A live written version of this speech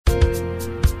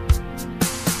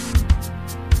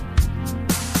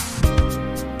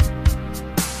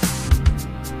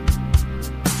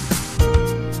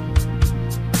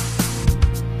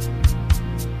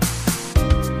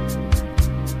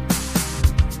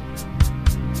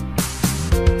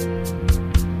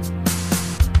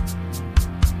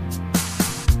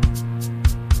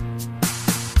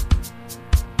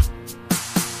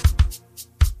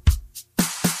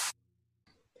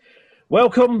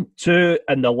Welcome to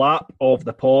In the Lap of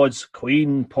the Pods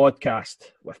Queen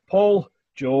podcast with Paul,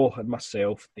 Joe and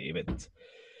myself, David.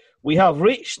 We have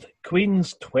reached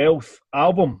Queen's 12th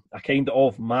album, A Kind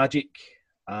of Magic,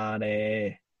 and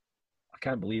I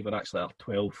can't believe we're actually our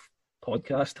 12th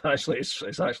podcast. Actually,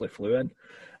 it's actually flew in.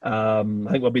 I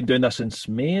think we've been doing this since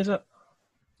May, is it?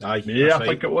 Aye, yeah, I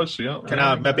think it was. Yeah,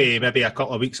 maybe a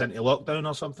couple of weeks into lockdown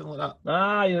or something like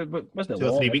that. Yeah, wasn't it 2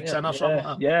 or 3 long, weeks in or something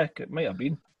like that. Yeah, it might have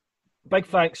been. Big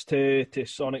thanks to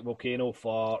Sonic Volcano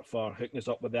for hooking us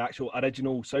up with the actual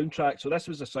original soundtrack. So this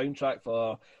was the soundtrack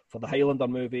for the Highlander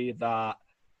movie that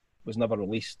was never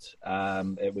released.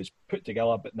 It was put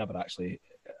together but never actually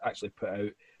put out.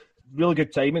 Really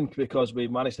good timing because we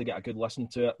managed to get a good listen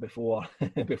to it before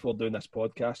doing this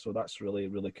podcast. So that's really,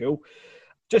 really cool.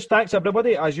 Just thanks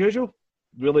everybody as usual.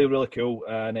 Really, really cool.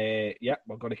 And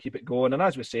we're going to keep it going. And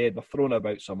as we said, we're throwing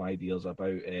about some ideas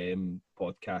about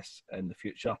podcasts in the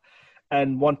future.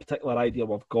 And one particular idea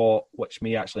we've got, which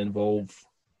may actually involve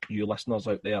you listeners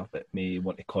out there that may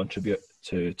want to contribute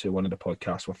to one of the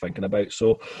podcasts we're thinking about.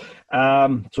 So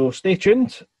stay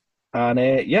tuned.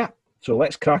 And so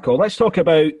let's crack on. Let's talk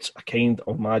about A Kind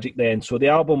of Magic then. So the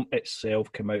album itself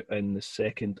came out in the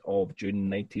 2nd of June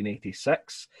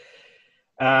 1986.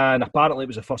 And apparently it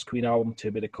was the first Queen album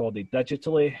to be recorded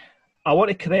digitally. I want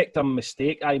to correct a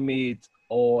mistake I made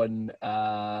on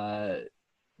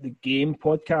the Game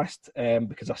podcast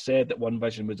because I said that One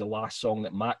Vision was the last song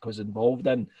that Mac was involved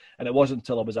in, and it wasn't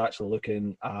until I was actually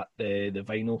looking at the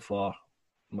vinyl for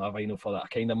my vinyl for that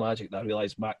Kind of Magic that I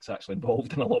realised Mac's actually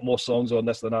involved in a lot more songs on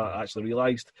this than I actually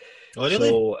realised. Oh, really?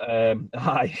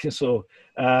 So,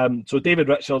 so David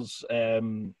Richards.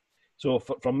 So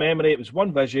from memory, it was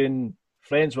One Vision,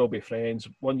 Friends Will Be Friends,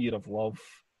 1 Year of Love,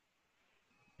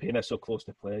 Pain Is So Close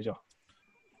to Pleasure,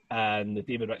 and the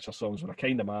David Richards songs were A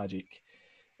Kind of Magic,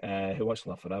 Who Wants to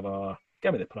Live Forever,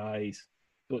 Give Me the Prize,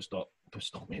 Don't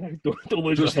Stop Me Now, Don't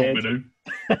Lose Your Head,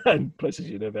 and Princess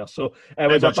Universe. So it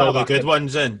was all the good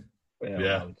ones in.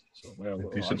 Well,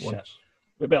 decent ones.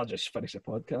 We better just finish the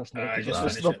podcast now.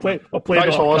 We're playing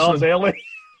Thanks for cards early.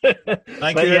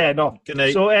 Thank you. Yeah, no. Good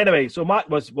night. So anyway, so Matt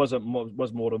was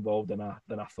more involved than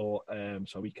I thought.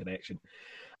 So a wee connection.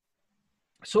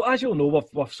 So as you'll know,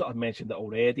 we've sort of mentioned it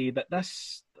already that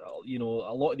this, a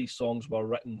lot of these songs were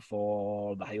written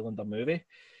for the Highlander movie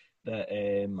that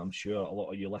I'm sure a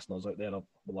lot of you listeners out there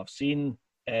will have seen.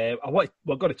 We're going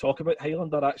to talk about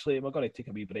Highlander actually, and we're going to take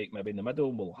a wee break maybe in the middle,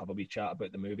 and we'll have a wee chat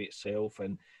about the movie itself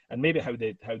and maybe how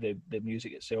the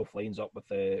music itself lines up with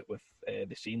the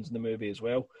scenes in the movie as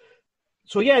well.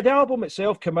 So yeah, the album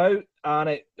itself came out and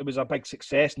it was a big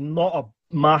success. Not a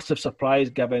massive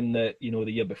surprise given that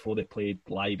the year before they played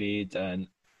Live Aid and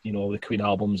the Queen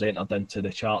albums entered into the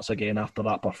charts again after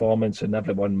that performance, and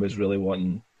everyone was really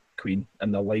wanting Queen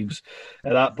in their lives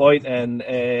at that point. And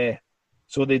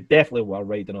so they definitely were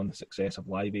riding on the success of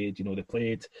Live Aid. They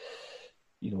played,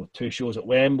 2 shows at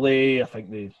Wembley. I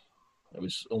think they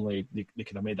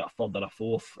could have made that a third or a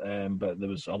fourth, but there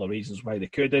was other reasons why they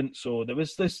couldn't. So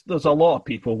there's a lot of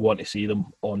people want to see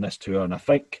them on this tour, and I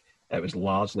think it was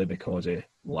largely because of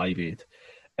Live Aid.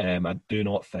 I do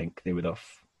not think they would have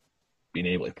been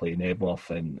able to play Nebworth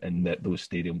and those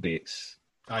stadium dates.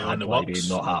 Had Live Aid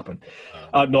not happened.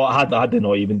 Had they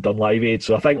not even done Live Aid.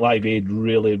 So I think Live Aid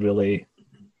really, really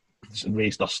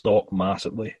raised their stock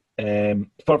massively.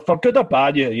 For good or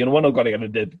bad, we're not going to get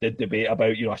into the debate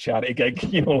about a charity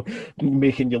gig,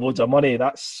 making you loads of money.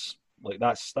 That's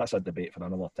a debate for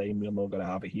another time. We're not going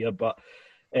to have it here, but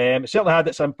it certainly had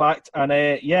its impact. And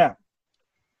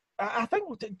I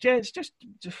think, gents, just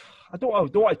I don't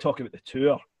want to talk about the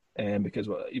tour because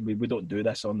we don't do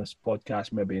this on this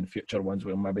podcast. Maybe in future ones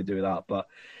we'll maybe do that, but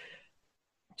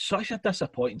such a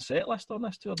disappointing set list on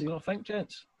this tour. Do you not think,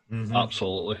 gents? Mm-hmm.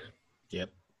 Absolutely. Yep.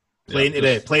 Playing to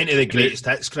the greatest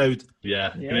hits crowd.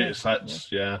 Yeah, greatest hits.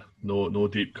 Yeah, no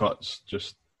deep cuts.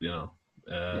 Just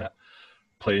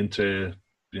playing to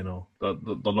they're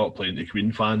not playing to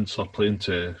Queen fans. They're playing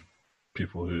to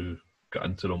people who got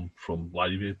into them from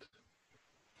Live Aid.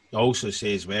 I also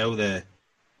say as well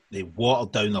they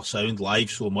watered down their sound live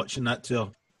so much in that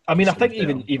tour. I mean, I think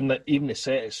even the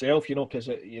set itself, because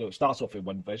it starts off with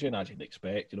One Vision as you'd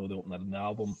expect. The opener of the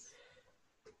album,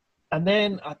 and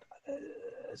then.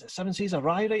 Is it Seven Seas of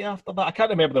Rye right after that? I can't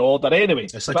remember the order anyway.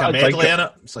 It's like a medley in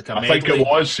it. It's like a medley. I think it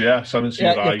was, yeah, Seven Seas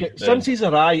of Rye. Seven Seas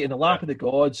of Rye and The Lap of the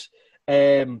Gods,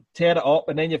 Tear It Up,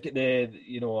 and then you've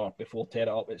got before Tear It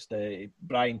Up, it's the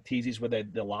Brian teases with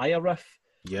the Liar riff.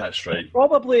 Yeah, that's right.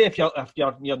 Probably if you're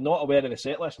not aware of the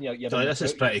set list and you're so in this the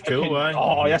is crowd, pretty you're cool, thinking,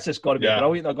 aye. this has got to be Yeah.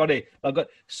 brilliant.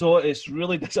 So it's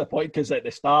really disappointing because at the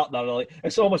start they're like,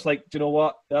 it's almost like, do you know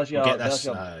what? There's your We'll get this.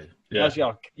 there's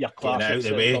your Get it classics out of the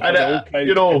that way. go for And, the old crowd,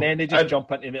 you know, and then they just and-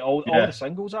 jump into all Yeah. the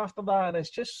singles after that, and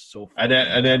it's just so. And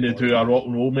then they do a rock. rock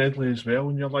and roll medley as well,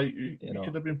 and you're like, you know.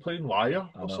 could have been playing Liar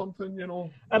I or know. something, you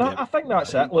know. And Yeah. I think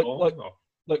that's it. Or-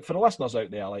 Look, for the listeners out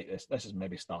there, like this has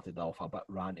maybe started off a bit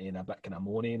ranty and a bit kind of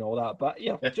moany and all that. But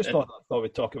yeah, just thought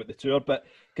we'd talk about the tour. But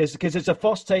because it's the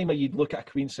first time that you'd look at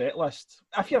a Queen set list.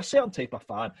 If you're a certain type of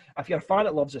fan, if you're a fan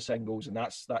that loves the singles and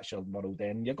that's your world,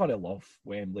 then you're going to love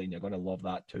Wembley and you're going to love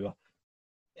that tour.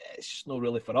 It's just not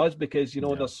really for us because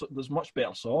there's much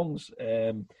better songs.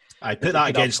 I put that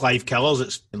against Live Killers.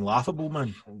 It's been laughable,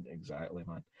 man. Exactly,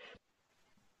 man.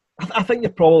 I think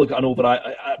you've probably gotten over that.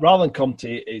 Rather than come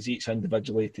to us each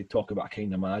individually to talk about a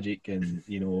kind of magic and,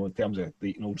 in terms of,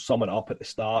 summing it up at the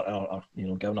start or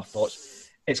giving our thoughts,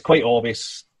 it's quite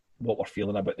obvious what we're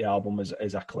feeling about the album as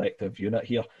a collective unit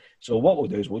here. So what we'll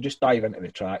do is we'll just dive into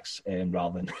the tracks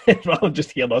rather than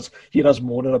just hear us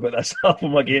moaning about this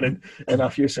album again in a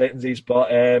few sentences.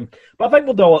 But I think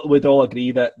we'd all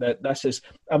agree that this is.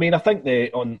 I mean, I think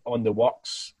on the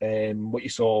works, what you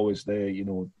saw was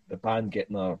the band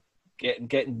getting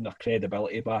their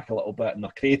credibility back a little bit and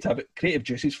their creative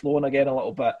juices flowing again a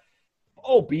little bit,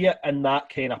 albeit in that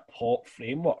kind of pop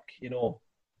framework,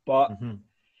 But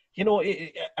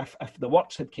if the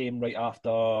works had came right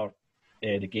after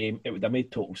the game, it would have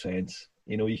made total sense.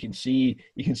 You can see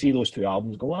those two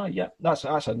albums go, yeah, that's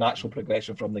a natural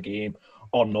progression from the game,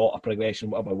 or not a progression,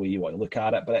 whatever way you want to look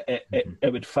at it. But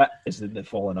it would fit as the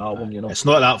Fallen album. It's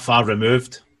not that far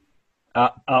removed.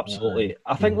 Absolutely.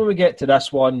 I think when we get to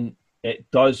this one,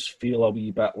 it does feel a wee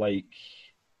bit like,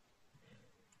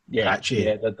 patchy.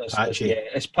 Yeah, Patchy.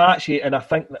 it's patchy, and I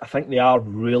think they are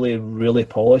really, really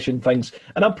polishing things.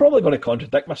 And I'm probably going to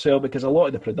contradict myself because a lot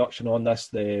of the production on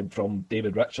this, from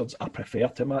David Richards, I prefer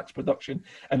to Mac's production,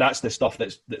 and that's the stuff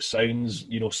that sounds,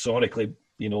 sonically,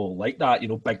 like that,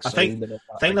 big sound.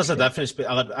 I think there's a difference.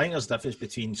 I think there's a difference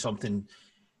between something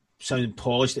sounding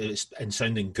polished and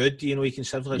sounding good. You can have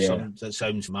something that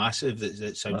sounds massive,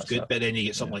 that sounds that's good, but then you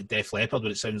get something like Def Leppard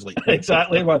where it sounds like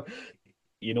exactly, man.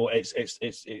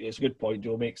 It's a good point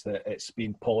Joe makes that it's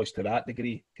been polished to that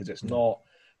degree because it's not.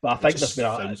 But I think there's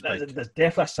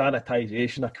definitely a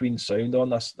sanitisation of Queen's sound on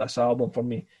this album for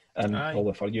me, and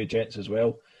probably for you gents as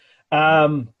well.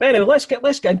 But anyway, let's get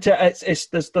into it.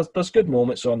 There's good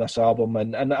moments on this album,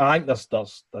 and I think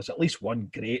there's at least one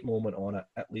great moment on it.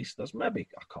 At least there's maybe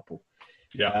a couple.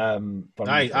 Yeah.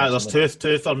 There's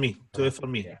two for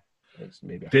me. Yeah, it's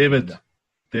maybe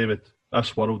David,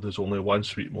 this world is only one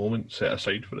sweet moment set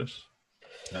aside for us.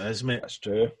 That is, mate. That's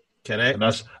true. Correct.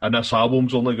 And this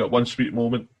album's only got one sweet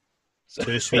moment.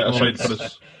 Two sweet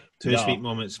moments. Sweet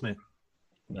moments, mate.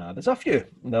 Nah, there's a few,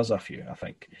 I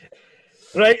think.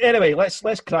 Right. Anyway, let's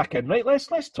crack in. Right.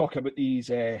 Let's talk about these.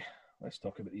 Let's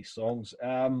talk about these songs.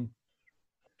 One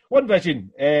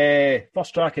Vision,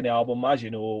 first track in the album, as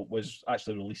you know, was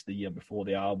actually released the year before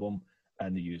the album,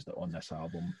 and they used it on this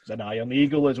album. There's an Iron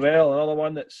Eagle as well, another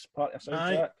one that's part of the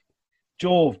soundtrack.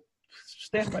 Joe,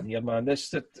 step in here, man.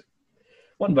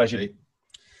 One Vision. Right.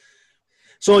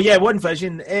 So yeah, One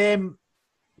Vision.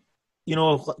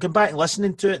 Going back and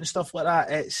listening to it and stuff like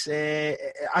that, it's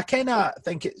I kind of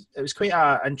think it was quite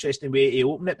an interesting way to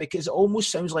open it because it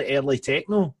almost sounds like early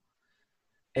techno.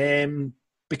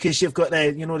 Because you've got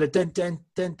the the dun dun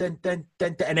dun dun dun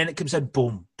dun, and then it comes in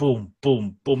boom boom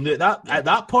boom boom. At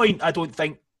that point, I don't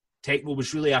think techno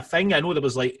was really a thing. I know there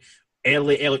was like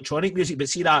early electronic music, but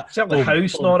see that certainly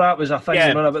house and all that was a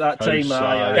thing about that time. But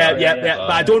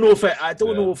I don't know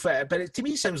if it. But to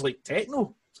me, it sounds like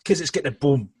techno because it's got the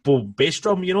boom boom bass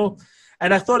drum,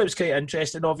 And I thought it was quite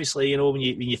interesting. Obviously, when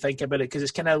you think about it, because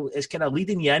it's kind of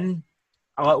leading you in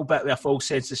a little bit with a false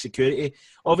sense of security.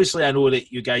 Obviously, I know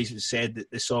that you guys have said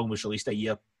that the song was released a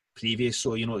year previous,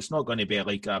 so it's not going to be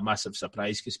like a massive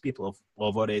surprise because people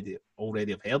have already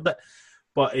have heard it.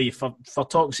 But for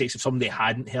talking sakes, if somebody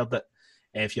hadn't heard it,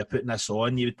 if you're putting this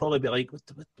on, you would probably be like, "What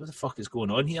the fuck is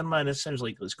going on here, man? It sounds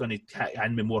like it's going to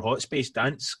hand me more hot space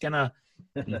dance kind of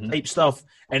type stuff."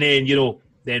 And then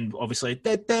then obviously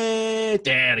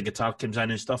the guitar comes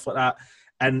in and stuff like that.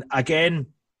 And again,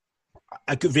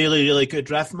 a really, really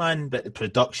good riff, man, but the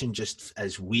production just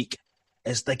is weak.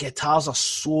 The guitars are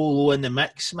so low in the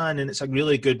mix, man, and it's a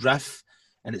really good riff,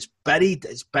 and it's buried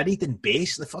in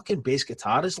bass. The fucking bass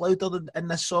guitar is louder in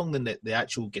this song than the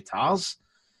actual guitars.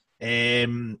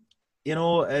 And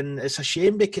it's a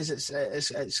shame because it's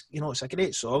a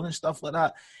great song and stuff like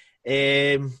that.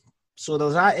 So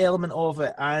there's that element of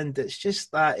it, and it's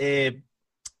just that, you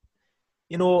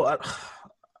know,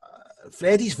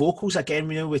 Freddie's vocals again.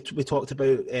 You know, we talked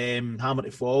about Hammer to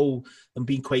Fall and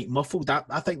being quite muffled.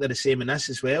 I think they're the same in this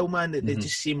as well, man. They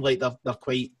just seem like they're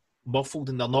quite muffled,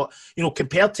 and they're not, you know,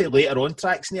 compared to later on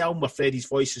tracks in the album where Freddie's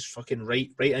voice is fucking right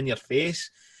in your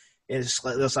face. It's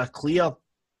like there's a clear,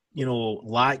 you know,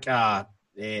 lack of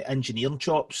engineering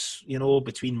chops, you know,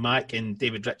 between Mac and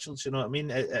David Richards. You know what I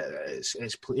mean?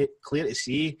 It's clear to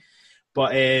see.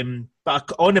 But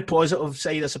on the positive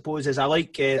side, I suppose, is I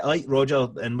like Roger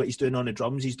and what he's doing on the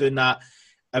drums. He's doing that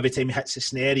every time he hits the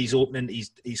snare. He's opening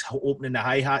the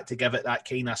hi-hat to give it that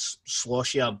kind of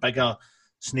sloshier, bigger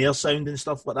snare sound and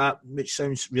stuff like that, which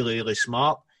sounds really, really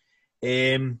smart.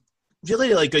 Really,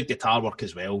 really good guitar work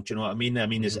as well. Do you know what I mean? I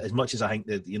mean, as much as I think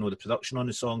that, you know, the production on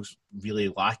the song's really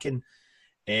lacking,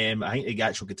 I think the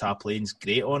actual guitar playing's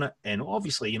great on it. And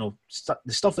obviously, you know,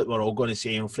 the stuff that we're all going to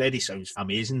say, you know, Freddie sounds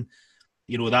amazing.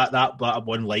 You know, that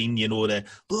one line, you know, the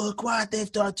 "look what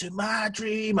they've done to my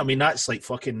dream." I mean, that's like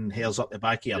fucking hairs up the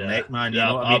back of your neck, man. You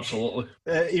know what I mean? Absolutely.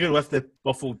 Even with the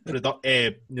muffled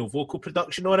vocal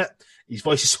production on it, his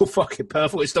voice is so fucking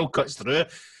powerful, it still cuts through.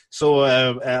 So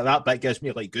that bit gives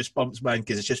me like goosebumps, man,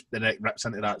 because it's just the neck rips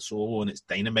into that solo and it's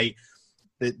dynamite.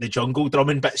 The jungle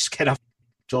drumming bit's kind of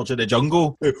George of the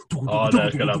Jungle. Oh,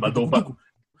 that's got a middle bit.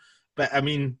 But I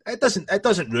mean, it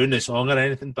doesn't ruin the song or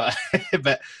anything, but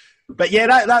But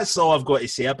yeah, that's all I've got to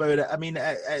say about it. I mean,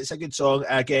 it's a good song.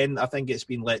 Again, I think it's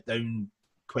been let down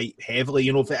quite heavily.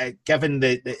 You know, given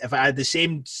if it had the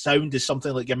same sound as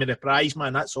something like "Give Me the Prize,"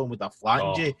 man, that song would have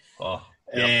flattened you.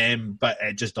 Yep. But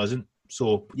it just doesn't.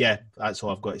 So yeah, that's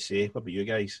all I've got to say. What about you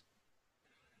guys?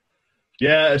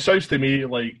 Yeah, it sounds to me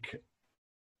like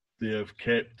they have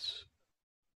kept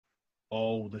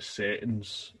all the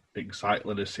settings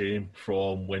exactly the same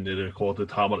from when they recorded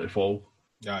Hammer to Fall.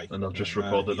 Aye. And they've just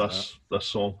recorded this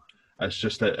song. It's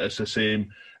just it's the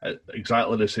same,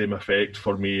 exactly the same effect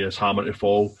for me as Hammer to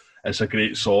Fall. It's a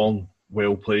great song,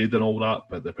 well played and all that,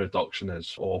 but the production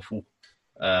is awful.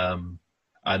 And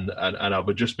I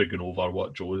would just be going over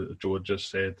what Joe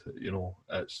just said. You know,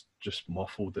 it's just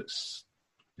muffled. It's,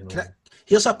 you know.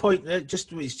 Here's a point. Just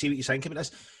to see what you think about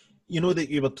this. You know that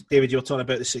David, you were talking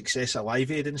about the success of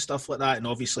Live Aid and stuff like that, and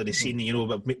obviously the scene. You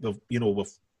know,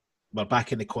 we're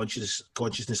back in the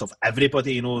consciousness of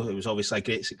everybody. You know, it was obviously a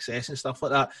great success and stuff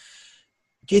like that.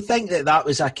 Do you think that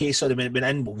was a case of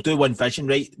when we'll do One Vision,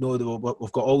 right? You know,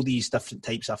 we've got all these different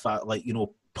types of like, you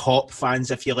know, pop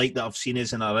fans, if you like, that have seen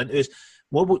us in our interviews.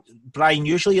 Brian,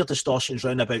 usually your distortion's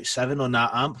around about 7 on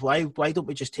that amp. Why don't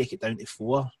we just take it down to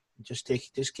 4? Just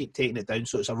keep taking it down.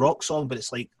 So it's a rock song, but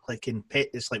it's like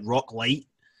it's like rock light.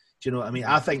 Do you know what I mean?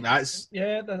 I think that's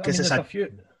there's a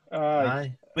few.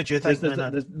 Aye. What do you think?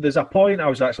 There's a point I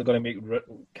was actually going to make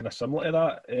kind of similar to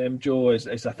that, Joe.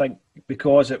 Is I think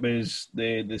because it was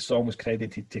the song was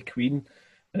credited to Queen,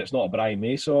 and it's not a Brian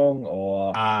May song,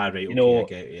 or right, you know,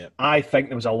 I think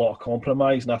there was a lot of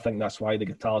compromise, and I think that's why the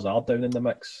guitars are down in the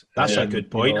mix. That's a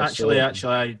good point, you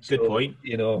know, good point.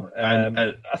 You know,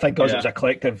 I think because it was a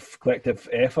collective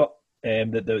effort,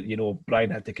 that you know,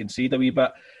 Brian had to concede a wee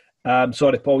bit.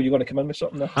 Sorry, Paul, you going to come in with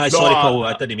something there? Sorry, Paul,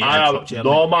 I didn't mean to interrupt you.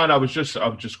 No, man, I was just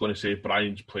going to say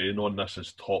Brian's playing on this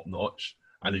is top notch,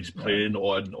 and he's playing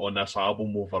on this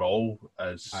album overall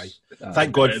is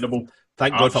thank incredible.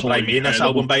 Thank God for Brian May in this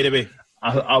album, by the way.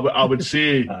 I would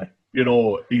say, you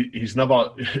know, he's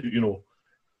never, you know,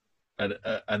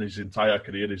 in his entire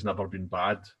career, he's never been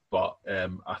bad, but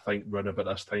I think round about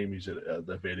this time, he's at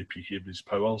the very peak of his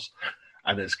powers,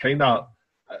 and it's kind of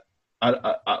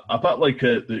a bit like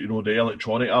you know, the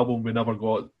electronic album we never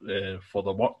got for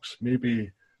the works.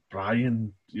 Maybe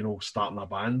Brian, you know, starting a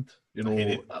band, you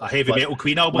know, a heavy metal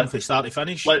Queen album from start to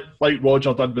finish, like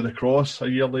Roger did with the Cross a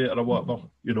year later or whatever.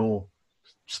 You know,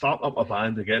 start up a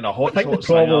band again. I think the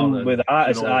problem with that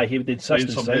is he would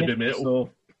insist on singing metal. So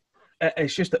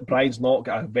it's just that Brian's not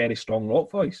got a very strong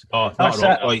rock voice. Oh, that's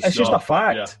it. Voice. It's just a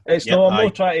fact. Yeah. It's not. I'm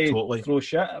not trying to throw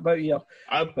shit about here.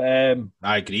 I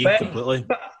agree completely.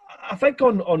 But I think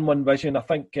on One Vision, I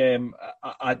think I'm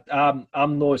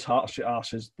not as harsh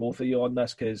as both of you on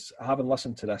this, because having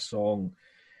listened to this song,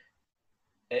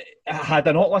 had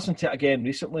I not listened to it again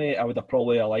recently, I would have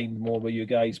probably aligned more with you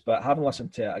guys. But having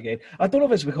listened to it again, I don't know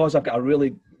if it's because I've got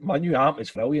my new amp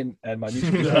is brilliant and my new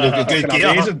speaker is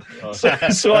amazing.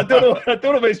 So I don't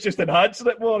know if it's just enhancing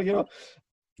it more, you know.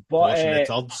 But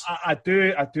I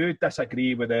do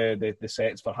disagree with the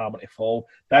sets for Hammer to Fall.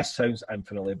 This sounds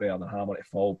infinitely better than Hammer to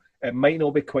Fall. It might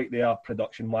not be quite there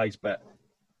production wise, but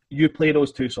you play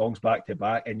those two songs back to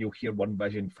back, and you'll hear One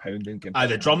Vision hounding.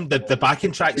 The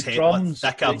backing tracks, the drums,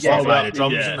 thicker, the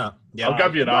drums in that. Yeah. I'll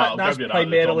give you that. That's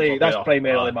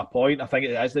primarily my point. I think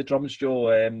it is the drums, Joe.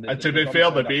 And to be fair,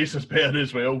 the bass is better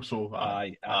as well. So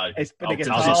aye. It's the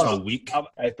guitars still weak.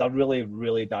 They're really,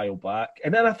 really dialed back.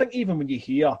 And then I think even when you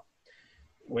hear,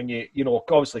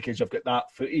 obviously because you've got that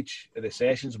footage of the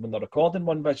sessions when they're recording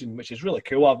One Vision, which is really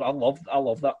cool. I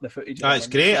love that, the footage. It's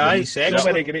great.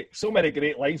 So many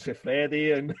great lines for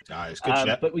Freddie and it's good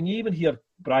shit. But when you even hear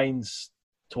Brian's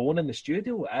tone in the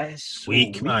studio, it is so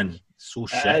weak, man. So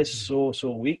shit. It is so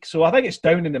weak. So I think it's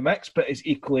down in the mix, but it's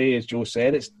equally, as Joe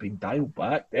said, it's been dialed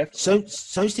back. Definitely.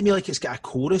 Sounds to me like it's got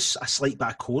a slight bit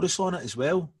of chorus on it as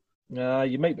well.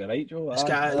 You might be right, Joe. It's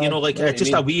got,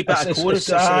 just a wee bit of chorus.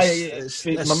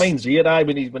 My mind's here,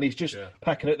 when he's just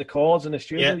picking out the chords in the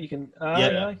studio. You can,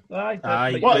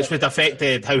 which would affect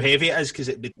how heavy it is, because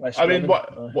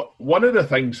one of the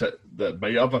things that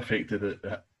might have affected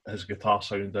his guitar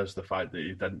sound is the fact that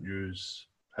he didn't use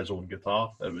his own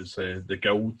guitar. It was the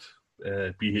Guild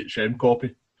BHM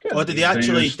copy. Oh, did he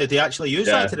actually use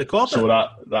that to record it? So that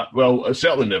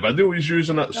certainly in the video he's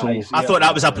using it. So I thought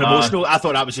that was a promotional. I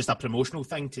thought that was just a promotional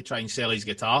thing to try and sell his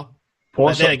guitar.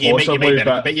 Possibly, but you might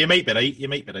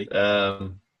be right.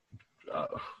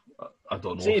 I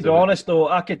don't know. See, to be honest though,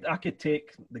 I could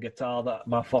take the guitar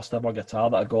my first ever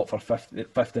guitar that I got for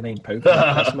 £59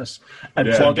 for Christmas and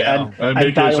plug it in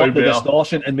and dial up the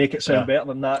distortion and make it sound better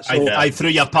than that. So I threw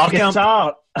your park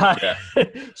guitar.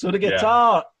 So the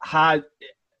guitar had,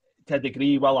 to a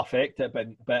degree, will affect it, but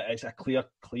it's a clear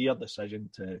decision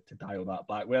to dial that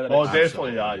back.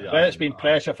 Definitely, whether it's been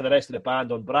pressure for the rest of the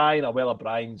band on Brian, or whether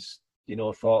Brian's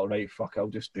thought, right, fuck, I'll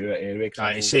just do it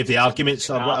anyway. Save the arguments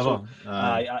or whatever.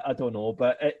 I don't know,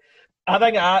 but I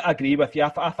think I agree with you.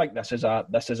 I think it's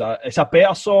a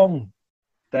better song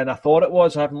than I thought it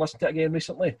was. I haven't listened to it again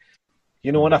recently.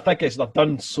 And I think they've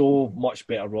done so much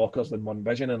better rockers than One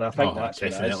Vision, and I think that's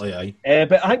definitely what it is.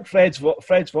 But I think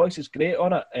Fred's voice is great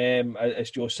on it, as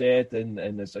Joe said,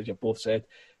 and as you both said.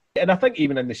 And I think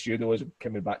even in the studio,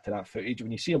 coming back to that footage,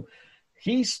 when you see him,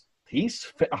 he's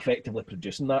effectively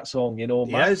producing that song.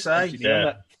 Yes,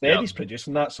 Freddie's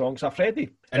producing that song, so Freddie.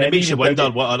 And it makes you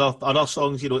wonder what other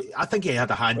songs. I think he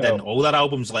had a hand in all their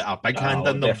albums, like a big hand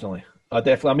in them. Definitely.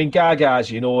 I mean, Gaga,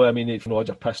 as you know, if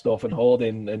Roger pissed off on holiday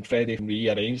and Freddie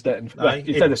rearranged it, and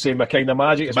he did the same with Kind of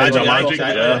Magic.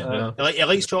 He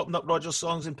likes chopping up Roger's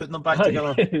songs and putting them back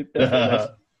together.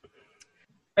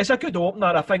 It's a good opener.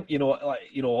 I think,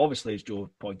 obviously, as Joe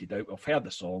pointed out, we've heard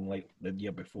the song like the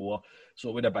year before, so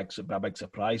it would have been a big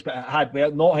surprise. But had we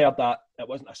not heard that, it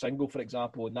wasn't a single, for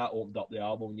example, and that opened up the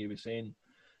album, and you were saying,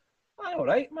 all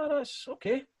right, man, that's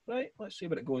okay. Right, let's see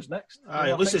where it goes next.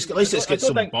 At least it's got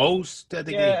some balls to a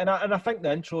degree. Yeah, and I think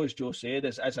the intro, as Joe said,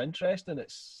 is interesting.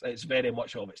 It's very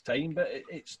much of its time, but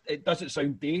it doesn't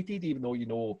sound dated, even though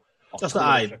Just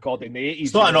that recorded in the 80s.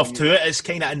 It's not enough to it. It's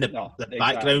kind of in the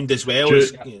background as well.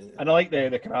 And I like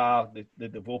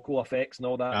the vocal effects and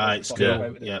all that. It's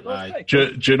cool.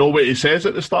 Do you know what he says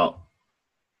at the start?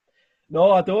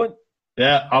 No, I don't.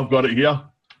 Yeah, I've got it here.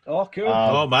 Oh,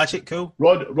 cool. Magic, cool.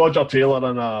 Roger Taylor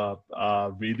in a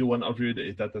radio interview that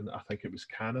he did in, I think it was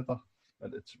Canada,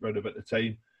 around about the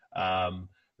time.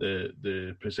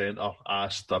 The presenter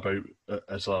asked about,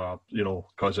 is there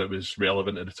because it was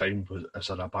relevant at the time, is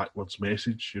there a backwards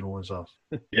message?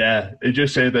 He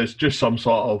just said it's just some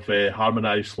sort of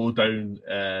harmonised slow down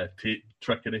tape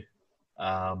trickery.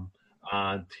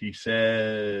 And he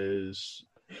says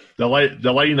the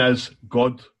line is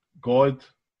God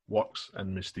works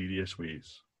in mysterious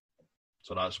ways.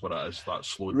 So that's what it is. That's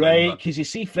slowed down. Right, because you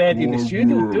see Freddie in the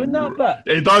studio doing that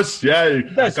bit. He does, yeah.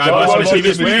 God works in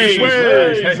mysterious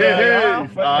ways.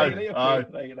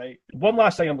 Right. One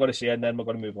last thing I'm going to say, and then we're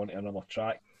going to move on to another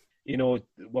track.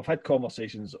 We've had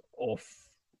conversations off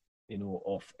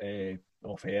air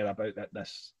about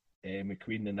this with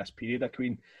Queen and this period of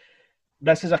Queen.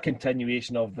 This is a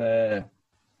continuation of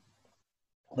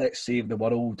let's save the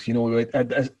world.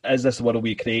 Is this the world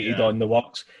we created on the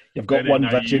works? You've got One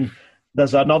Vision.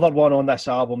 There's another one on this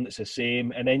album that's the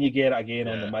same, and then you get it again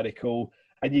on The Miracle,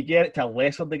 and you get it to a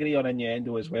lesser degree on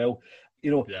Innuendo as well.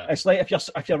 It's like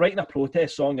if you're writing a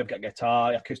protest song, you've got a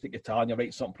guitar, acoustic guitar, and you're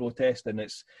writing something protest, and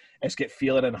it's got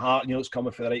feeling and heart, and it's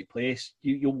coming from the right place.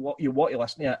 You want to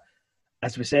listen to it.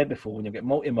 As we said before, when you get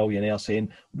multi-millionaires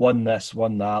saying, one this,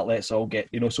 one that, let's all get,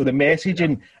 so the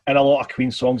messaging in a lot of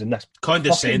Queen songs in this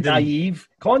condescending, as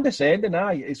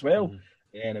well. Mm-hmm.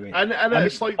 Anyway, and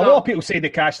it's like a lot of people say they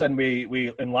cashed in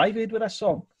in Live Aid with this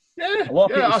song. Yeah, a lot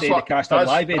of people say they cashed in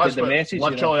Live Aid with the message.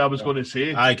 Literally, I was going to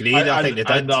say. I agree. I think they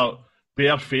did.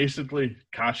 barefacedly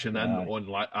cashing in on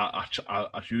like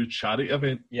a huge charity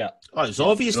event. Yeah. Oh, it's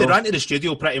obvious they ran to the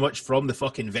studio pretty much from the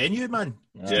fucking venue, man.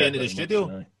 Get into the studio.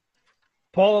 Much,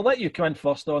 Paul, I'll let you come in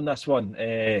first on this one.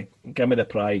 Give me the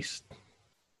price.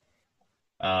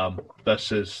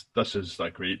 This is a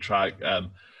great track,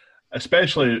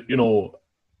 especially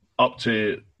up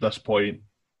to this point.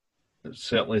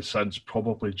 Certainly since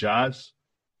probably Jazz,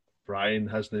 Brian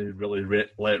hasn't really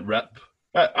let rip.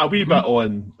 A wee bit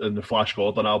in the Flash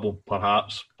Gordon album,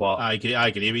 perhaps, but I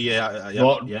agree with you.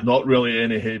 Not really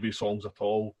any heavy songs at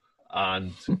all.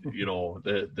 And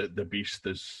the beast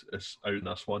is out in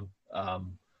this one.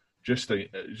 Just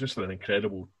an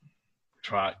incredible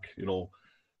track. When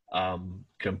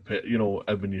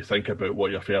you think about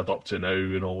what you've heard up to now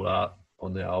and all that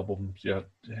on the album,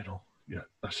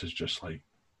 this is just like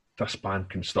this band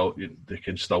can still do it.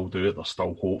 There's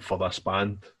still hope for this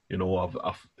band.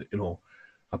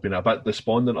 I've been a bit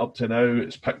despondent up to now.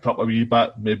 It's picked up a wee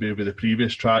bit, maybe with the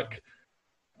previous track.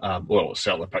 It's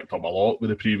certainly picked up a lot with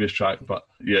the previous track, but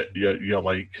you're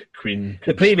like Queen.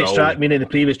 The previous track, meaning the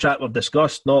previous track we've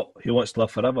discussed, not Who Wants to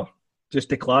Live Forever. Just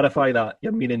to clarify that,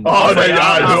 you're meaning... Oh,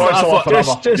 right, Who Wants to Live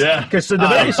Forever. Because there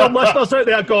may be some listeners out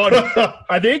there going,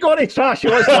 are they going to trash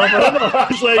Who Wants to Live Forever?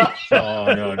 It's like...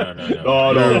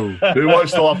 No. Who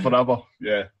Wants to Live Forever?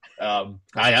 Yeah.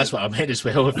 Aye, that's what I meant as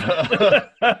well. The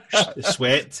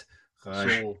sweat.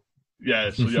 So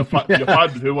you've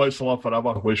had Who Wants to Live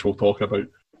Forever, which we'll talk about,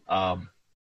 and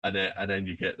then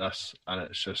you get this, and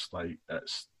it's just like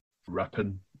it's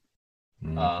ripping,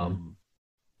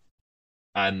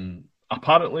 and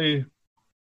apparently,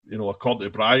 according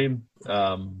to Brian,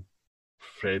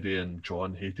 Freddie and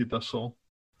John hated this song,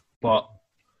 but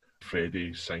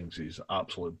Freddie sings his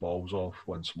absolute balls off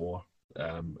once more.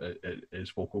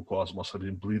 His vocal cords must have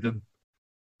been bleeding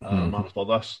after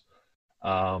this,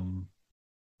 and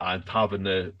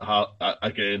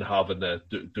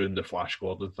doing the Flash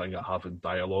Gordon thing of having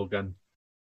dialogue in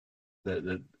if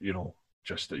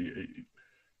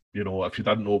you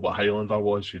didn't know what Highlander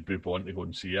was, you'd be wanting to go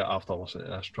and see it after listening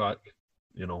to this track.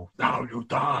 Now you'll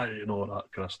die, that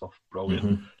kind of stuff.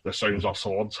 Brilliant. The sounds of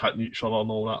swords hitting each other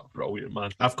and all that. Brilliant,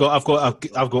 man. I've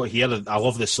got here. I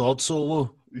love the sword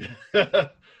solo. and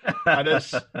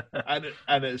it's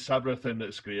everything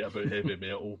that's great about heavy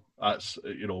metal. That's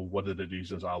one of the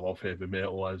reasons I love heavy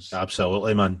metal is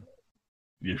absolutely, man.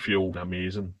 You feel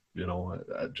amazing.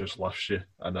 It just lifts you,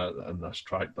 and this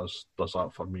track does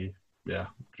that for me. Yeah,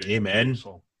 great, amen.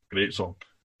 Great song.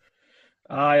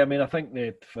 I think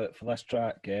for this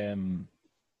track,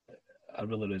 I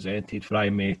really resented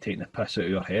Brian May taking the piss out of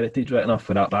your heritage right enough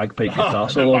for that bagpipe guitar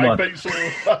solo, man. But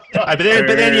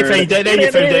then you find out.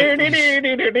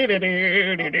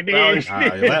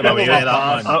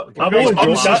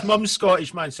 His mum's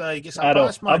Scottish, man, so he gets a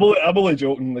pass, man. I'm only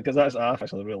joking because I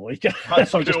actually really like it.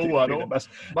 That's cool, I know.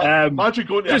 Imagine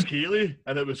going to a Keeley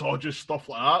and it was all just stuff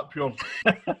like that, pure,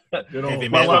 heavy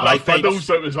metal fiddles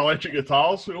that was electric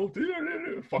guitars, well,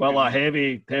 a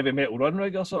heavy metal run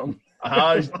rig or something.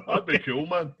 That'd be cool,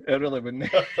 man. It really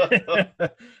wouldn't.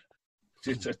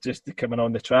 just coming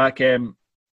on the track. The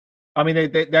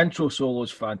intro solo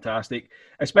is fantastic,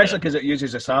 especially because it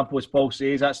uses a sample, as Paul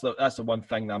says. That's the one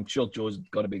thing that I'm sure Joe's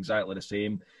going to be exactly the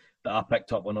same that I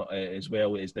picked up on it as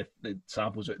well. Is the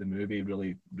samples out the movie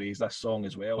really raise this song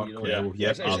as well.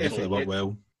 Definitely worked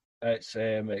well.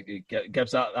 It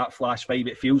gives that Flash vibe.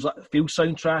 It feels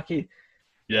soundtracky.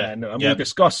 Yeah, and we'll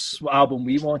discuss what album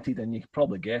we wanted, and you can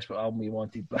probably guess what album we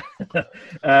wanted. But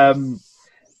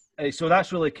so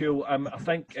that's really cool. I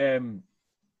think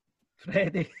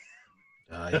Freddie.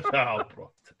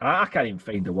 I can't even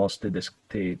find the words to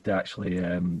actually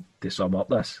to sum up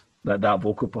that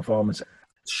vocal performance.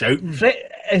 Shouting.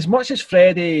 As much as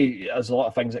Freddie, there's a lot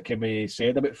of things that can be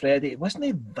said about Freddie. Wasn't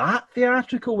he that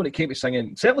theatrical when it came to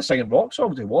singing? Certainly singing rock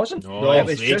songs, he wasn't. No, it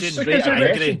was just straight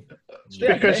aggression.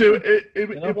 Because he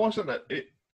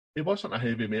wasn't a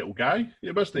heavy metal guy. He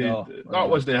wasn't. That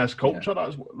wasn't his culture.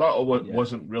 That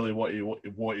wasn't really what he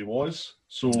was.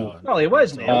 So well, he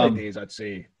was in the early days, I'd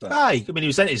say. But... Aye, he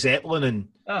was into Zeppelin and.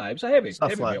 He was a heavy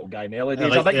metal guy in the early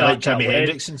days. I think Jimi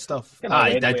Hendrix and stuff. He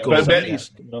did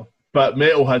go. But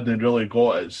metal hadn't really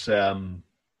got its,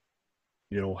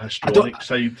 histrionic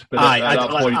side. But at that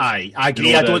point, I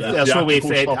agree. There's no way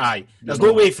Freddie. There's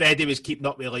no way Freddie was keeping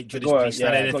up with like Judas Priest or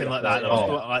anything like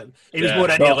that. He was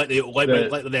more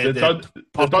into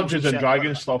the Dungeons and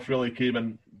Dragons stuff. Really came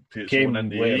in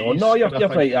later on. No, you're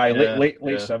right. Late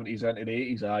 70s into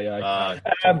the 80s.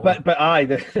 But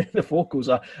the vocals.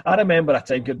 I remember a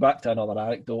time. Get back to another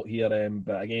anecdote here.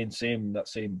 But again, that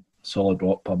same solid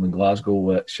rock pub in Glasgow,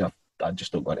 which I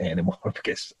just don't go to anymore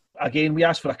because again, we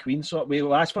asked for a Queen song. We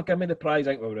asked for Give Me the Prize.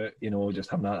 I think we were out, you know, just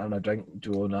having a drink,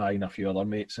 Joe and I and a few other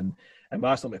mates, and we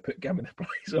asked them to put Give Me the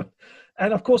Prize on.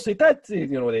 And of course they did.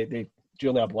 They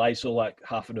Julia Blythe, so like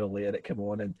half an hour later it came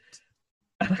on, and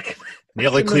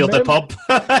nearly cleared the pub.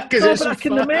 I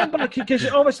can remember, because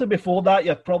obviously before that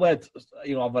you probably had,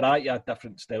 you know, a variety of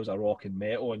different styles of rock and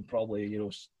metal, and probably,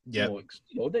 the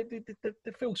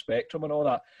full spectrum and all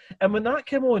that. And when that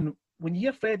came on, when you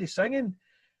hear Freddie singing,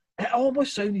 it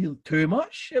almost sounded too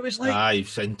much. It was like,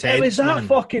 it's intense. It was that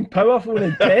fucking powerful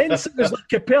and intense. It was like,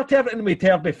 compared to everything we'd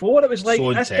heard before, it was like,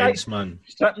 so this intense, guy man.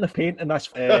 stripping the paint and this.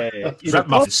 Rip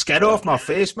my skin off my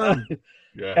face, man.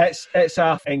 Yeah. It's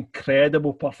an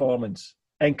incredible performance.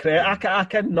 I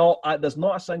cannot. There's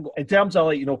not a single, in terms of,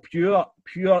 like, you know, pure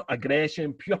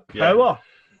aggression, pure power.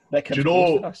 That do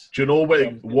you know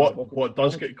what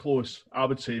does get close? I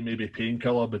would say maybe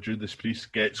Painkiller by Judas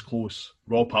Priest gets close.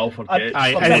 Rob Halford gets.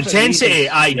 Intensity,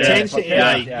 aggression.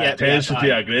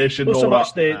 Not so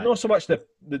much the.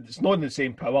 It's not in the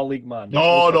same power league, man.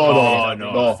 No. I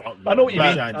know what you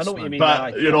mean.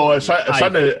 But you know, it's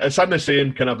in the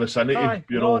same kind of vicinity.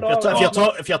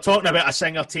 If you're talking about a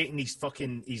singer taking his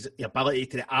ability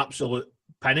to the absolute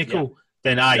pinnacle,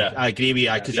 then I agree with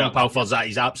you. Because Rob Halford's at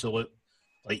his absolute,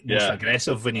 like, most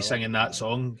aggressive when he's singing that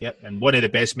song. Yep, and one of the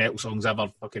best metal songs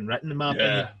ever fucking written, in my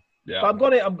opinion. Yeah.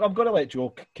 But I'm gonna let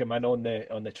Joe come in on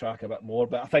the track a bit more,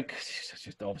 but I think it's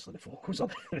just obviously the vocals are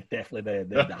definitely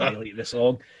the highlight of the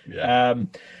song. Yeah.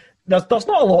 There's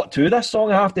not a lot to this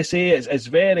song, I have to say. It's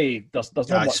very there's not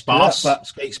much sparse. to it,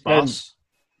 it's quite sparse.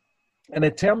 And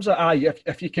in terms of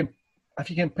if you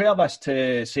compare this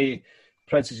to, say,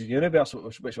 Princes of the Universe,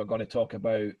 which we're going to talk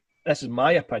about, this is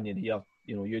my opinion here.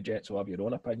 You know, you gents will have your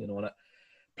own opinion on it.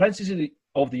 Princes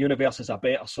of the Universe is a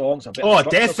better song.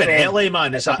 Definitely, song.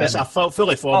 Man. It's a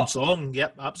fully formed song.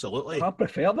 Yep, absolutely. I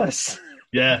prefer this.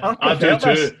 Yeah, I do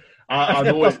too.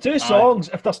 If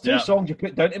there's two songs you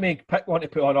put down to me, pick one to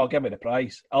put on. Give Me the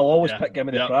Prize. I'll always pick Give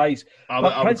Me the Prize.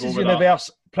 But Princes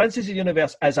of the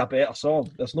Universe is a better song.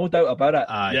 There's no doubt about it.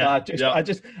 I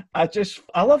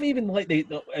love even like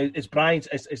it's Brian's.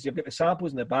 As you've got the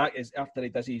samples in the back, is after he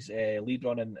does his lead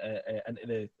run into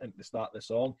the start of the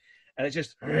song, and it's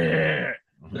just.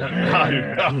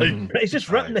 It's just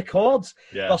ripping the chords.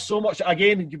 Yeah. There's so much.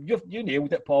 Again, you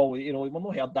nailed it, Paul. You know, we've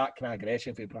not heard that kind of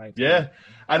aggression from Brian. Yeah,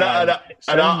 I've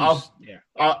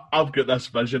got this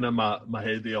vision in my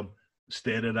head of him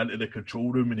staring into the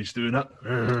control room and he's doing it.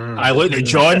 I look at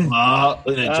John. Aye.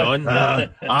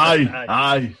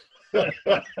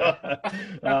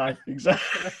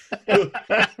 Exactly.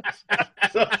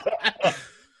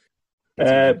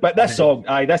 But this song,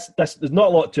 there's not a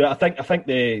lot to it. I think I took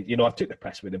the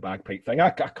piss with the bagpipe thing.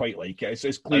 I quite like it.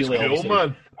 It's clearly cool,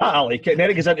 man. I like it. And then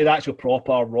it goes into the actual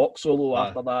proper rock solo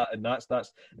after that, and that's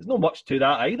there's not much to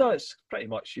that either. It's pretty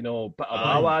much, you know, bit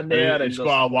of wah in there. It's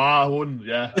got a wah on,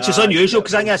 which is unusual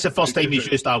because I think that's the first time he's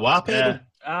used a wah pedal.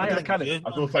 I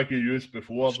don't think he used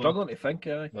before. Struggling to think.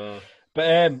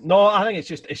 But no, I think it's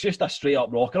just a straight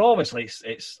up rock, and obviously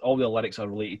it's all the lyrics are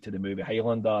related to the movie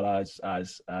Highlander,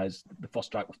 as the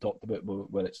first track we've talked about,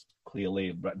 where it's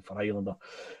clearly written for Highlander,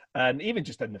 and even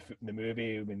just in the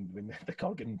movie when the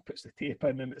Kurgan puts the tape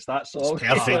in and it's that song, it's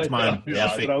perfect, man,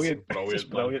 perfect,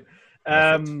 brilliant.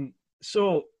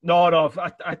 So no,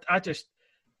 I just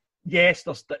yes,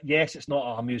 it's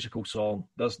not a musical song.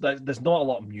 There's not a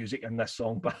lot of music in this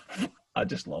song, but I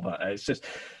just love it. It's just.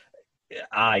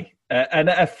 And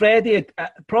if Freddie had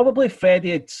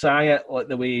sang it like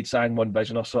the way he'd sang One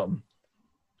Vision or something,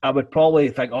 I would probably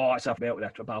think, it's a belt with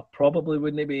a but I probably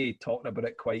wouldn't be talking about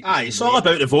it quite. It's all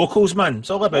about the vocals, man. It's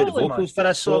all about the vocals for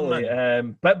this song,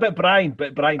 man. But Brian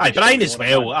as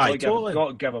well. Totally. Got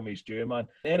to give him his due, man.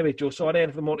 Anyway, Joe, sorry,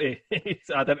 anything more to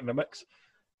add into the mix?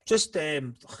 Just, I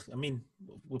mean,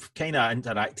 we've kind of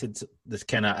interacted this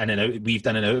kind of in and out, weaved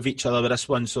in and out of each other with this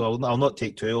one, so I'll not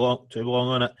take too long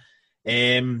on it.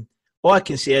 All I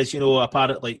can say is, you know,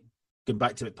 apparently, going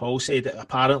back to what Paul said,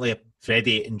 apparently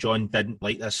Freddie and John didn't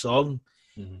like this song,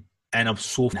 and I'm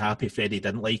so happy Freddie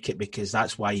didn't like it, because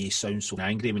that's why he sounds so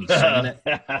angry when he's singing it,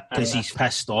 because he's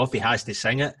pissed off, he has to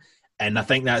sing it, and I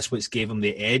think that's what's gave him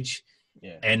the edge,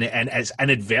 and it's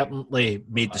inadvertently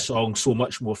made the song so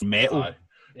much more metal.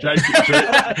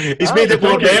 He's made it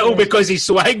more metal because he's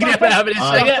so angry about having to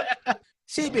sing it.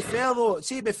 See, to be fair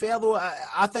though,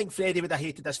 I think Freddie would have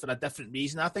hated this for a different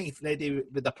reason. I think Freddie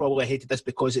would have probably hated this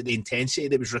because of the intensity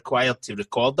that was required to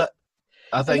record it.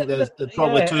 I think there's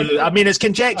probably two. I mean, it's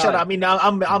conjecture. I mean,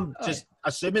 I'm just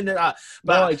assuming that.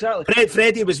 But no, exactly.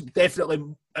 Freddie was definitely,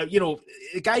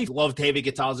 the guy loved heavy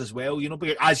guitars as well,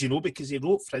 as you know, because he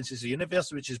wrote Princess of the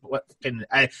Universe, which is what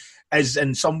is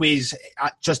in some ways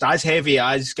just as heavy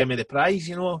as Give Me the Prize,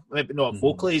 maybe not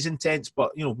vocally as intense,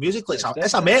 but, musically,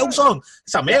 it's a metal song.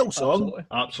 It's a metal song.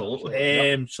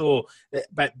 Absolutely. So,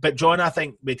 but John, I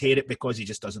think, would hear it because he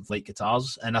just doesn't like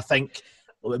guitars. And I think,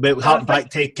 harking back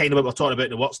to kind of what we're talking about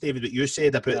in the works, David, what you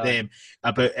said about them,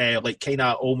 like kind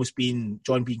of almost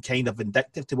John being kind of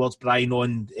vindictive towards Brian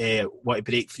on Want to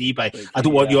Break Free by I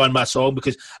don't want you on my song,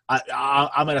 because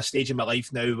I'm in a stage in my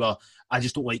life now where I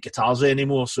just don't like guitars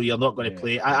anymore, so you're not going to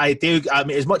play. I do. I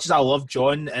mean, as much as I love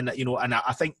John, and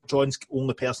I think John's the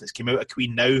only person that's come out of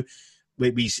Queen now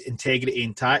with his integrity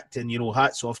intact, and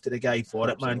hats off to the guy for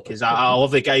it, man, because I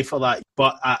love the guy for that.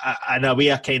 But in a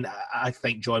way, I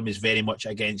think John was very much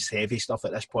against heavy stuff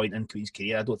at this point in Queen's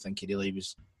career. I don't think he really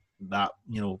was that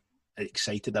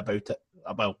excited about it.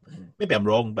 Well, maybe I'm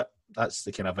wrong, but that's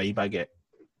the kind of vibe I get.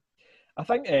 I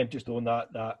think just on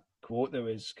that quote, there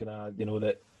was kind of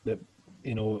that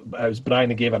it was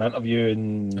Brian who gave an interview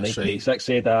in 1986,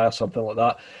 said something like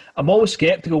that. I'm always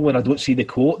sceptical when I don't see the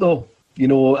quote, though.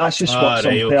 That's just what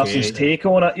some person's take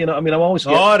on it. I'm always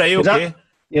sceptical. Oh, right, okay.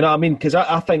 Because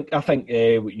I think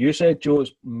what you said, Joe,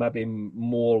 is maybe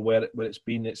more where it's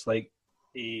been. It's like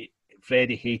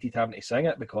Freddie hated having to sing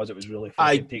it because it was really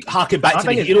harking back to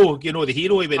the hero. The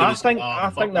hero. I think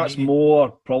that's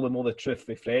probably more the truth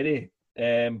with Freddie.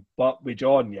 But with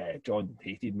John, John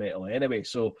hated metal anyway,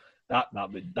 so that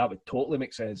would totally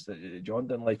make sense that John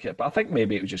didn't like it. But I think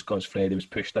maybe it was just because Freddie was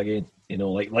pushed again,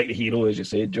 like the hero, as you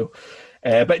said, Joe.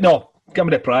 But no, Give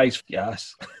Me the Prize,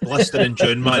 yes. Blistering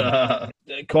tune, man.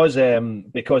 Because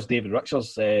David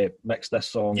Richards mixed this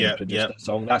song and produced this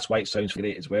song, that's why it sounds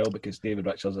great as well, because David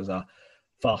Richards is a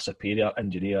far superior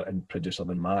engineer and producer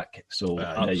than Mac. So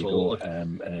there you go.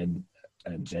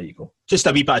 And there you go. Just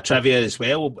a wee bit of trivia as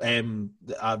well.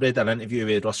 I read an interview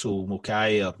with Russell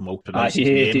Mulcahy, or Mulcahy. He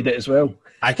hated it as well.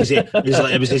 Because it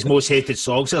was his most hated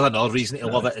song, so there's another reason to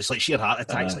love it. It's like sheer heart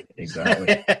attacks.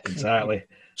 Exactly.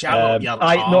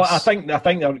 I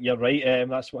think you're right.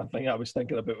 That's one thing I was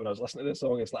thinking about when I was listening to this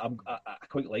song. It's like I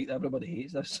quite like that everybody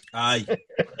hates this. Aye,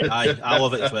 I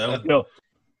love it as well.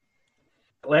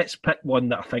 Let's pick one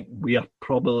that I think we are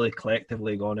probably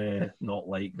collectively going to not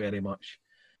like very much.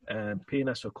 Pain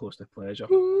is so close to pleasure.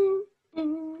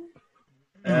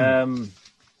 I'm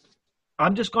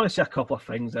just going to say a couple of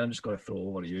things and I'm just going to throw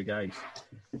over to you guys.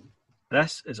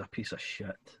 This is a piece of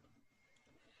shit.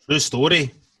 True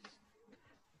story.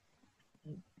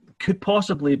 Could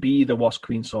possibly be the worst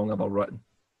Queen song ever written.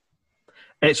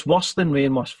 It's worse than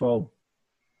Rain Must Fall,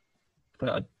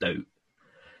 without a doubt.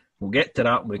 We'll get to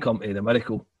that when we come to The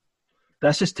Miracle.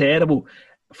 This is terrible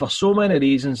for so many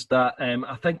reasons that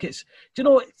I think it's... Do you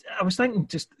know, I was thinking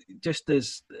just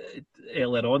as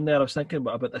earlier on there, I was thinking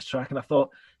about this track and I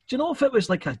thought, do you know if it was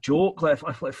like a joke, like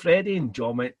if Freddie and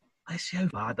John went, let's see how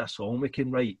bad a song we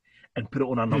can write and put it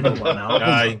on a number one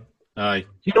album. Aye.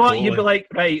 You know what? You'd be like,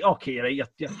 right, okay, right,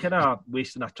 you're kind of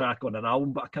wasting a track on an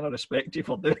album, but I kind of respect you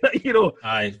for doing it,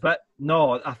 Aye. But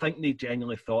no, I think they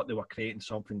genuinely thought they were creating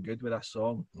something good with this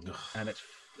song, and it's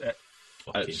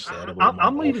terrible.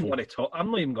 I'm not even going to talk.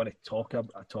 I'm not even going to talk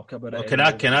about it. Can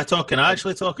I talk? Can I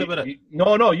actually talk about it?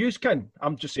 No, you can.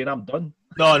 I'm just saying I'm done.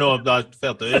 No,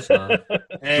 fair dues. Right,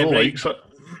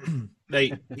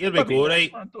 right, here we go.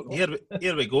 Right,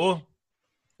 here we go.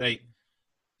 Right.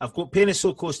 I've got Pain is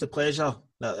so close to pleasure,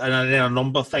 and then a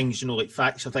number of things, like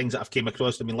facts or things that I've came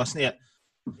across. I've been listening to it.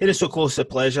 Pain is so close to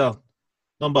pleasure.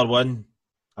 Number one,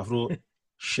 I've wrote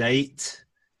shite,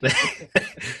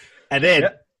 and then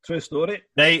true story.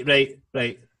 Right.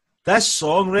 This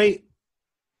song, right,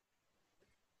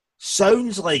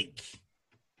 sounds like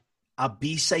a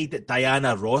B-side that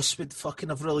Diana Ross would fucking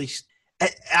have released.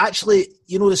 It actually,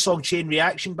 the song "Chain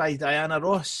Reaction" by Diana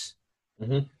Ross.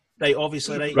 Mm-hmm. Right,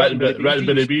 obviously, right. Written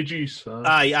by the Bee Gees.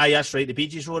 Aye, that's right. The Bee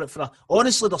Gees wrote it for her.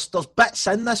 Honestly, there's bits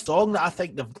in this song that I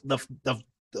think they've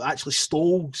actually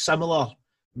stole similar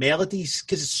melodies,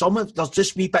 because there's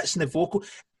just wee bits in the vocal.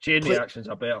 Chain Reaction's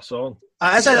a better song.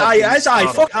 I'm not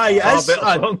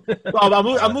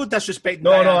disrespecting.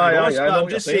 No, I'm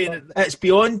just saying it's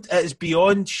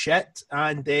beyond shit,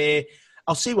 and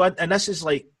I'll say one, and this is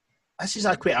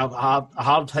quite a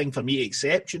hard thing for me to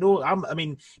accept, I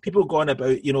mean, people going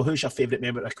about, who's your favourite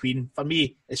member of Queen? For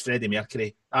me, it's Freddie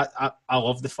Mercury. I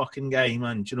love the fucking guy,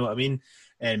 man. Do you know what I mean?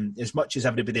 As much as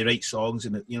everybody writes songs,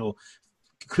 and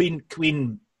Queen,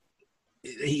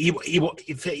 he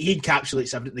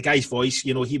encapsulates everything. The guy's voice,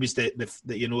 he was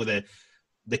the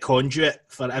the conduit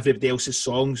for everybody else's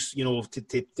songs, you know,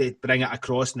 to bring it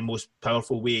across in the most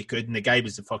powerful way he could, and the guy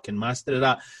was the fucking master of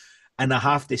that. And I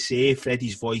have to say,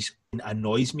 Freddie's voice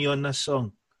annoys me on this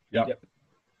song. Yep.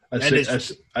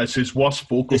 It's his worst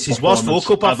vocal performance. It's his worst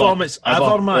vocal performance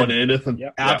ever, man. On anything.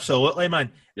 Yep. Absolutely,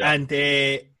 man. Yep. And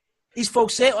he's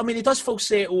falsetto. I mean, he does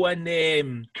falsetto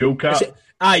in Cool Cat.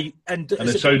 And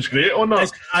it sounds great on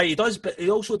that. He does, but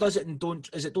he also does it in Don't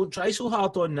Try So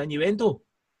Hard on Innuendo.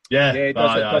 Yeah, he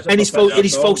does it and his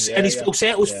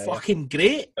falsetto's fucking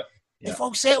great. Yeah. The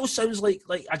falsetto sounds like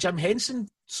a Jim Henson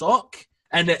sock.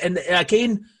 And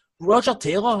again, Roger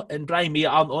Taylor and Brian May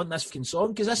aren't on this fucking song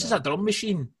because this is a drum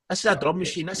machine. This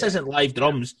isn't live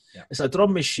drums. Yeah. It's a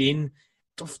drum machine.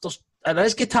 There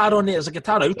is guitar on it. There's a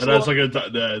guitar outro. There is a guitar.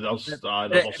 There is.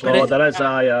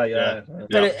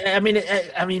 But I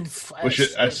mean, it's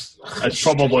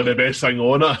probably the best thing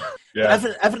on it. Yeah.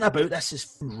 Everything about this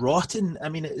is rotten. I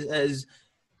mean, it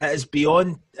is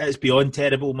beyond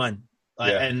terrible, man.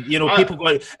 And you know, people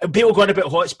going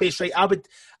about Hot Space, right?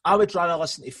 I would rather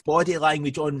listen to Body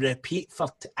Language on repeat for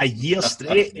a year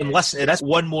straight and listen to this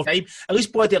one more time. At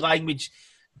least Body Language,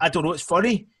 I don't know, it's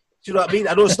funny. Do you know what I mean?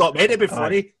 I know it's not meant to be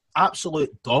funny.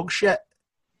 Absolute dog shit.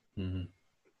 Mm-hmm.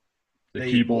 The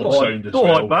keyboard sound as well.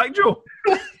 Don't hold back, Joe.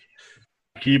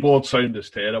 Keyboard sound is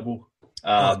terrible.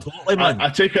 Totally, man. I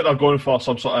take it they're going for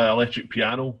some sort of electric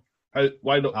piano.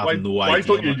 Why not? Why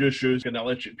don't you just use an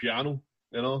electric piano?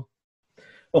 You know.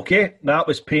 Okay, that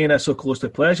was Pain Is So Close to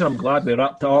Pleasure. I'm glad we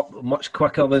wrapped it up much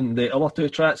quicker than the other two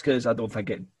tracks because I don't think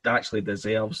it actually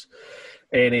deserves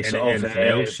any sort of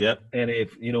any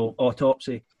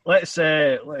autopsy. Let's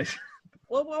well,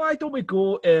 why don't we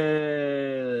go?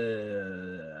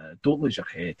 Don't Lose Your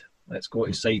Head. Let's go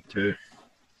to side 2,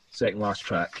 second last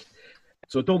track.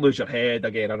 So Don't Lose Your Head,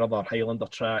 again, another Highlander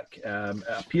track. It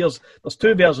appears there's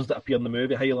 2 versions that appear in the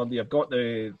movie Highlander. You've got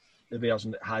the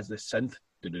version that has the synth.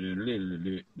 But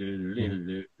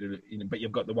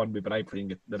you've got the one with Brian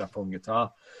playing the riff on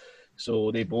guitar,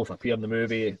 so they both appear in the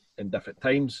movie in different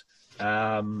times.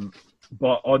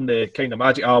 But on the Kind of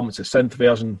Magic album, it's a synth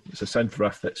version. It's a synth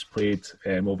riff that's played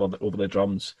over the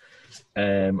drums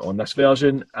on this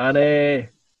version, and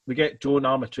we get Joan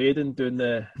Armatrading doing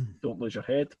the "Don't Lose Your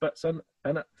Head" bits in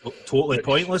it. Totally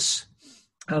pointless.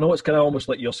 I know it's kind of almost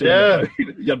like you're saying about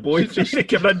your boyfriend. You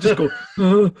come in, just go.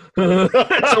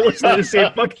 It's almost like the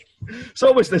same thing. It's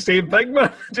almost the same thing,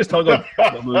 man. Just hung on.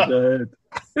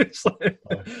 It's like,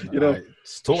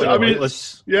 it's totally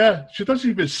pointless. Yeah, she doesn't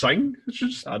even sing. It's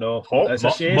just I know. It's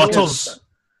a shame. Mutters.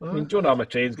 I mean, Joan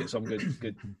Armatrading's got some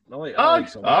good. I like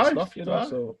some good stuff, you know.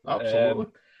 So absolutely.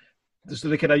 So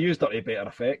they kind of used it to better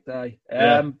effect,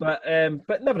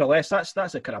 But nevertheless,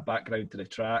 that's a kind of background to the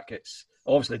track. It's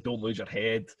obviously Don't Lose Your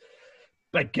Head.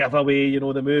 Big giveaway, you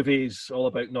know, the movie's all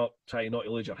about not trying not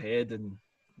to lose your head and,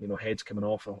 you know, heads coming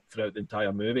off throughout the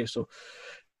entire movie. So,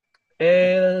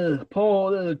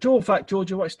 Paul, Joe, in fact, Joe,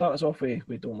 do you want to start us off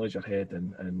with Don't Lose Your Head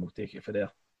and we'll take it from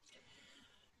there?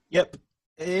 Yep.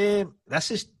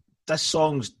 This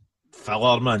song's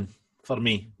filler, man. For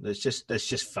me, it's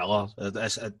just filler.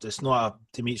 It's not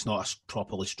to me. It's not a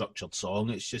properly structured song.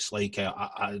 It's just like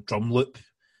a drum loop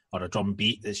or a drum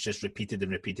beat that's just repeated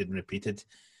and repeated and repeated.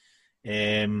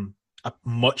 I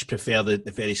much prefer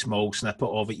the very small snippet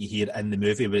of it you hear in the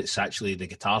movie, where it's actually the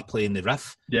guitar playing the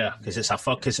riff. Yeah, because it's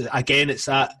it's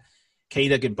that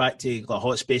kind of going back to like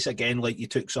Hot Space again. Like you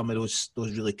took some of those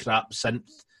really crap synth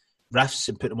riffs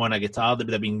and put them on a guitar. They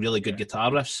would have been really good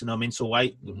guitar riffs, you know what I mean? So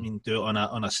why do it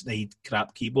on a snide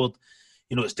crap keyboard?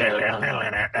 You know, it's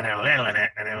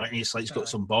it's got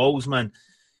some balls, man.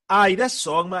 Aye, this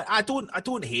song, man. I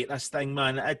don't hate this thing,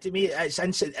 man. To me,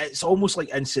 it's almost like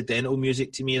incidental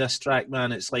music to me. This track,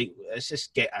 man. It's like it's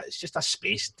just a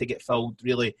space to get filled,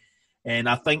 really. And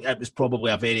I think it was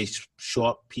probably a very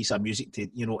short piece of music to,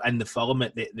 you know, in the film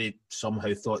that they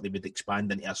somehow thought they would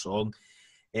expand into a song.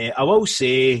 I will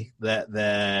say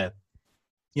that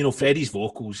Freddie's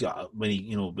vocals when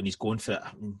he's going for it,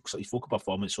 his vocal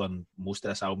performance on most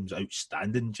of this album is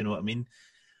outstanding. Do you know what I mean?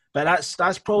 But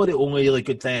that's probably the only really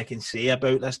good thing I can say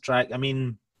about this track. I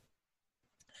mean,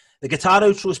 the guitar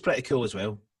outro is pretty cool as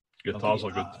well. Guitars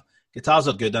are good. Guitars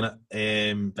are good in it.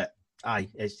 But aye,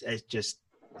 it's just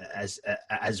it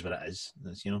is what it is.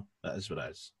 You know, it is what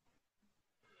it is.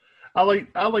 I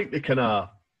like the kind of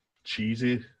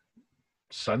cheesy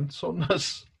synths on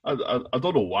this. I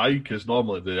don't know why, because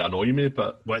normally they annoy me,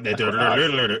 but what they do,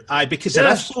 aye, because the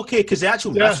riff's okay, because the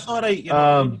actual riff's all right, you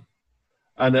know.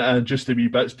 And just the wee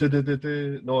bits,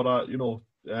 and all that, you know.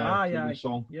 The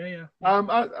song. Yeah.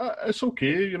 It's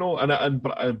okay, you know, and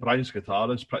Brian's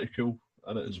guitar is pretty cool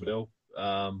in it as well.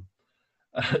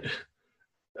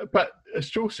 But as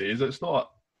Joe says, it's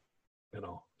not,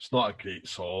 it's not a great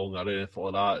song or anything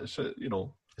like that. It's,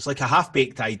 it's like a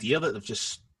half-baked idea that they've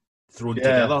just thrown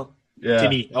together. Yeah. To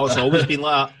me, it's always been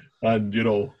like that. And,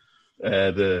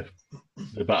 the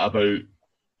bit about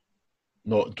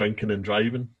not drinking and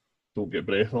driving, don't get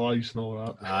breathalyzed and all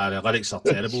that. The lyrics are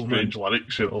terrible, Strange man.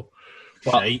 lyrics,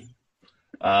 Right.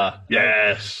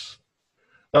 Yes.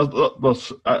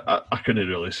 I couldn't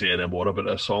really say any more about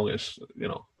this song. It's,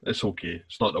 it's okay.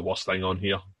 It's not the worst thing on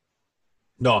here.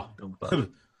 No,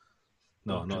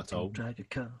 no, not at all. Drive your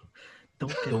car.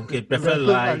 Don't get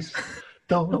breathalyzed.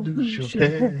 Don't lose your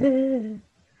head.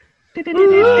 Don't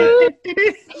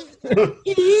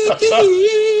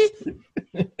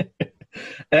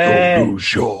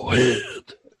lose your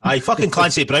head. Aye, fucking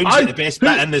Clancy Brown's the best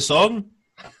bit in the song.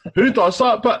 Who does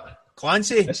that bit?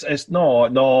 Clancy? It's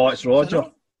Roger.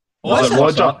 Oh, is it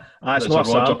Roger? It's not a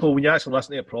sample. When you actually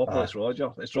listen to it properly, it's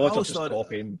Roger. It's Roger just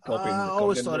copying. I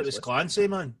always thought it was Clancy,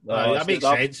 man. No, that makes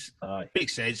sense. Aye.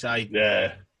 Makes sense, aye.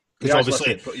 Yeah. Because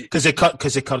obviously, because the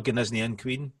Kurgan isn't in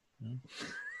Queen.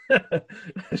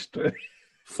 It's true.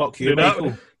 Fuck you,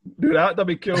 Michael. Do that, that'd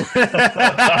be cool.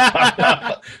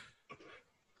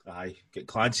 Aye, get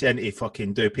Clancy in to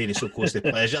fucking do Pain is So Close to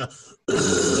Pleasure.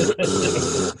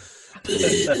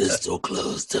 Pain is so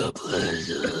close to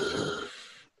pleasure.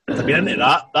 I've been into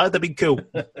that. That'd have been cool.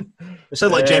 It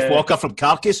sounded like Jeff Walker from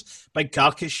Carcass. Big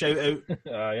Carcass shout out.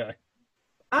 Aye.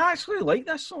 I actually like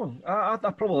this song. I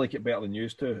probably like it better than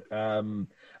used to.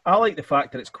 I like the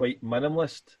fact that it's quite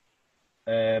minimalist,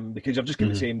 because you've just got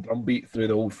the same drum beat through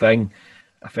the whole thing,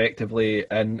 effectively,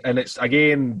 and it's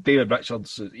again David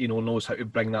Richards, knows how to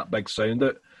bring that big sound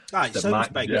out. Aye, it sounds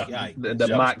Mac, big. Aye, that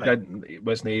Mac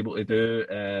wasn't able to do.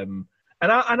 And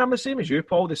I'm the same as you,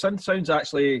 Paul. The synth sounds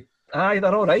actually, they're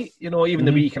all right. Even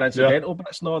the wee kind of incidental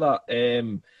bits and all that.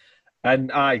 And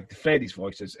Freddie's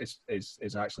voice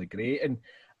is actually great. And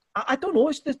I don't know,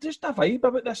 it's just a vibe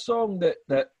about this song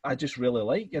that I just really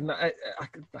like. And I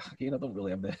don't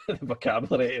really have the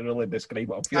vocabulary to really describe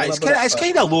what I'm feeling. It's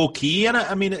kind of low key, isn't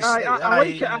it? I mean, I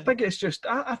like it. I think it's just.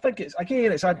 I think it's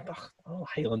it's a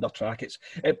Highlander track.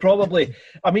 It probably.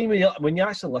 I mean, when you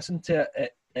actually listen to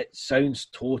it, it sounds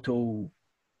total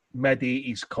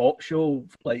mid-80s cop show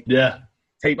type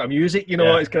of music.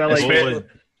 It's kind of like.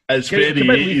 It's very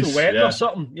Lethal Weapon or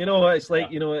something, It's like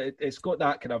it's got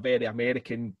that kind of very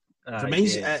American. Film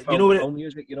music,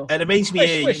 It reminds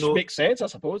me, which makes sense, I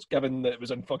suppose, given that it was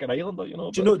in fucking Highlander, Do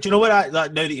you know what? Now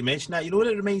that you mention that, what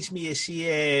it reminds me of?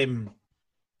 See,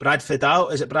 Brad Fidel.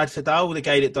 Is it Brad Fidel, the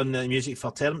guy that done the music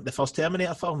for the first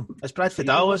Terminator film? It's Brad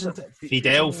Fidel, isn't it?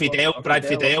 Fidel, Brad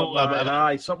Fidel.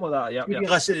 Aye, something like that. Yeah.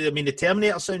 Listen, the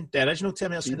Terminator sound, the original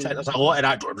Terminator soundtrack. There's a lot of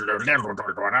that.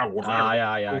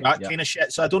 That kind of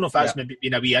shit. So I don't know if that's maybe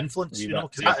been a wee influence,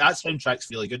 because that soundtrack's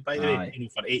really good, by the way.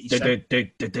 For 86.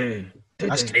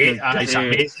 That's great. It's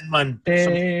amazing, man. That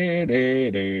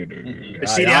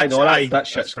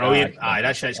shit's brilliant.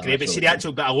 That shit's great. But see, a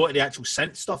lot of the actual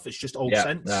synth stuff, it's just all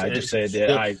synths. I just said,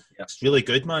 it's really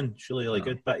good, man. It's really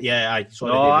good. But that's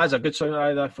a good sound.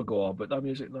 I forgot about that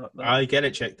music. I get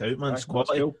it checked out, man. It's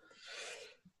quality. Cool.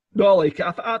 No, I like it.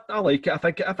 I like it.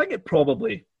 I think it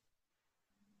probably,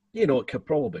 it could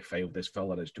probably fail this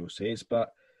filler, as Joe says.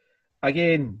 But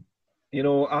again,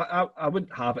 I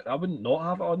wouldn't have it. I wouldn't not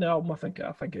have it on the album. I think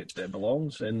it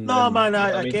belongs. And man,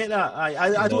 I get that.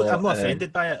 I'm not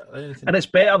offended by it. And it's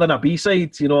better than a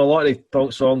B-side. A lot of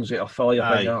the songs that are filler, you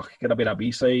think, could have been a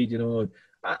B-side.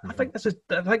 I think this is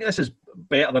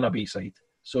better than a B-side.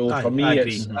 So for me,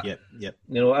 it's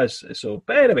so.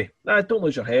 But anyway, don't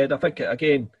lose your head. I think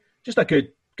again, just a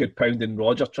good pounding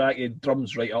Roger track. He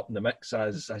drums right up in the mix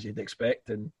as you'd expect,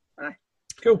 and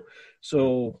cool.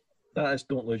 So. That is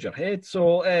Don't Lose Your Head.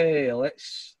 So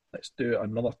let's do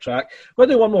another track. We'll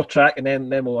do one more track and then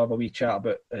we'll have a wee chat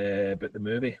about the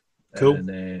movie. Cool.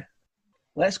 And,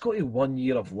 let's go to 1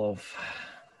 Year of Love,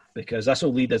 because this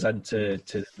will lead us into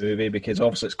the movie, because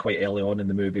obviously it's quite early on in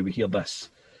the movie. We hear this,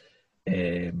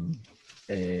 the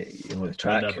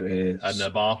track. In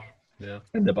the bar. Yeah.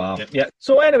 In the bar. Yeah.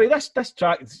 So anyway, this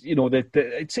track,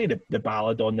 I'd say the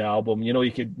ballad on the album.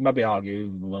 You could maybe argue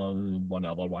one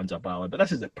other one's a ballad, but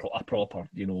this is a proper,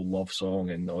 love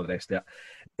song and all the rest of it.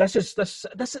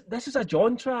 This is a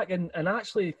John track, and I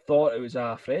actually thought it was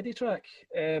a Freddie track.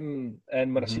 And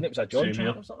when I seen it was a John track,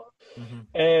 I was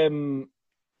like,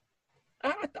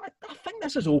 I think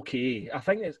this is okay. I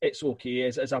think it's okay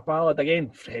as a ballad. Again,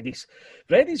 Freddie's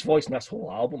voice in this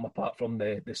whole album, apart from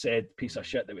the said piece of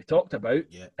shit that we talked about,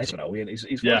 is brilliant.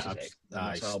 His voice is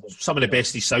excellent. Some of the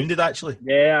best he sounded, actually.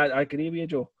 Yeah, I agree with you,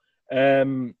 Joe.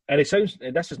 And it sounds,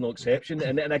 and this is no exception.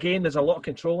 And again, there's a lot of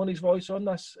control in his voice on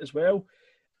this as well.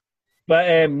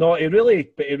 But no, he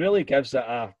really gives it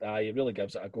a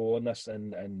go on this,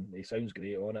 and he sounds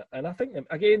great on it. And I think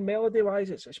again, melody wise,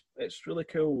 it's really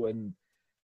cool,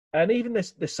 and even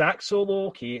the sax solo,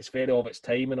 okay, it's very of its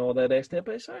time and all the rest of it,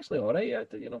 but it's actually all right.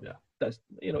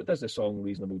 It does the song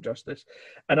reasonable justice.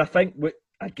 And I think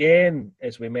again,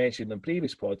 as we mentioned in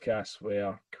previous podcasts,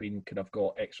 where Queen could have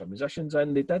got extra musicians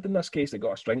in, they did in this case. They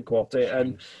got a string quartet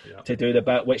in to do the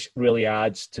bit, which really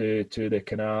adds to the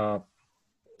kind of,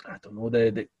 I don't know,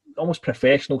 the almost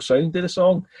professional sound of the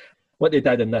song. What they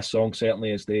did in this song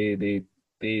certainly is they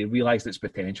realised its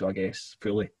potential, I guess,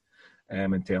 fully,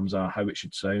 in terms of how it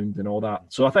should sound and all that.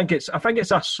 So I think it's a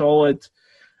solid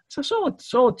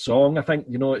song. I think,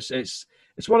 it's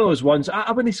one of those ones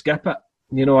I wouldn't skip it.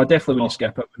 I definitely wouldn't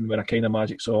skip it when a Kind of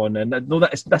Magic's on. And I know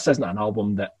that this isn't an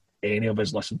album that any of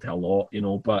us listen to a lot,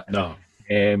 but no.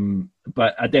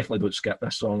 But I definitely don't skip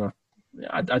this song.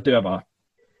 I do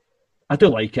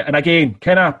like it. And again,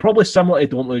 kind of probably similar to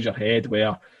Don't Lose Your Head,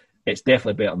 where it's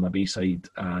definitely better than the B-side.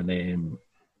 And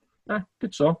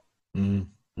good song.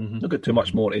 Mm-hmm. Not got too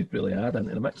much more to really add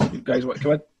into the mix. You guys want to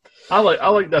come in? I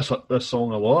like this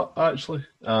song a lot, actually.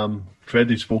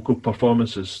 Freddie's vocal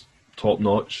performance is top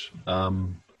notch.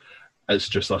 It's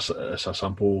just it's a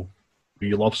simple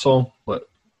wee love song, but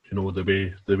the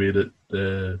way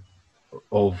that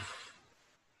of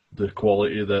the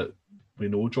quality that we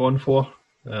know John for.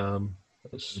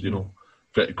 It's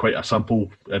quite a simple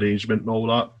arrangement and all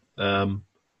that.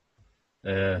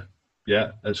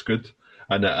 It's good.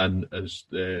 And as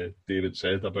David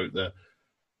said about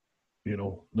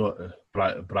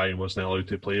Brian wasn't allowed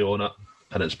to play on it,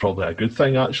 and it's probably a good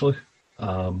thing actually.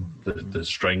 The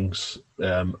strings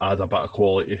add a bit of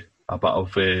quality, a bit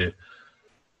of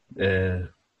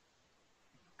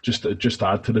just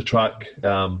add to the track,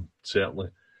 certainly.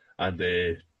 And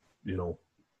if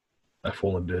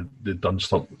only they'd done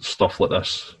stuff like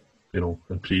this, in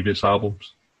previous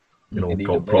albums.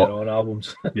 On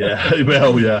albums.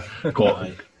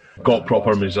 Got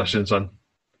proper musicians in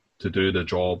to do the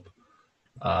job,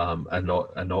 and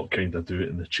not kind of do it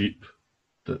in the cheap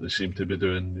that they seem to be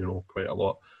doing, quite a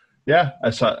lot. Yeah,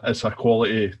 it's a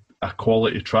quality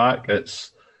track.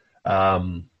 It's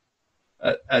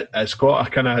it's got a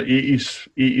kind of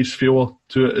 80s feel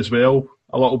to it as well,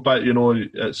 a little bit.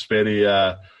 It's very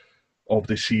of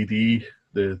the CD,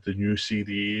 the new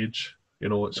CD age.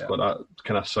 It's got that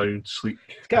kind of sound, sleek,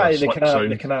 the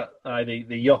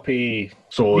yuppie.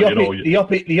 So the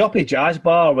yuppie jazz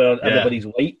bar where everybody's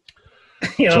white.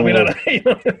 What I mean?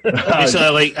 Basically,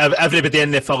 like everybody in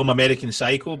the film American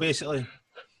Psycho, basically.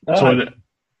 So in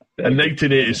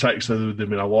 1986, there would have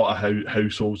been a lot of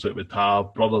households that would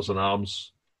have Brothers in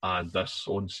Arms and this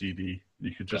on CD.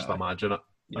 You could just imagine it.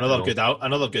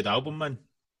 Another good album, man.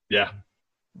 Yeah.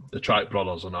 The track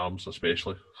Brothers in Arms,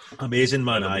 especially. Amazing,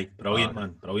 man. Aye. Brilliant,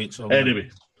 man. Brilliant song. Anyway.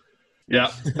 Man. Yeah,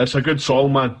 it's a good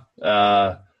song, man.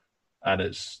 And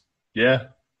it's, is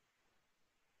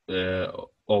it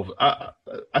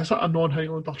a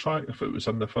non-Highlander track if it was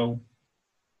in the film?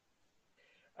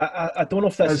 I don't know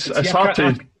if this... It's hard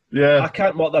to... Yeah. I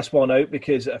can't work this one out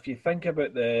because if you think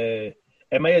about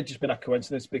it might have just been a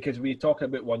coincidence because we talking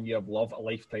about 1 Year of Love, A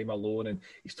Lifetime Alone, and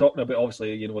he's talking about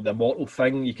obviously the immortal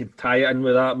thing. You could tie it in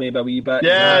with that maybe a wee bit.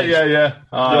 Yeah.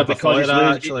 Because his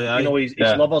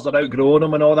lovers are outgrowing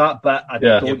him and all that. But I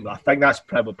think that's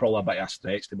probably a bit of a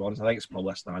stretch, to be honest. I think it's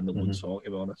probably a standalone song, to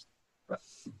be honest. But,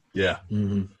 yeah,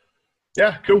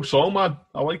 cool song, man.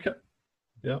 I like it.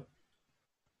 Yeah,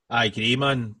 I agree,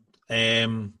 man.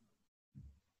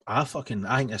 I think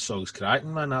this song's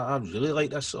cracking, man. I really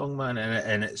like this song, man,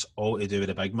 and it's all to do with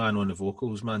the big man on the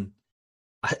vocals, man.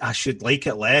 I should like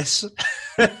it less,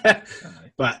 but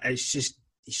it's just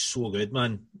he's so good,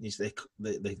 man. He's the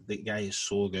guy is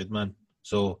so good, man.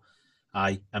 So,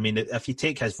 I mean, if you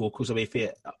take his vocals away from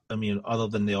it, I mean, other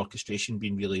than the orchestration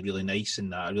being really, really nice,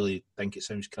 and I really think it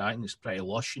sounds cracking. It's pretty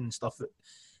lush and stuff.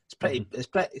 It's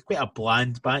quite a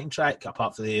bland backing track,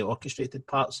 apart from the orchestrated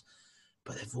parts.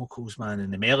 But the vocals, man,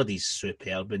 and the melody's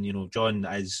superb. And, John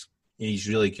he's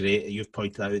really great. You've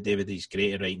pointed out, David, he's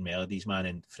great at writing melodies, man.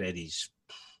 And Freddie's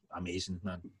amazing,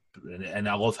 man. And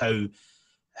I love how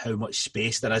much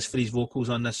space there is for his vocals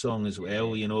on this song as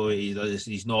well.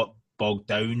 He's not bogged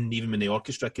down. Even when the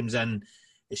orchestra comes in,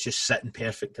 it's just sitting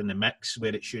perfect in the mix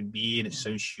where it should be, and it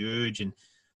sounds huge. And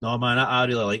no, man, I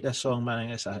really like this song, man.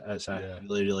 It's a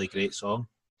really, really great song.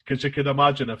 Because you could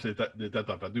imagine if they did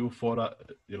a video for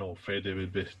it, you know, Freddie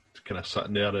would be kind of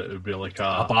sitting there. It would be like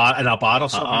a bar or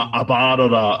something, a bar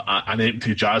or an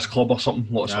empty jazz club or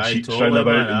something. Lots of seats round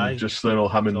about, and just, you know,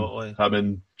 him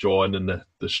and John and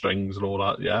the strings and all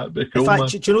that. Yeah, it'd be cool. In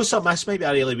fact, do you know something? This might be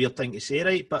a really weird thing to say,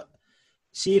 right? But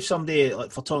see if somebody,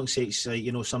 like for talking sakes,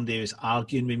 you know, somebody was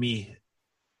arguing with me,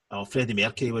 or Freddie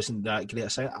Mercury wasn't that great a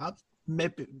singer, I'd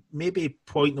maybe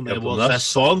point them towards this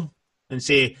song and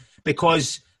say,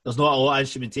 because there's not a lot of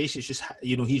instrumentation, it's just,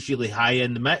 you know, he's really high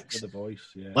in the mix. The voice,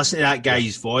 yeah. Listen to that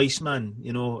guy's voice, man,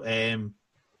 you know,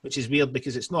 which is weird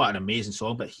because it's not an amazing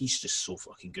song, but he's just so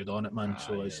fucking good on it, man.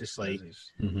 So it's just like,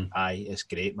 it's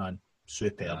great, man.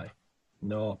 Superb. Aye.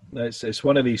 No, it's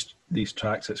one of these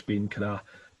tracks that's been kind of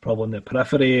probably in the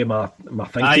periphery of my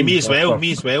thinking. Aye, me as well,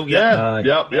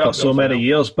 yeah. For so many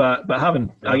years, but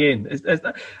having, again,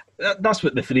 that's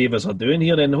what the three of us are doing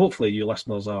here, and hopefully you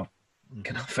listeners are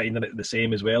kind of finding it the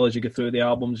same as well as you go through the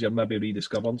albums. You're maybe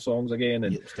rediscovering songs again,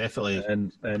 and it's definitely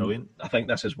and brilliant. I think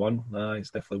this is one. It's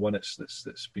definitely one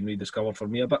that's been rediscovered for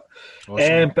me a bit.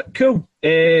 Awesome. But cool.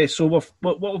 So what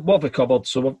have we covered?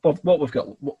 So what we've got?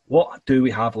 What do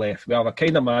we have left? We have A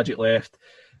Kind of Magic left.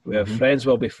 We have Friends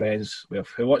Will Be Friends. We have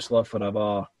Who Wants to Live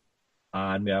Forever,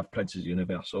 and we have Prince's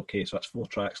Universe. Okay, so that's 4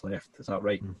 tracks left. Is that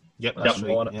right? Yep, that's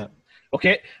right. Yep.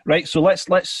 Okay, right. So let's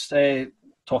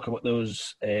talk about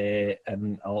those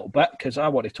in a little bit, because I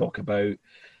want to talk about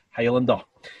Highlander.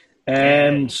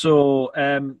 So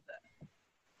there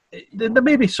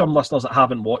may be some listeners that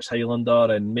haven't watched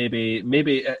Highlander, and maybe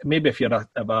if you're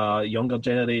of a younger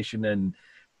generation and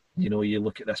you know you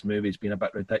look at this movie as being a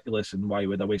bit ridiculous and why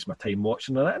would I waste my time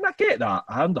watching it? And I get that,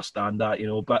 I understand that, you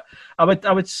know, but I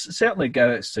would certainly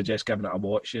suggest giving it a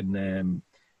watch. And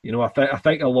you know, I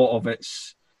think a lot of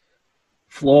its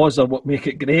flaws are what make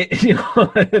it great, you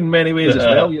know, in many ways as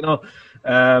well, you know.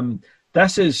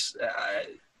 This is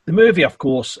the movie, of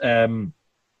course. You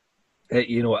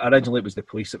know, originally it was the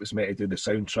Police that was meant to do the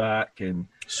soundtrack, and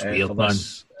weird, man.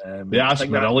 They asked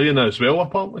Marillion as well,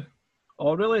 apparently.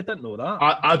 Oh, really? I didn't know that.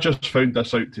 I just found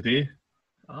this out today.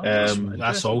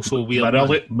 That's also weird.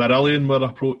 Marillion were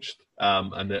approached.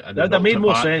 And that made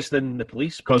more sense than the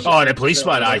Police. The Police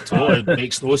one, I totally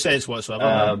makes no sense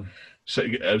whatsoever. So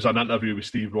it was an interview with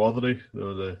Steve Rothery,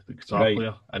 the guitar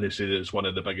player, and he said it was one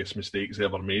of the biggest mistakes he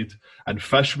ever made. And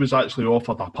Fish was actually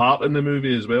offered a part in the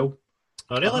movie as well.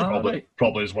 Oh, really?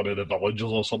 Probably as one of the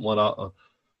villagers or something like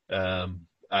that.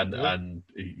 And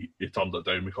he turned it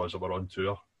down because they were on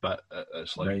tour. But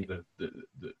it's like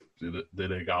they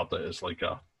regard it as like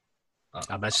a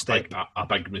mistake, a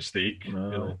big mistake.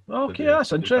 No. You know, okay,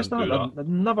 that's interesting. I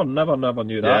never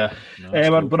knew that. Yeah.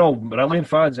 We're all Marillion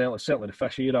fans, certainly the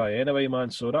Fish era, anyway, man.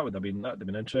 So that would have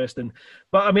been interesting.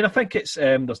 But I mean, I think it's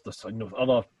there's you know,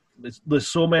 other. There's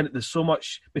so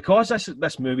much, because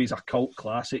this movie is a cult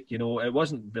classic. You know, it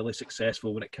wasn't really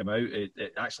successful when it came out.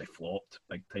 It actually flopped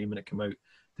big time when it came out,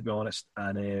 to be honest.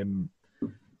 And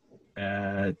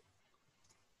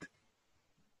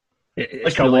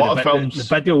it's like really a lot of films,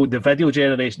 the video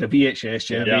generation, the VHS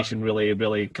generation,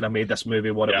 really kind of made this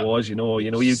movie what it was. You know,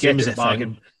 you get the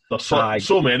bargain. There's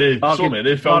so many films from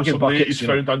the 80s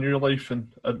found a new life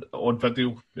on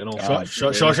video. You know,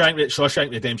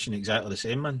 Shawshank Redemption, exactly the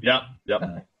same, man. Yeah.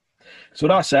 So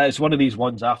that's it. It's one of these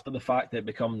ones after the fact that it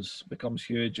becomes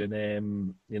huge,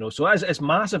 and you know, so it's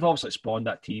massive. Obviously, it spawned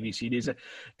that TV series.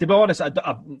 To be honest, I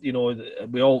you know,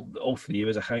 we all three of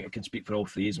us, I think I can speak for all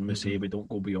three of us when we say we don't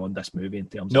go beyond this movie in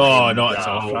terms of not at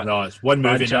all. No, it's one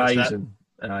movie franchise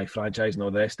franchise and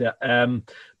all the rest of it.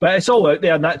 But it's all out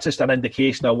there, and that's just an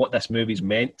indication of what this movie's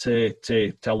meant to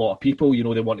a lot of people. You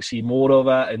know, they want to see more of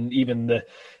it, and even the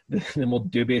more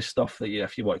dubious stuff that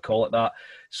if you want to call it that.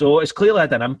 So it's clearly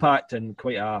had an impact, and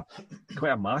quite a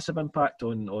massive impact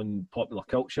on popular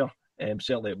culture.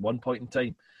 Certainly at one point in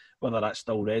time, whether that's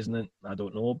still resonant, I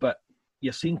don't know. But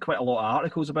you're seeing quite a lot of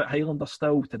articles about Highlander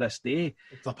still to this day.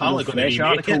 They're apparently going fresh to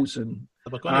articles it. And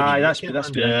that's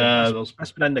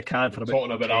been in the can for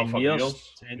about 10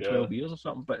 years, 12 years or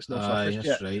something, but it's not surfaced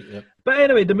yet. Right, yep. But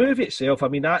anyway, the movie itself, I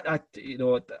mean, I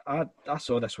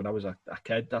saw this when I was a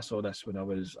kid. I saw this when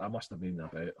I must have been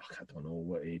about, I don't know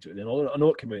what age. I know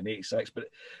it came out in '86, but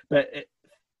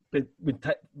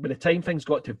by the time things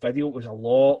got to video, it was a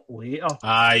lot later.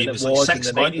 It was like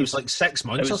 6 months. It was like 6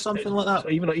 months or something like that.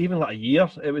 Even like a year.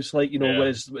 It was like, you know,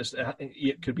 whereas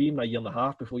it could be even a year and a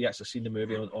half before you actually seen the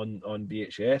movie on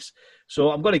VHS.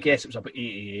 So I'm going to guess it was about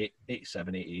 88,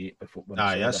 87, 88 before.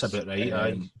 That's a bit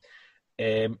right.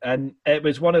 And it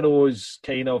was one of those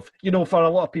kind of, you know, for a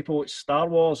lot of people, it's Star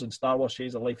Wars and Star Wars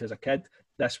changed their life as a kid.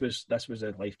 this was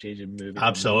a life-changing movie.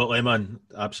 Absolutely, man.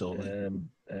 Absolutely.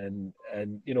 And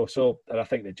so I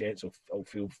think the gents will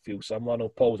feel similar. I know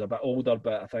Paul's a bit older,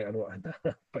 but I think I know it had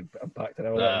a big impact on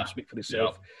him. I'll let him speak for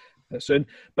himself soon.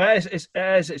 But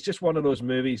it's just one of those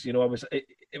movies. It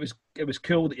was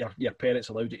cool that your parents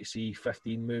allowed you to see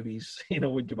 15 movies.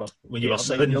 When you were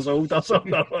 7 years old or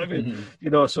something. I mean,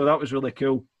 so that was really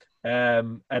cool.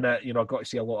 And I got to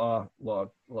see a lot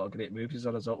of great movies as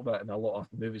a result of it, and a lot of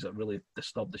movies that really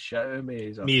disturbed the shit out of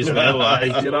me. Me as well.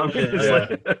 You know what I mean?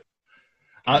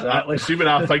 Exactly. See, when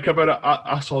I think about it,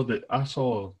 I saw The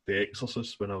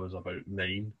Exorcist when I was about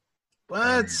 9.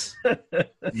 What?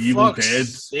 Evil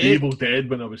Dead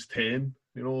when I was 10.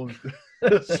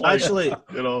 Actually,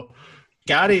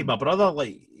 Gary, my brother,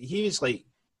 he was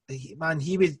he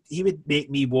would make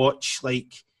me watch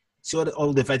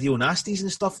all the video nasties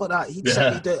and stuff like that. He'd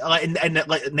sit me down, in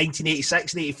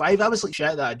 1986 and 85. I was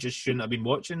shit that I just shouldn't have been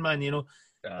watching, man.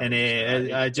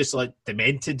 I just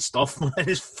demented stuff, man.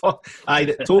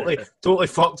 It totally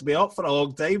fucked me up for a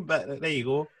long time. But there you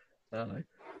go.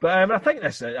 But I think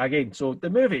this again. So the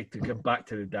movie, to come back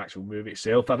to the actual movie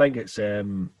itself, I think it's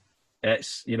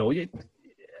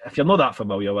if you're not that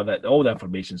familiar with it, all the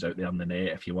information's out there on the net.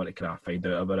 If you want to kind of find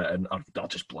out about it, or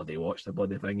just bloody watch the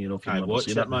bloody thing, if you've never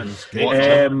seen it, man.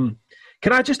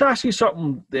 Can I just ask you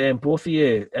something, both of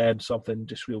you, something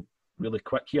just really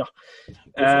quick here?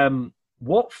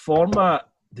 What format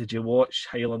did you watch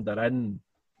Highlander in?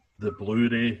 The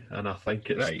Blu-ray, and I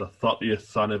think it's the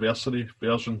 30th anniversary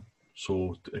version.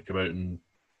 So it came out in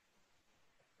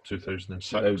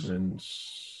 2006.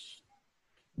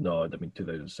 No, I mean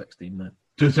 2016 then.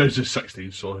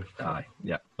 2016, sorry. Aye,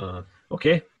 yeah.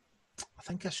 Okay. I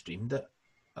think I streamed it.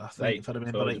 If I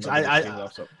remember right.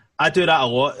 I do that a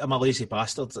lot. I'm a lazy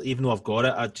bastard. Even though I've got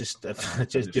it, I just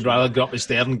you'd rather go up the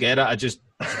stairs and get it. I just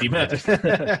stream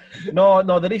it.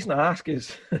 No. The reason I ask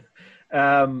is,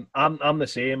 I'm the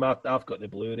same. I've got the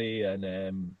Blu-ray,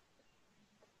 and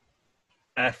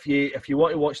if you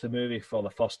want to watch the movie for the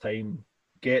first time,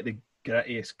 get the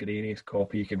grittiest, grainiest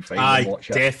copy you can find. Aye, and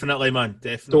watch it. Definitely, man.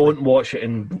 Definitely. Don't watch it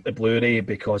in the Blu-ray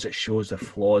because it shows the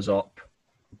flaws up.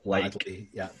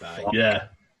 Yeah.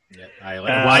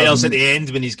 Wires at the end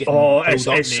when he's getting pulled up in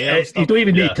the air. You don't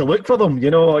even need to look for them,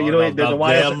 the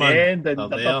wires at the end,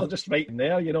 and they're just right in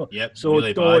there, Yep, so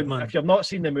really don't, bad, if you've not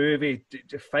seen the movie,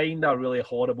 to find a really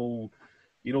horrible,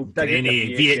 dig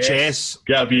any VHS.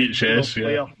 Get a VHS,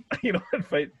 player, and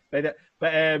find it.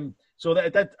 But so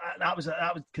that was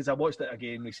because I watched it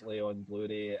again recently on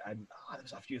Blu-ray, and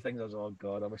there's a few things I was, oh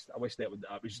god, I wish that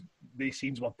these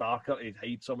scenes were darker to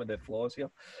hide some of the flaws here.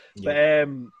 Yeah.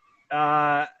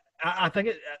 But I think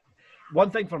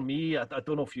one thing for me, I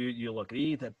don't know if you'll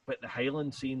agree, but the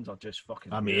Highland scenes are just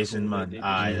fucking amazing, man.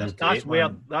 That's where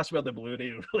the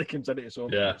Blu-ray really comes into its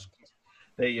own. Yeah.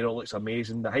 Looks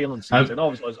amazing. The Highland scenes, and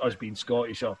obviously us being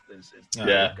Scottish, I've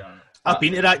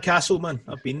been to that castle, man.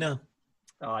 I've been there.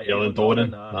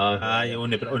 Donan.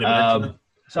 Only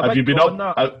have you been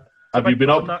up? Have you been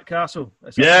up that castle?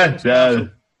 Yeah,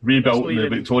 rebuilt in the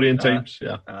Victorian times.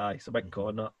 Yeah, it's a big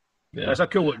con that. Yeah. It's a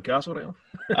cool looking castle, right?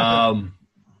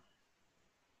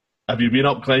 Have you been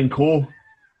up Glencoe?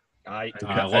 Aye,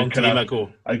 a long time ago.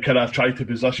 And kind of tried to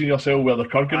position yourself where the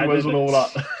Kurgan was and all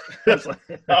that. It's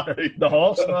the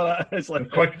horse and all that. It's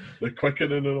the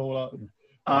quickening and all that.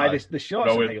 The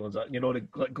shots in Highlands, the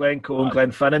Glencoe and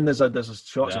Glenfinnan. There's a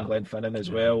shots in Glenfinnan as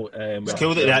well. It's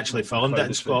cool that they actually filmed it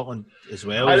in Scotland as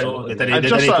well. They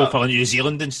didn't go for New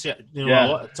Zealand and a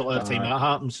lot of the time that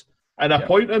happens. And a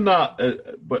point in that,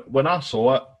 when I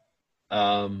saw it,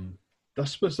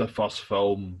 this was the first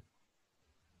film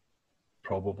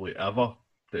probably ever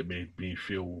that made me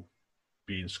feel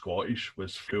being Scottish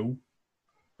was cool.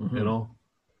 Mm-hmm.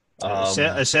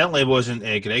 It certainly wasn't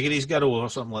Gregory's Girl or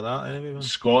something like that. Anyway,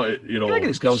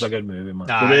 Gregory's Girl's a good movie, man.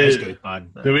 It's good,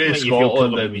 man. The way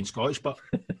Scotland and being Scottish, but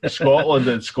Scotland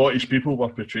and Scottish people were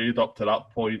portrayed up to that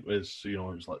point was, it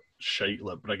was like shite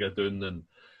like Brigadoon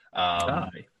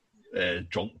and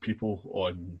drunk people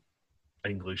on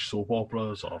English soap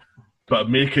operas, but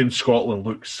making Scotland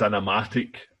look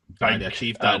cinematic. They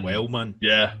achieved that well, man.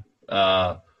 Yeah,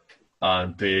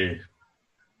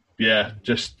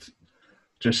 just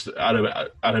I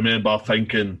remember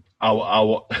thinking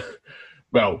I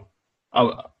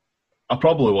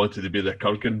probably wanted to be the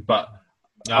Kurgan, but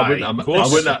I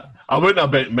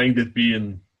wouldn't have minded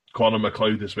being Conor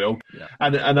McLeod as well. Yeah.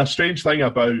 And a strange thing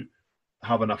about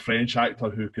having a French actor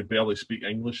who could barely speak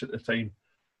English at the time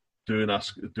doing a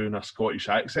Scottish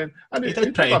accent, and he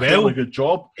did pretty a well. Really good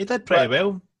job. He did pretty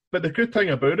well. But the good thing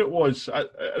about it was,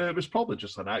 it was probably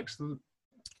just an accident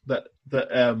that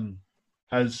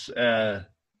his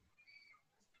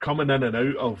coming in and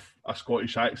out of a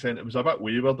Scottish accent, it was a bit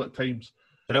wayward at times.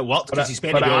 But it worked because he's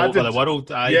been all over the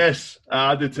world. Aye. Yes,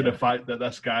 added to the fact that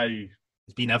this guy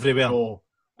has been everywhere.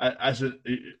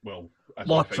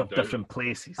 Lots of different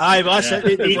places. Aye, well, that's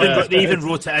it. They even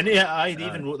wrote it into it. Aye, they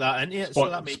even wrote that into it. So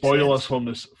that makes spoilers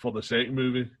sense. for the second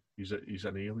movie. He's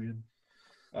an alien.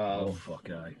 Fuck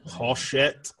aye. Horse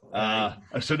shit. As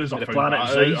soon as I found planet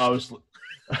that out, I was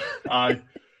aye.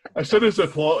 As soon as the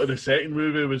plot of the second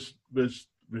movie was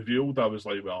revealed, I was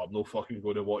like, well, I'm not fucking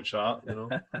going to watch that, you know.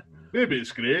 Maybe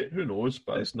it's great, who knows,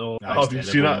 but it's no. Have you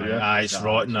seen it? Yeah. Aye, it's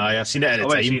rotten. Aye, I've seen it at the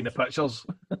time. Seen the pictures.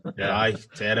 Yeah, aye,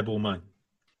 terrible, man.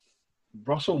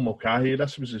 Russell Mulcahy,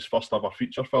 this was his first ever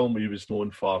feature film. He was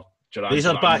known for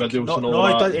Razorback. videos and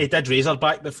all that. He did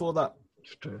Razorback before that.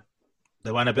 It's true.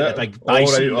 The one about the big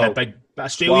bison, the big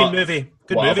Australian movie.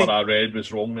 Good whatever movie. I read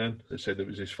was wrong then. They said it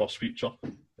was his first feature.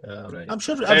 Right. I'm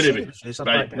sure Anyway, it was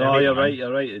Razorback. right. No, you're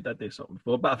right. He did do something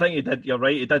before, but I think he did. You're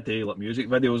right. He did do like music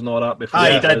videos and all that before.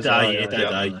 Aye, he did.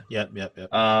 Aye. Yep.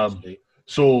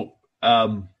 So,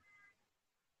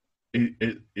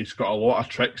 he's got a lot of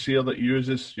tricks here that he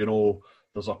uses. You know,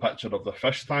 there's a picture of the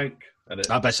fish tank, and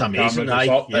that's amazing. Aye,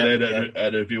 up, and then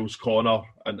it reveals Connor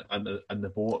and the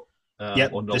boat.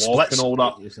 On the lock splits and all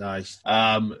that. Nice.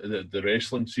 The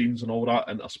wrestling scenes and all that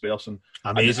interspersing.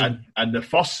 Amazing. And the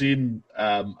first scene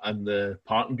in the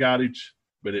parking garage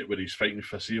where he's fighting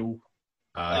Facile.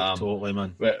 Aye, totally,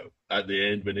 man. At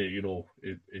the end when he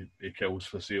kills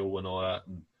Facile and all that,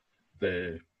 and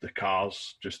the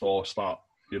cars just all start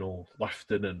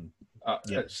lifting and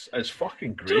it's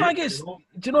fucking great. Do you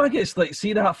know I guess like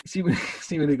see when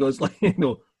he goes like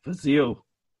Facile.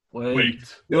 Wait.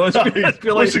 It's like,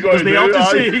 what's he going to do? You know what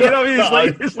I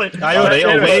mean? It's like all right,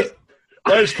 I'll wait.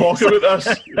 Let's talk about this.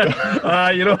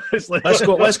 It's like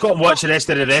let's go and watch the rest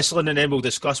of the wrestling, and then we'll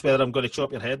discuss whether I'm going to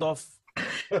chop your head off.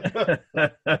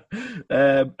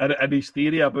 And his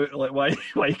theory about like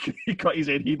why he cut his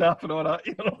head off and all that,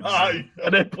 Aye.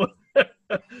 And then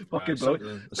fucking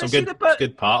brilliant. Some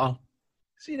good pattern.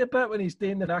 See the bit when he's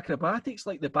doing the acrobatics,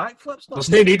 like the backflips. There's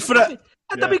no need for it.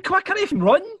 And be quick, I can't even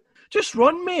run. Just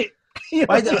run, mate.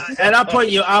 At that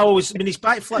point, I always, when he's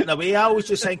backflipping away, I always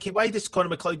just think, why does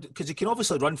Conor McLeod? Because he can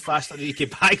obviously run faster than he can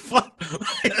backflip.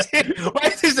 Why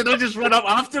does he not just run up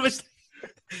afterwards?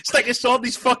 It's like a sword in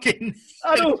his fucking.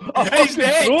 I know. His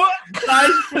neck.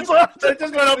 Just run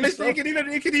up beside.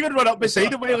 He can even run up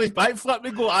beside him while he's backflipping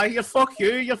and go, "You fuck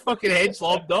you, your fucking head's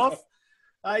lobbed off."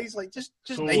 He's like, just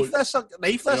knife this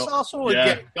arsehole and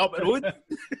get up the road.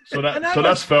 So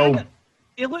this film.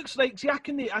 He looks like, see, I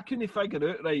couldn't figure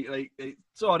out, right,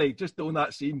 sorry, just on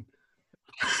that scene.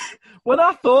 When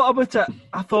I thought about it,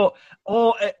 I thought,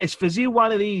 is Fazil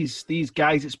one of these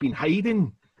guys that's been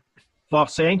hiding for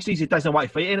centuries? He doesn't want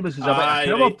to fight anybody, he's a bit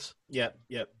coward. Right. Yep.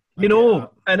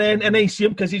 And then you see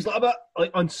him because he's like a bit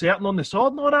like uncertain on the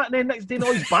sword and all that, and then next day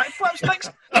all his backflips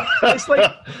next. It's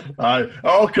like,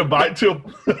 I'll come back to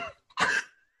him.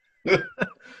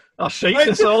 I'll shake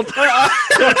the sword.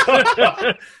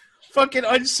 Fucking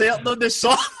uncertain on the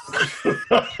sword.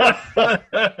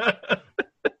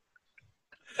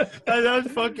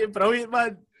 That's fucking brilliant,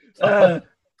 man. You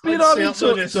know what I mean?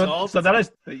 So there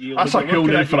is. That's a cool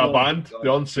name for a band,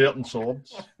 the Uncertain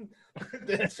Swords.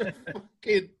 That's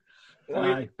fucking.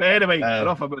 But anyway,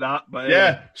 enough about that. But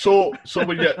yeah, so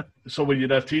when you're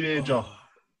a teenager,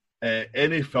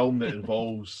 any film that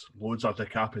involves loads of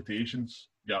decapitations,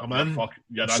 you're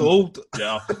sold.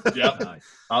 Yeah,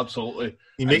 absolutely.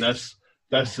 And this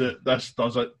does it.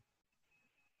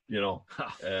 You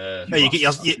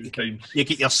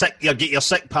get your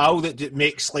sick pal that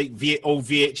makes like old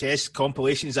VHS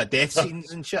compilations of death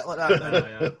scenes and shit like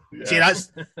that. Yeah. See,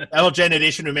 that's our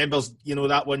generation remembers.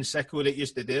 That one sicko that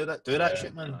used to do that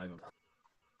shit, man.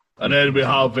 And then we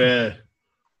have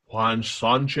Juan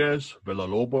Sanchez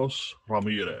Villalobos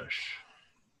Ramirez.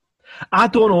 I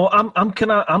don't know. I'm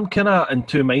kind of in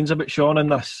two minds about Sean in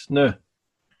this now.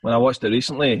 When I watched it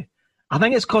recently, I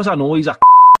think it's because I know he's a.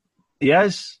 He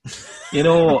is, he's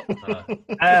a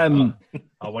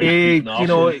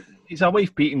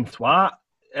wife-beating twat,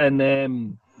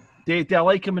 and do I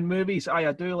like him in movies?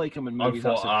 I do like him in movies.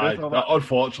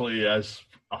 Unfortunately, he is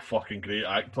a fucking great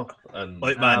actor, and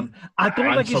I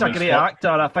don't think he's a great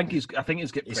actor. I think he's got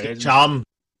charm.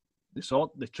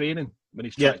 The training when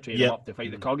he's trying to train him up to fight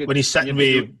the Kurgan. When he's sitting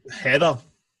with Heather.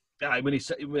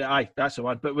 That's the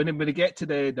one. But when we get to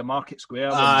the market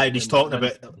square, he's talking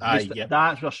about.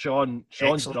 That's where Sean's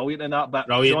excellent. Brilliant in that. But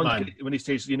Brilliant, when he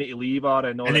says you need to leave her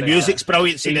and all. And the music's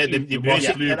brilliant. See the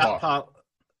music in that part.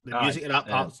 The music in that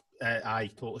part.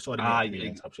 Totally. Sorry.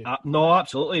 No,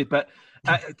 absolutely. But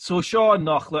so Sean,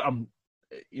 look, I'm,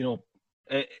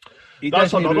 He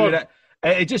doesn't ruin it.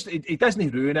 It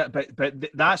doesn't ruin it, but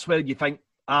that's where you think,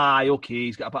 okay,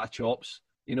 he's got a bit of chops.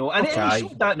 You know, and he's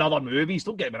showed that in other movies.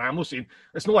 Don't get me wrong, I'm saying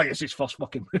it's not like it's his first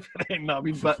fucking movie. You know what I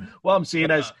mean? But what I'm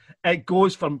saying is, it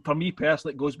goes for me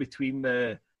personally. It goes between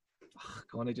the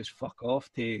gonna just fuck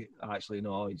off to actually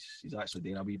no, he's actually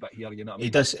doing a wee bit here. You know what I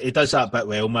mean? He does that bit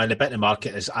well, man. The bit in the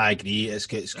market is, I agree, it's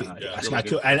good. Really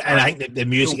cool. And I think the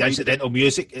music, incidental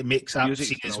music, it makes that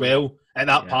scene as well. And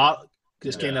that part,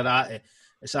 because it's kind of that.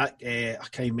 It's that I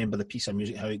can't remember the piece of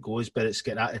music how it goes, but it's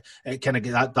got that. It kind of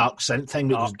get that dark synth thing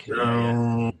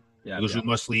that goes. You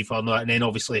must leave her, and then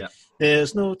obviously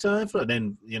there's no time for it. And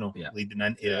then leading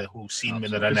into the whole scene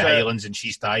when they're in the Highlands and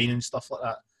she's dying and stuff like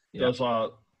that. There's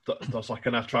a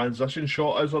kind of transition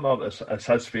shot, isn't there? It's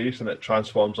his face and it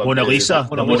transforms into Mona Lisa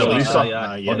on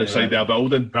the side of a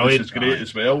building. Brilliant. Which is great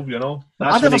as well, you know.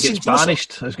 That's when he gets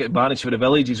banished. He's getting banished for the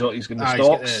village. He's going to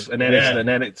stocks, and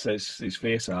then it's his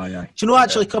face. Do you know,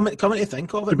 actually, coming to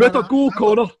think of it, you better go,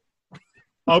 Connor.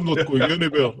 I'm not going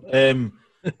anywhere.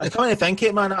 I come to think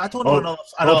it, man. I don't know another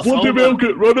film. Bloody well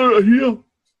get run out of here.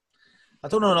 I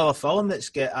don't know another film that's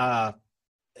got a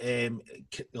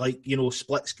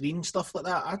split screen stuff like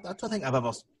that. I don't think I've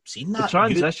ever seen that. The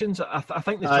transitions, I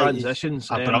think the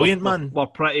transitions are brilliant, man. Were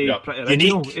pretty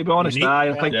original, to be honest.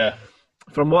 I think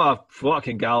from what I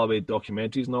can gather with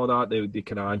documentaries and all that, they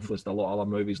kind of influenced a lot of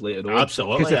other movies later on.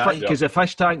 Absolutely, because the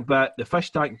fish tank bit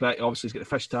obviously has got the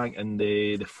fish tank and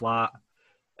the flat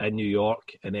in New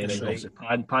York, and then it obviously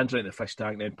pans right in the fish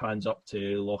tank, then pans up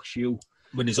to Loch Shiel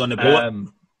when he's on the boat.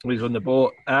 When he's on the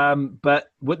boat. But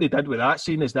what they did with that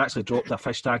scene is they actually dropped a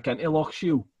fish tank into Loch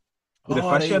Shiel with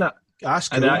the fish in it. That's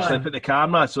cool, and they actually put the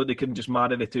camera so they can just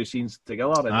marry the two scenes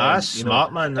together. And that's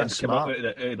smart, man. That's smart.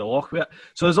 Out of the loch with it.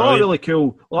 So there's all really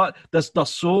cool. There's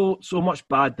so much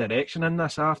bad direction in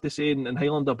this, I have to say, in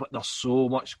Highlander, but there's so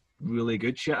much really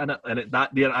good shit in it. And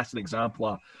that's an example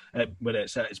of when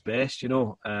it's at its best, you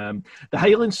know. The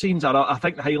Highland scenes I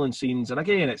think the Highland scenes, and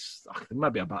again, it's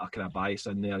maybe a bit of kind of bias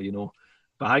in there, you know.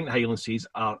 But I think the Highland scenes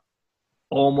are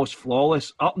almost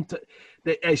flawless. Up until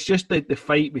it's just the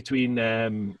fight between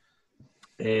the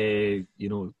Kurgan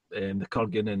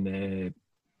and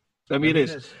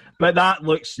Ramirez. But that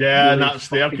looks and that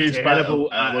staircase terrible.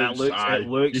 It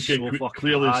looks you can so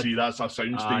clearly bad. See that's a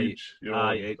soundstage.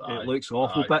 It looks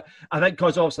awful. But I think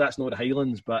because obviously that's not the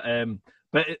Highlands, but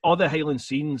all the Highland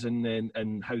scenes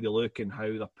and how they look and how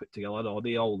they're put together,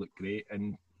 they all look great.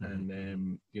 And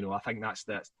I think that's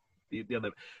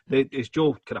as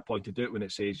Joe kind of pointed out when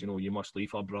it says, you must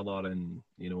leave her brother, and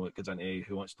it goes into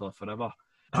Who Wants to Live Forever.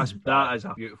 That is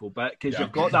a beautiful bit because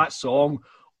you've got that song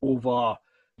over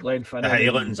Glenfinnan. The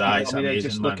Highlands, it's amazing, it's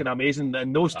just looking amazing,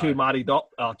 and those two married up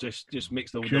are just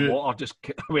makes the water just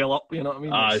well up. You know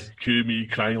what I mean? Cue me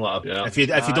crying like If you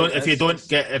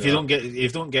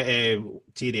don't get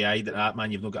teary eyed at that,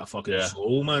 man, you've not got a fucking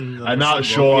soul, man. And that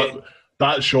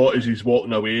shot as he's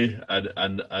walking away,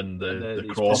 and the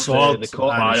cross, the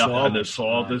fire, and the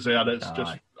sword is there. It's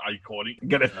just iconic.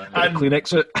 Get a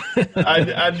Kleenex it.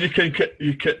 and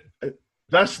you can.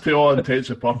 This, to all intents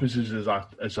and purposes, is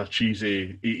a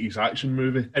cheesy 80s action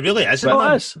movie. It really is. It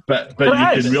is. But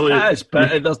you can really, there's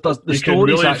the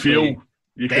stories actually.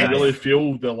 You can really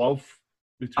feel the love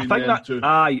between them two.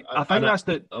 I think that's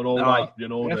the and all that.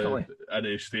 And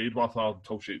he stayed with her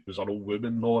until she was an old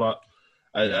woman and all that.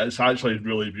 It's actually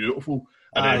really beautiful.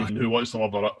 And then Who Wants to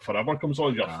Live Forever comes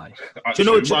on. You're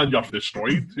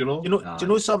destroyed. Do you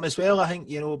know something as well? I think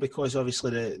because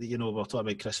obviously we're talking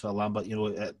about Christopher Lambert.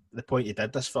 At the point he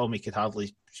did this film, he could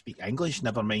hardly speak English.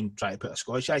 Never mind trying to put a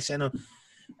Scottish accent on.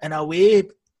 In a way,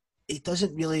 he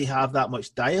doesn't really have that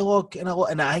much dialogue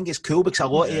and I think it's cool because a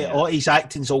lot of his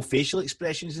acting's all facial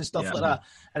expressions and stuff like that,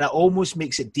 and it almost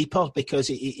makes it deeper because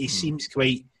he seems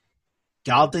quite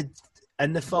guarded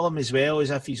in the film as well,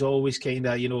 as if he's always kind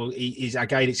of, he's a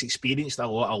guy that's experienced a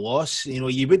lot of loss.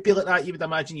 You would be like that. You would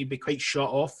imagine you'd be quite shut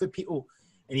off with people,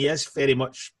 and he is very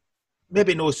much,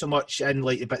 maybe not so much in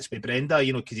like the bits with Brenda,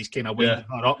 because he's kind of winding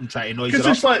her up and trying to noise her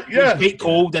up. Like, he's quite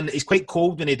cold, and he's quite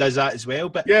cold when he does that as well.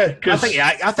 But I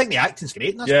think the acting's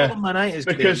great in this film, man. It's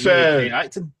because great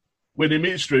acting. When he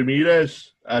meets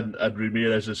Ramirez, and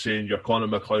Ramirez is saying, "You're Conor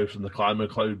McLeod from the Clan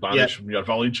McLeod, banished from your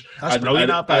village," that's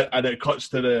brilliant. And it cuts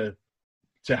to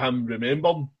him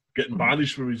remembering getting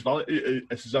banished from his village.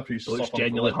 It's as if he's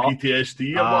suffering from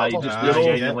PTSD or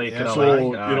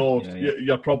whatever.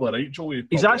 You're probably right, Joey.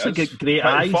 He's actually got great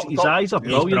eyes. His eyes are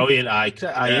brilliant. Brilliant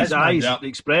his eyes, the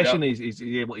expression he's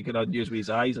able to use with his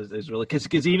eyes is really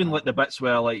because even like the bits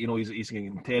where he's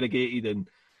getting interrogated and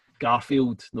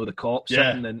Garfield, the cop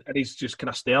sitting, and he's just kind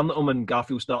of staring at him, and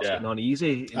Garfield starts getting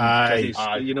uneasy. Because he's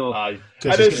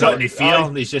got any fear,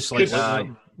 and he's just like,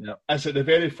 Is it the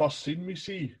very first scene we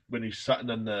see when he's sitting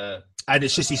in the... And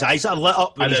it's just his eyes that are lit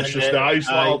up. And it's just the eyes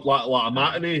lit up like a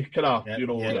matinee kind of,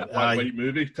 white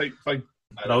movie type thing.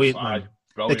 Brilliant.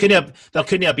 There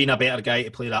couldn't have been a better guy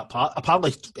to play that part.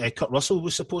 Apparently, Kurt Russell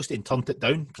was supposed to and turned it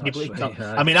down. Can you believe that?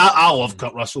 I mean, I love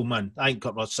Kurt Russell, man. I think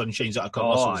Kurt Russell sunshines out of Kurt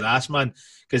Russell's ass, man.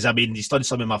 Because I mean, he's done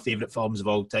some of my favourite films of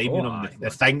all time. The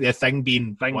Thing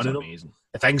being one of them. Amazing.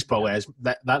 The Thing's probably is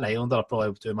that Highlander are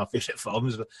probably two of my favourite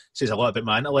films. It says a lot about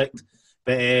my intellect.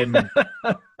 But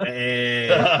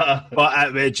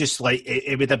but just like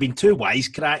it would have been too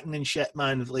wisecracking and shit,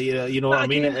 man. Like, you know what I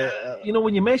mean?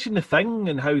 When you mention The Thing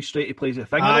and how straight he plays The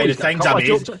Thing, the Thing's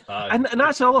amazing. And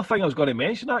that's the other thing I was going to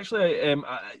mention. Actually,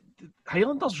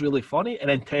 Highlander's really funny and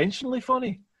intentionally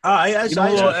funny. It's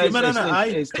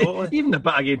totally. Even the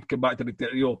bit again, come back to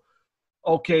the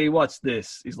okay, what's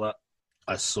this? He's like,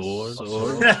 a sword.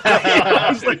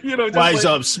 Wise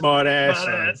up, smart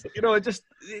ass. Just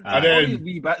all these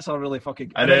wee bits are really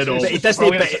fucking. And then it's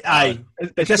brilliant.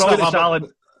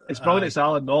 It's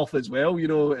Alan North as well.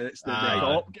 It's the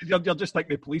cop. You're just like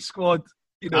the police squad.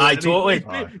 Totally.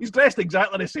 He's dressed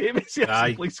exactly the same as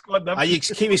the police squad. You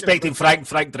keep expecting Frank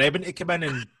Drebin to come in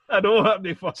and. I know, haven't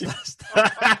they? Fucking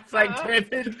Frank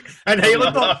Drebin and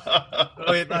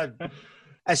Highlander.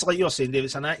 It's like you're saying, Dave.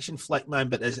 It's an action flick, man,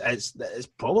 but it's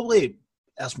probably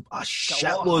a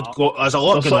shitload. There's a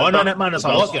lot going on in it, man. There's a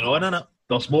lot going on in it.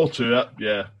 There's more to it,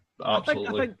 yeah,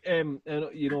 absolutely.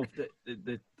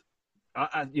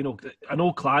 I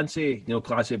know Clancy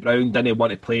Brown didn't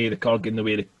want to play the Kurgan the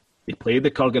way he played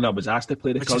the Kurgan. I was asked to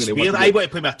play the Kurgan. It's weird. I want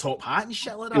to play my top hat and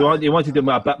shit like that. You wanted to do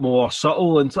a bit more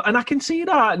subtle, and I can see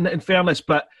that in fairness,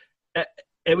 but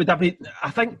it would have been. I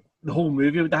think the whole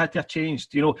movie would have had to have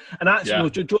changed, and that's Joe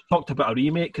talked about a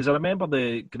remake, because I remember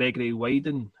the Gregory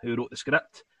Wyden who wrote the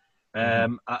script. I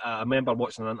remember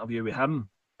watching an interview with him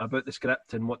about the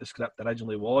script and what the script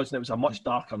originally was, and it was a much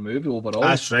darker movie overall.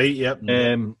 That's right, yep.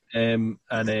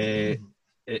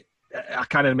 I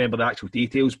can't remember the actual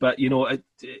details, but again,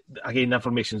 the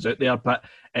information's out there. But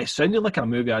it sounded like a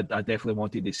movie I definitely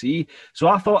wanted to see. So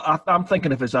I thought, I'm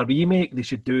thinking if it's a remake, they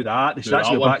should do that. They should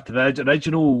actually go back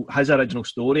to his original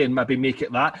story and maybe make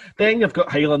it that. Then you've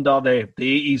got Highlander, the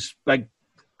 80s big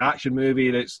action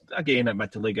movie that's again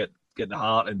admittedly get the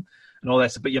heart and all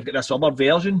this, but you've got this other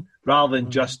version rather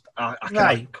than just a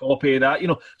kind of copy of that,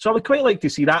 So I would quite like to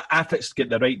see that if it's get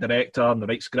the right director and the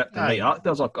right script and right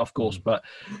actors, of course. But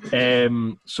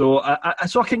so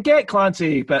I can get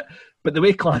Clancy, but the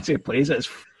way Clancy plays it is,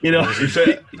 he's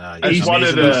one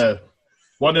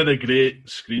of the great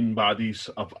screen baddies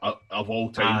of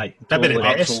all time. Maybe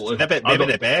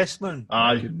the best, man.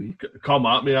 Come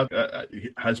at me.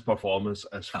 His performance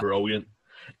is brilliant.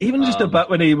 Even just a bit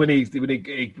when he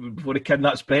before he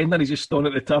kidnaps Brendan, he's just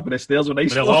standing at the top of the stairs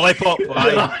with a lollipop.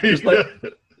 He's like,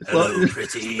 hello,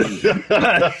 pretty.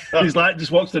 He's like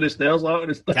just walks to the stairs like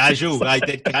casual. I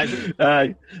did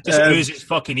casual. Just oozes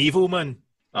fucking evil, man.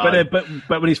 But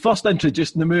when he's first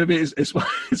introduced in the movie, it's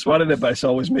one of the bits that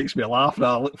always makes me laugh, and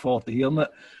I look forward to hearing it.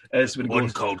 It's when he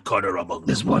goes, called Connor among them.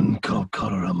 There's one called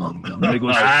Connor among them. And he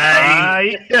goes,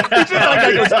 aye.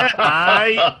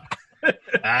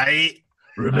 Aye.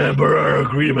 Remember our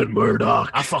agreement,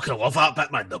 Murdoch. I fucking love that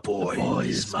bit, man. The boy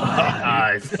is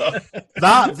mine.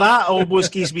 that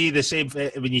almost gives me the same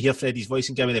when you hear Freddie's voice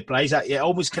and Give Me the Prize. It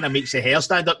almost kind of makes the hair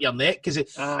stand up your neck because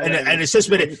it's just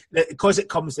when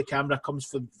the camera comes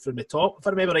from the top. If I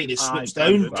remember right, it swoops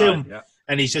down to him,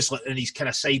 and he's just like, and he's kind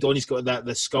of side on. He's got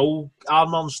the skull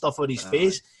armor and stuff on his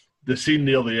face. The scene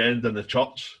near the end in the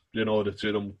church, the two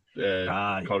of them,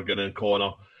 Kurgan and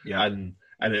Connor,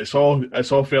 and it's all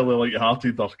fairly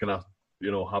light-hearted. They're kind of,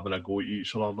 having a go at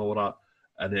each other and all that.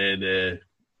 And then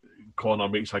Connor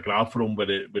makes a grab for him when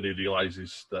he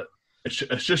realises that it's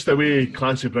just the way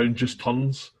Clancy Brown just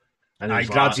turns. And he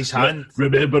grabs his hand.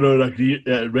 Remember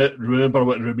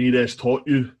what Ramirez taught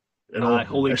you.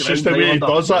 It's just the way he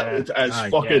does it. It's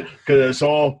fucking because it's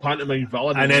all pantomime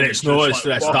villain, and then it's dark. It's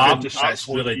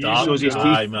really dark. Shows his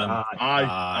teeth.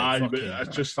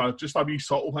 It's just a wee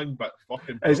subtle thing, but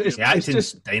fucking. It's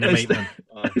just dynamite, man.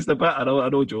 It's the bit I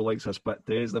know Joe likes this bit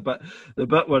too. It's the bit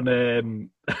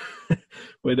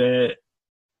when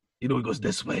he goes,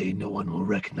 this way, no one will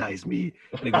recognize me.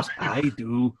 And he goes, I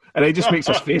do. And he just makes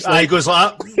his face like... he goes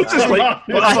like... It's just like...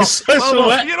 It's so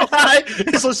wet.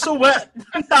 It's like, so wet.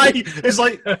 It's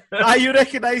like, you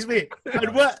recognize me.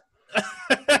 And what?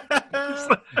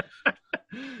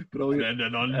 Brilliant. And the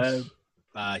nuns.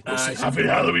 Happy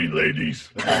Halloween, ladies.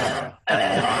 Aye.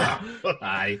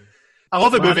 I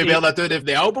love the movie where they're doing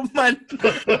the album, man.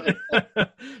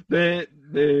 the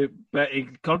but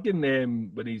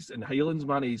Kurgan, when he's in Highlands,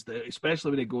 man,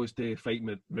 especially when he goes to fight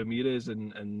with Ramirez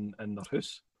and their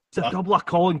house. It's a double of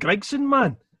Colin Gregson,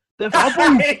 man. The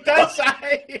double.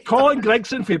 Colin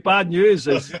Gregson for Bad News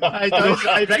is. He's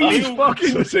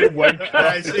fucking the same wig.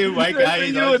 Same wig.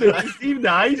 Even the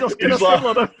eyes are kind of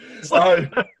similar.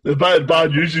 The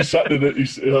Bad News is sitting in it.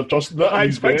 He's adjusting it.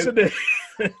 He's fixing it.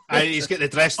 He's got the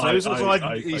dress trousers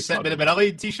on. He's sitting with a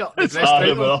Marillion t-shirt. The dress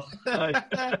trousers.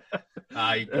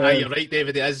 Aye, you're right,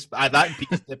 David. It is. That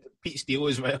and Pete Steele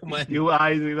as well, man.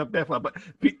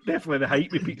 Definitely the height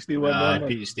with Pete Steele.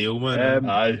 Pete Steele, man.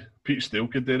 Aye, Pete Steele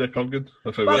could do the Kurgan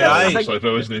if it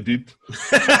wasn't indeed.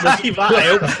 That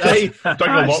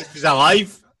helps. He's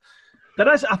alive.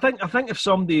 There is. I think if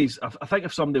somebody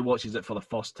watches it for the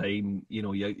first time,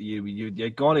 you're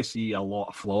gonna see a lot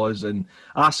of flaws, and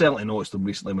I certainly noticed them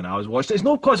recently when I was watching it. It's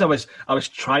not because I was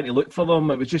trying to look for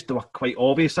them. It was just they were quite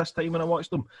obvious this time when I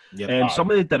watched them. Yep. Some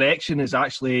of the direction is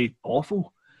actually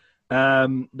awful.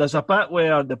 There's a bit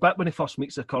when he first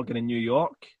meets the Kurgan in New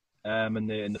York,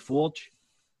 in the forge.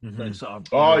 Mm-hmm. Sort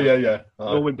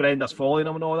of, when Brenda's following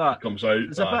him and all that comes out.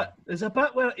 There's a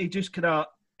bit where he just kind of.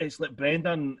 It's like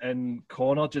Brendan and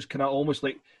Connor just kind of almost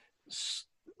like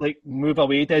move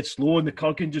away dead slow, and the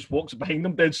Kurgan just walks behind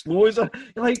them dead slow. You're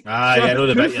like, I know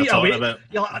the bit you're talking about.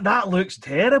 You're like, that looks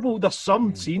terrible. There's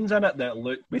some scenes in it that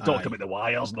look. We talked about the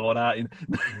wires and all that. And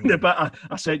the bit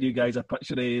I sent you guys a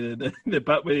picture of the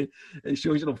bit where it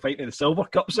shows them fighting the Silver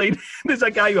Cup side. There's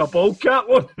a guy with a ball cap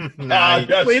on.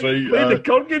 Playing the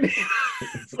Kurgan.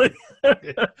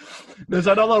 There's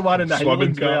another one in the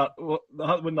Highlands where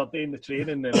when they're doing the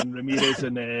training, and Ramirez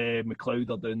and McLeod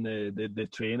are doing the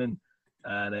training,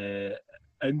 and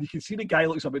you can see the guy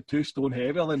looks about 2 stone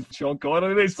heavier than Sean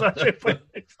Connery.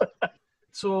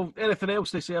 So, anything else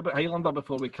to say about Highlander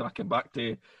before we crack it back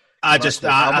to?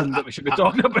 That we should be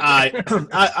talking about.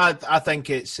 I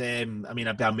think it's. I'd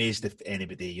be amazed if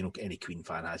anybody, any Queen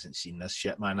fan hasn't seen this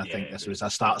shit, man. I think this was a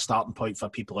starting point for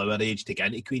people our age to get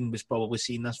into Queen. Was probably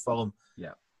seeing this film.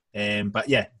 Yeah. But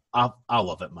yeah, I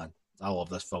love it, man. I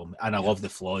love this film, and I love the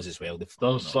flaws as well.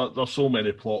 There's so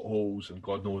many plot holes, and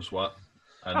God knows what.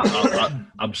 And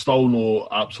I'm still not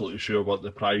absolutely sure what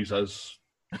the prize is.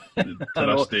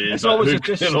 It's always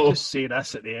just say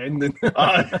this at the end.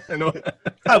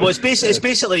 Well, it's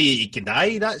basically you can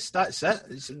die. That's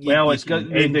it. Your life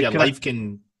can. You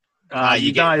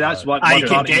die. That's what you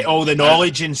can get all the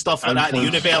knowledge and stuff like that in the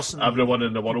universe. Everyone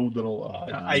in the world and all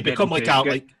that. You become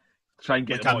try and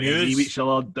get them all to agree with each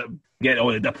other. Get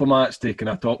all the diplomats to kind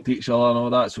of talk to each other and all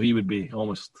that. So he would be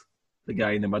almost the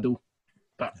guy in the middle.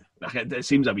 But it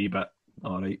seems a wee bit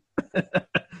all right.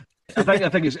 I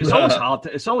think it's always hard.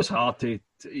 It's always hard to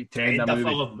end a movie.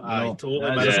 Film.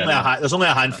 Totally. There's only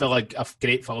a handful of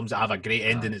great films that have a great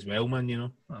ending as well,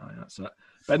 man. That's it.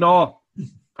 But no,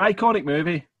 iconic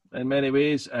movie in many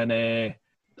ways, and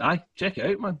check it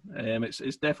out, man.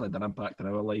 It's definitely an impact in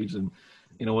our lives, and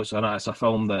it's a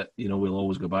film that we'll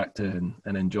always go back to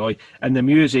and enjoy. And the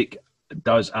music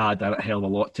does add a hell of a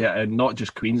lot to it, and not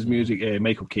just Queen's music.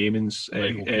 Michael Kamen's.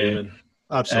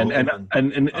 Absolutely,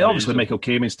 and obviously Michael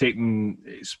Kamen's taken,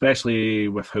 especially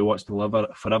with Who Wants to Live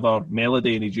Forever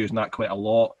melody, and he's using that quite a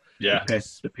lot,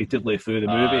 repeatedly through the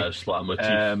movie. It's like a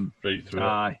motif right through.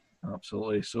 Aye,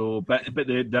 absolutely. So, but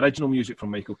the original music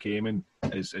from Michael Kamen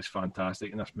is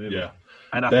fantastic in this movie. Yeah,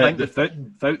 and I think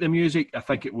without the music, I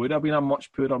think it would have been a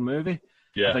much poorer movie.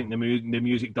 Yeah, I think the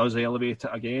music does elevate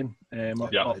it again.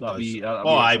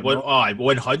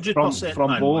 100%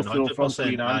 from both, from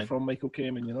Queen and from Michael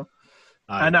Kamen,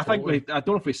 And I think I don't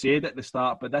know if we said at the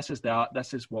start, but this is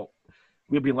what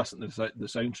we've been listening to the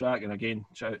soundtrack, and again,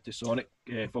 shout out to Sonic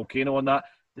Volcano on that.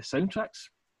 The soundtrack's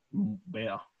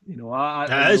better,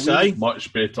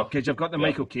 much better because you've got the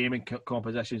Michael Kamen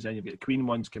compositions, and you've got the Queen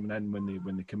ones coming in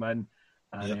when they come in,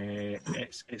 and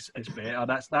it's better.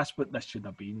 That's what this should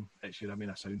have been. It should have been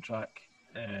a soundtrack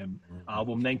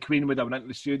album. Then Queen would have went into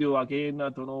the studio again. I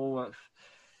don't know.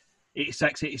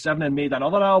 86, 87 and made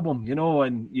another album,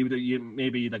 and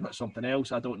you'd have got something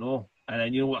else, I don't know. And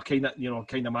then kind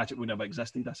of magic wouldn't have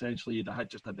existed. Essentially, you'd have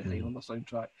just had the Highlander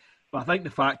soundtrack. But I think the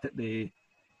fact that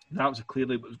that was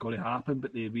clearly what was going to happen,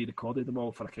 but they re-recorded them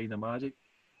all for a kind of magic.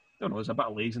 I don't know. There's a bit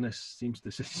of laziness, seems to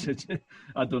say.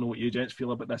 I don't know what you gents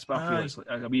feel about this, but I feel it's like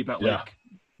a wee bit like.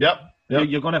 Yep.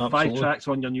 You're going to have 5 tracks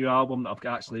on your new album that have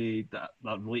actually that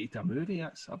related to a movie.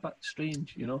 That's a bit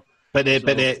strange, But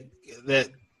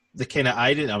the kind of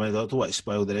irony, I don't want to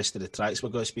spoil the rest of the tracks we're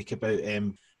going to speak about,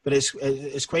 but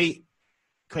it's quite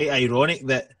quite ironic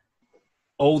that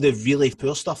all the really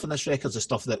poor stuff in this record is the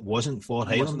stuff that wasn't for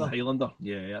Highlander.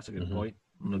 Yeah, that's a good point.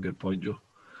 A good point, Joe.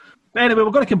 Anyway,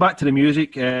 we're going to come back to the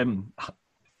music.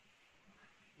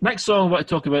 Next song I want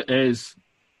to talk about is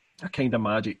A Kind of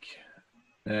Magic.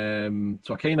 So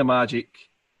A Kind of Magic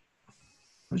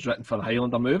was written for the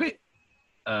Highlander movie,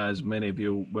 as many of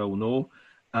you will know,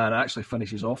 and actually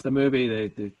finishes off the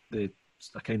movie. The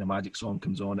A Kind of Magic song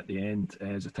comes on at the end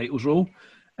as a titles role,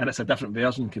 and it's a different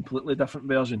version, completely different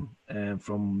version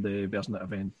from the version that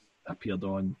appeared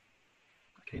on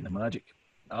A Kind of Magic.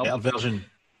 Better version.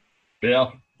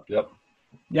 Better. Yep.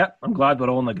 Yeah, I'm glad we're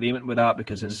all in agreement with that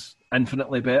because it's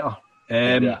infinitely better.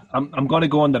 I'm going to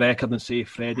go on the record and say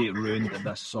Freddie ruined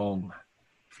this song.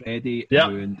 Freddie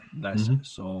ruined this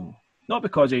song. Not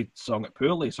because he sung it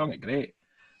poorly, he sung it great.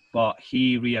 But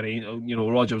he rearranged,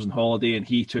 Roger was on holiday and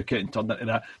he took it and turned it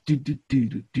into that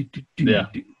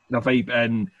the vibe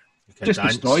and just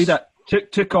destroyed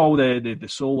it. Took all the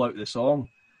soul out of the song.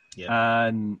 Yeah.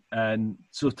 And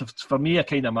so for me, A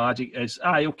Kind of Magic is,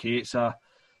 okay, it's a...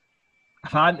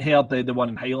 If I hadn't heard the one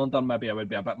in Highlander, maybe I would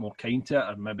be a bit more kind to it,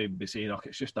 or maybe be saying,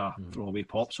 it's just a throwaway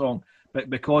pop song. But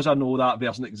because I know that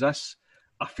version exists,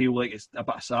 I feel like it's a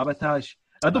bit of sabotage.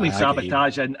 I don't mean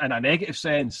sabotage in a negative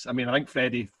sense. I mean, I think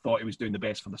Freddie thought he was doing the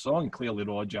best for the song, and clearly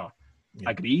Roger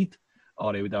agreed,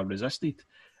 or he would have resisted.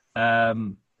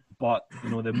 But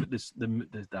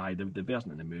the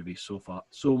version in the movie is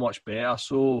so much better,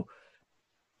 so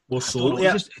more soul,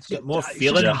 it's more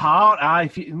feeling, just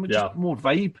heart, just more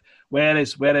vibe.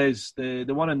 Whereas the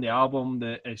one in the album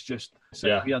it's just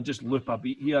sit here and just loop a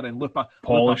beat here and loop a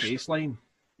bass line.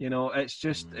 It's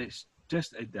just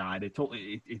they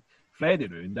totally. Freddie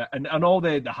ruined it, and all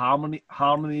the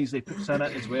harmonies they put in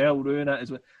it as well ruin it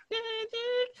as well.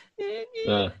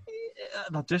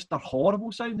 They're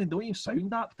horrible sounding. They don't even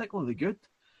sound that particularly good.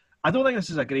 I don't think this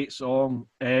is a great song.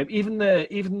 Even the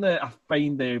I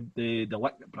find the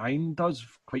lick that Brian does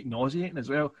quite nauseating as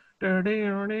well. I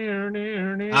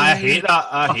hate that.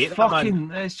 I hate fucking,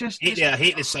 that, man. It's just I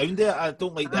hate the sound of it. I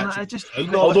don't like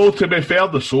that. Although to be fair,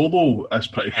 the solo is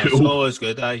pretty cool. The solo is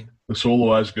good. The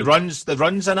solo is good. The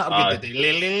runs in it are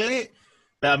good.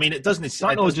 But I mean, it doesn't. It's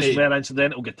not just more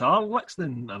incidental guitar licks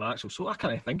than an actual solo. I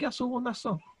can't think of a solo in this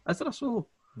song. Is there a solo?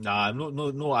 Nah,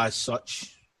 no, as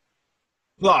such.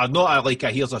 Well, not like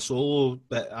here's a solo,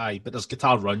 but there's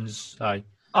guitar runs.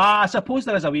 I suppose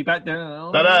there is a wee bit there.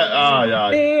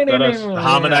 There is. The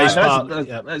harmonised part.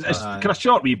 It's kind of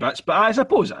short wee bits, but I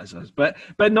suppose it is. But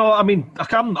no, I mean, I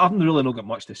haven't really not got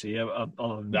much to say other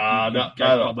than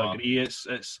I agree.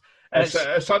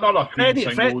 It's another Queen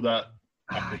single that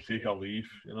I could take or leave.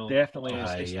 Definitely,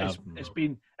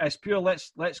 it's pure.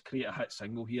 Let's create a hit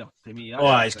single here. To me,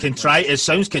 it's contrived. It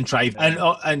sounds contrived,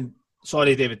 and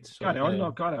sorry, David. Carry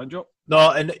on, Joe.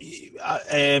 No, and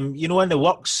in the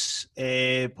Works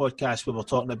podcast we were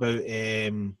talking about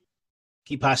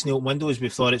Keep Passing the Open Windows, we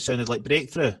thought it sounded like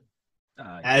Breakthrough.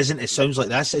 It isn't. It sounds like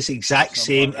this. It's the exact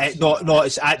same. It's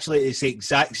the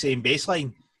exact same bass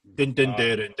line. Dun dun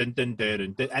dun dun dun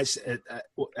dun dun. It's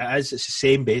the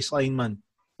same bass line, man.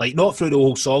 Like not through the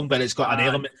whole song, but it's got an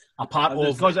element, a part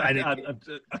of.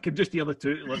 I can just hear the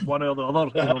two, like one or the other,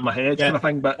 in my head, kind of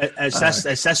thing. But it's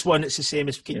this one. It's the same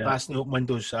as Keep Passing the Open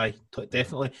Windows.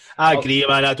 Definitely. I agree,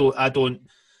 man. I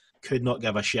could not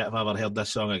give a shit if I ever heard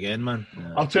this song again, man.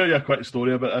 I'll tell you a quick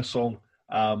story about this song.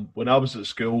 When I was at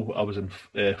school, I was in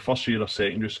first year of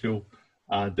secondary school,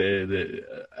 and the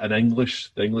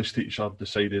English teacher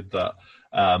decided that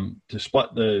to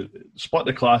split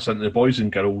the class into the boys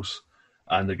and girls.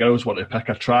 And the girls wanted to pick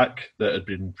a track that had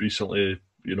been recently,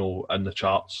 in the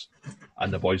charts,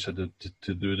 and the boys had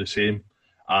to do the same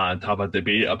and have a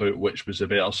debate about which was the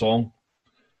better song.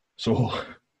 So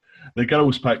the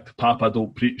girls picked Papa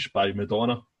Don't Preach by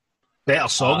Madonna. Better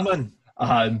song, man.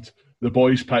 And the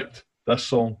boys picked this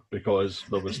song because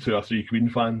there was 2 or 3 Queen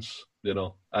fans,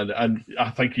 And I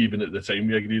think even at the time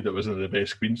we agreed it wasn't the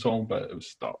best Queen song, but it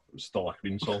was still a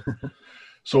Queen song.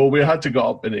 So we had to get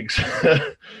up and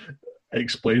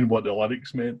explain what the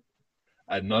lyrics meant,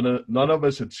 and none of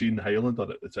us had seen Highlander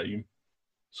at the time,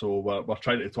 so we're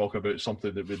trying to talk about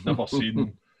something that we'd never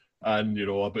seen, and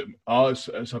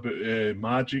it's about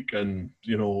magic and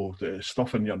the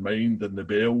stuff in your mind and the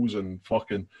bells and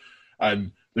fucking,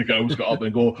 and the girls got up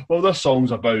and go, well, this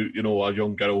song's about a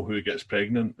young girl who gets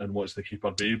pregnant and wants to keep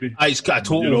her baby. It's got a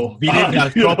total meaning, a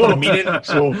proper meaning.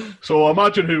 So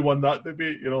imagine who won that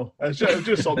debate. It's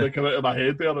just something that came out of my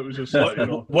head there. It was just like,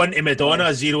 1 to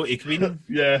Madonna, 0 to Queen.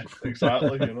 Yeah,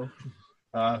 exactly.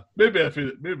 Maybe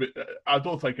I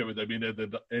don't think it would have been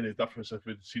any difference if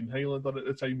we'd seen Highlander at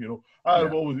the time.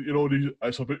 Well,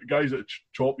 it's about guys that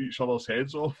chop each other's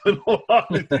heads off and all that.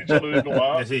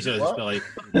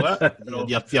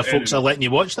 What? Your folks are letting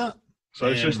you watch that? So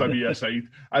it's just a wee aside.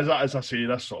 As I say,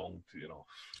 this song,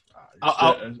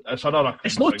 it's another.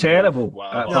 It's not terrible.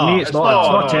 Wow. For me, it's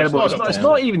not terrible. It's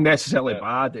not even necessarily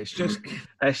bad. It's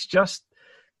just.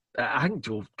 I think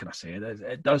Joe kind of said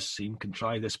it does seem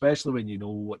contrived, especially when you know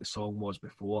what the song was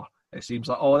before. It seems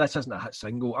like, this isn't a hit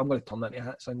single. I'm going to turn that into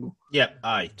a hit single. Yeah,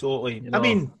 aye, totally. I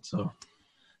mean,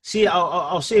 see,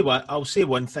 I'll say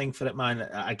one thing for it, man.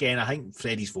 Again, I think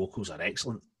Freddie's vocals are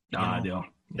excellent. They are.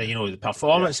 The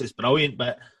performance is brilliant,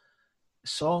 but the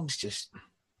songs just,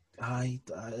 I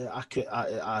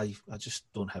just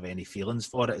don't have any feelings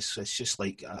for it. It's just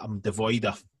like I'm devoid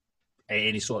of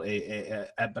any sort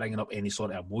of bringing up any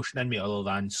sort of emotion in me other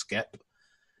than Skip.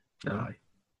 Aye.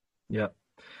 Yeah.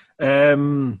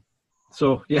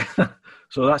 So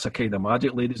that's a kind of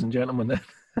magic, ladies and gentlemen.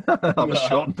 I was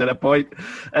short to the point.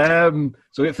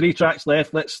 So we got 3 tracks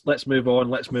left. Let's move on.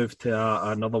 Let's move to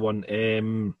another one.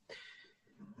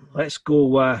 Let's go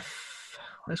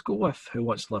with Who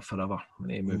Wants to Live Forever. We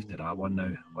need to move to that one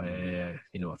now. I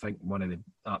think one of the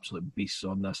absolute beasts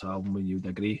on this album, when you'd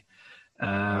agree.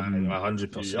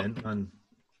 100%.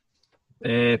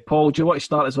 And Paul, do you want to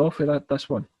start us off with this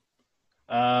one?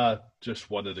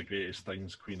 Just one of the greatest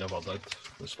things Queen ever did,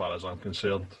 as far as I'm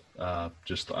concerned.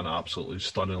 Just an absolutely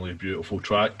stunningly beautiful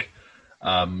track.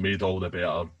 Made all the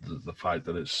better the fact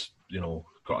that it's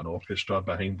got an orchestra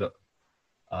behind it.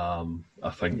 I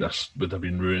think this would have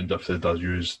been ruined if they'd have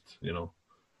used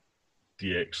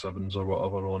DX7s or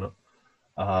whatever on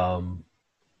it.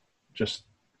 Just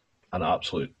an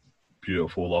absolute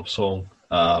beautiful love song.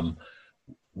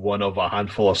 One of a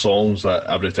handful of songs that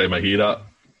every time I hear it,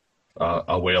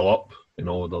 I well up.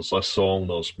 There's this song,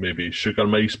 there's maybe Sugar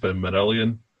Mice by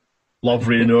Marillion, Love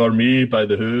Rain O'er Me by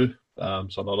The Who,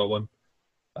 it's another one.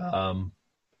 A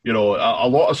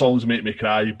lot of songs make me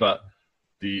cry, but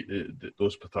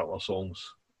those particular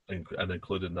songs, and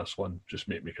including this one, just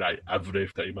make me cry every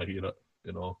time I hear it.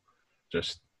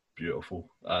 Just beautiful.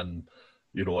 And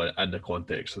in the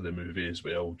context of the movie as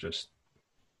well, just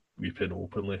weeping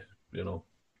openly,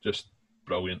 just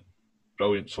brilliant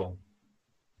song.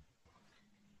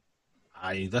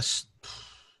 This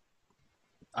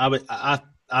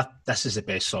is the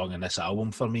best song in this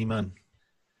album for me, man.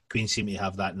 Queen seem to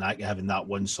have that knack of having that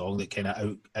one song that kind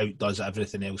of outdoes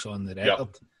everything else on the record.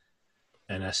 Yep.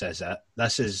 And this is it.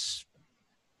 This is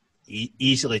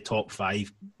easily top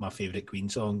 5 my favourite Queen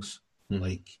songs.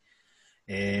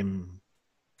 Mm-hmm.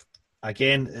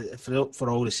 Again, for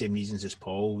all the same reasons as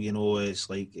Paul, it's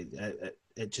like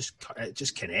it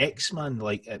just connects, man,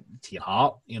 like to your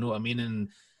heart. You know what I mean?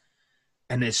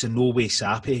 And it's in no way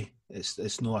sappy.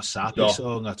 It's not a sappy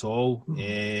song at all.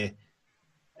 Mm-hmm.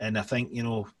 And I think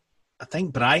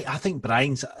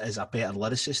Brian is a better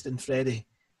lyricist than Freddie.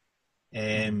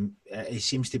 He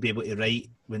seems to be able to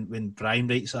write when Brian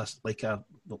writes a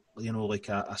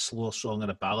slow song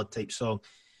or a ballad type song.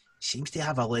 He seems to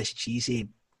have a less cheesy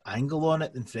angle on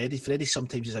it than Freddie. Freddie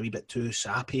sometimes is a wee bit too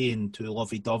sappy and too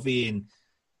lovey-dovey, and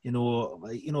not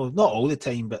all the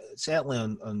time, but certainly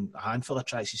on a handful of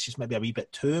tracks, it's just maybe a wee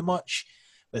bit too much.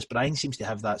 Whereas Brian seems to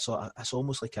have that sort of, it's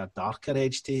almost like a darker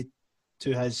edge to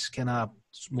his kind of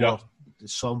more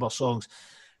somber songs.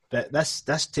 But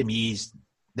this to me is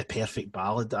the perfect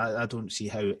ballad. I don't see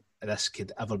how this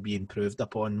could ever be improved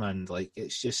upon, man. Like,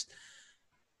 it's just,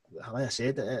 like I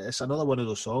said, it's another one of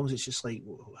those songs. It's just like,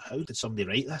 how did somebody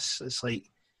write this? It's like,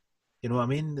 you know what I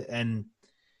mean? And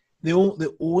the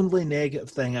only negative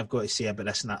thing I've got to say about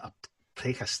this, and I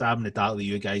take a stab in the dark that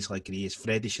you guys like agree, is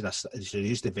Freddie should have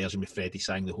used the version with Freddie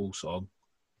sang the whole song.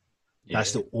 Yeah.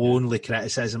 That's the only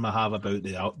criticism I have about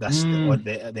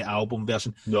the album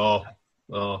version. No,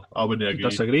 I wouldn't agree.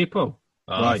 Disagree, Paul?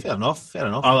 Right. Fair enough.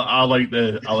 I like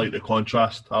the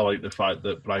contrast. I like the fact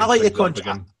that Brian. I like the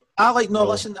contrast.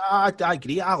 Listen, I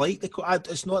agree. I like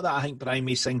it's not that I think Brian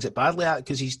May sings it badly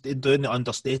because he's doing the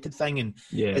understated thing and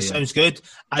it sounds good.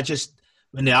 I just,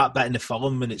 when that bit in the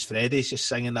film when it's Freddie's just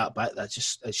singing that bit,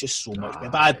 it's just so much.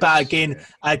 But again,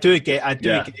 I do get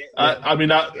it. I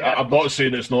mean, I'm not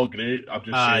saying it's not great. I'm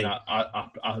just saying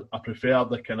I prefer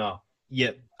the kind of.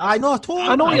 Yeah, I know. Totally.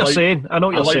 I know what you're saying. I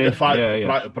like the fact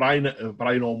that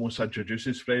Brian almost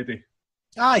introduces Freddie.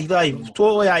 Aye,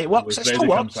 totally. It works. It still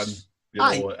works.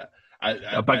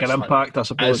 A bigger impact, I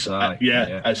suppose.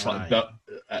 It's like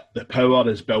the power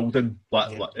is building.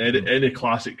 Like any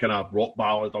classic kind of rock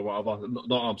ballad or whatever.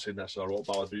 Not I'm saying this is a rock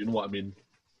ballad, but you know what I mean.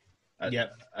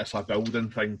 it's a building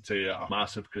thing to a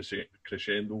massive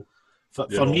crescendo.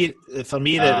 For me,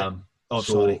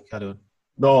 sorry, carry on.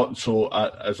 No, so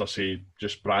as I say,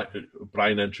 just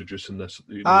Brian introducing this.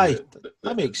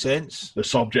 That makes sense. The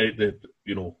subject,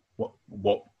 what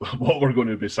we're going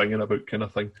to be singing about, kind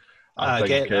of thing. I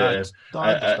think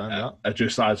understand that. It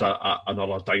just adds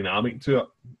another dynamic to it.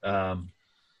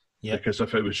 Because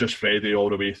if it was just Freddie all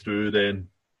the way through, then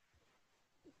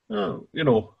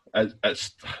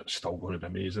it's still going to be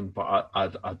amazing. But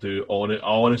I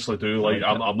honestly do like.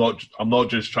 I'm not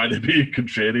just trying to be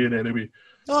contrarian anyway.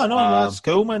 No, that's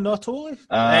cool, man. Not totally.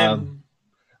 And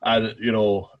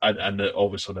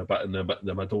obviously the bit in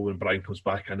the middle when Brian comes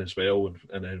back in as well,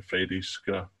 and then Freddie's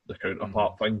kind of the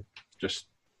counterpart thing, just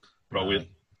brilliant.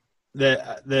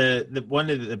 The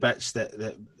one of the bits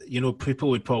that people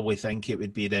would probably think it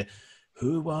would be the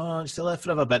 "Who Wants to Live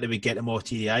Forever" bit that we get them all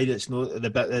teary-eyed. It's not the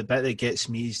bit that gets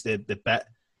me is the bit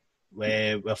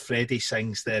where Freddie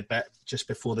sings the bit just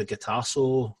before the guitar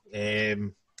solo.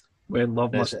 When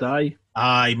Love Must Die.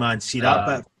 Aye, man. See that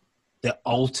bit? The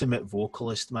ultimate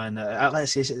vocalist, man.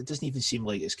 Let's say it doesn't even seem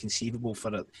like it's conceivable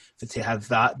for to have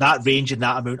that range and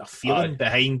that amount of feeling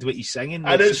behind what he's singing.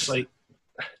 And it's like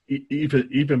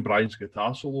even Brian's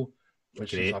guitar solo,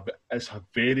 which is it's a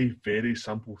very, very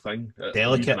simple thing.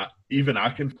 Delicate. Even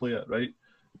I can play it, right?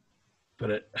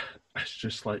 But it's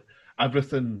just like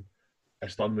everything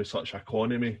is done with such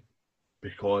economy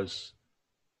because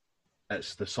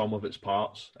it's the sum of its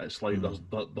parts. It's like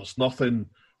there's nothing.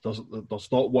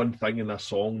 There's not one thing in a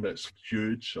song that's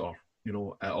huge, or it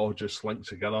all just links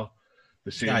together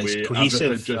the same way.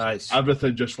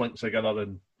 Everything just links together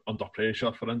in Under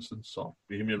Pressure, for instance, or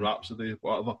Bohemian Rhapsody,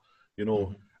 whatever.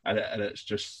 And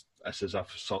it's as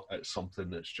if it's something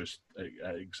that's just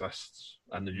it exists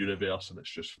in the universe, and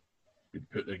it's just been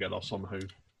put together somehow.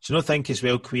 Do you not think as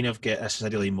well Queen have got, this is a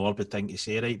really morbid thing to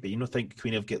say, right? But you don't think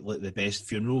Queen have got like the best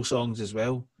funeral songs as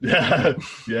well? Yeah.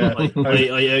 You've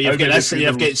got this,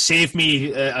 you've got Save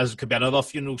Me as could be another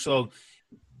funeral song.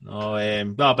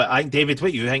 No, but I think, David,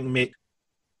 what you think, mate?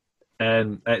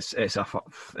 It's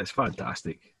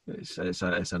fantastic. It's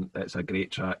a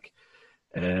great track.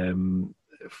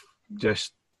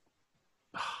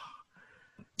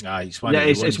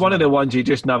 It's one of the ones you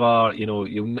just never,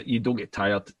 you don't get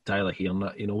tired of hearing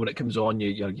it. When it comes on,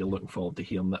 you're looking forward to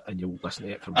hearing it, and you'll listen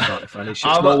to it from start to finish.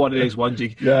 It's not one of these ones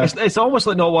it's almost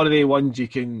like not one of the ones you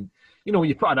can, when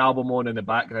you put an album on in the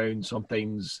background,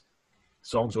 sometimes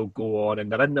songs will go on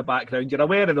and they're in the background. You're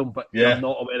aware of them, but you're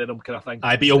not aware of them, kind of thing.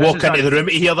 But you'll walk into the room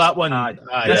to hear that one.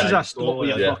 This is a stop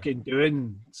what you're fucking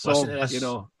doing song,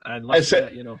 and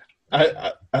listen to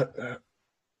it,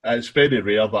 It's very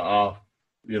rare that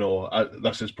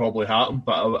this has probably happened,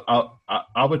 but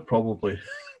I would probably,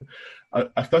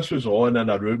 if this was on in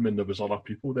a room and there was other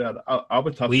people there, I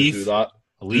would have to do that.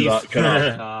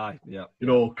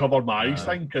 Cover my eyes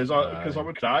thing, because I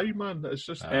would cry, man. It's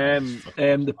just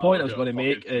the point I was going to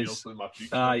make is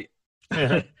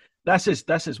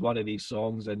this is one of these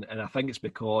songs, and I think it's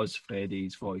because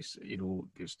Freddie's voice,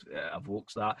 just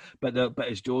evokes that. But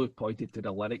as Joe pointed to,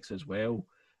 the lyrics as well.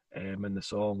 And the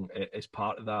song is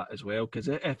part of that as well, because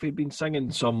if he'd been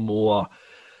singing some more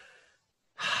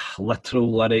literal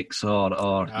lyrics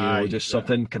or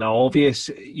something kind of obvious,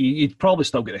 you'd probably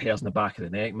still get the hairs in the back of the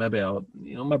neck, maybe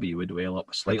you would well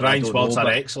up slightly. Brian's words are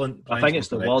excellent. I think it's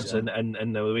the words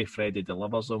and the way Freddie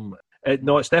delivers them.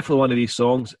 It's definitely one of these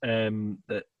songs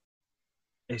that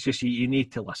it's just you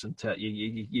need to listen to it.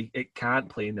 It can't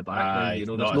play in the background.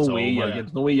 There's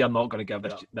no way you're not going to give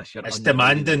this your. It's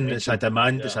demanding. It's a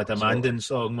demanding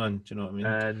song, man. Do you know what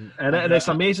I mean? And it's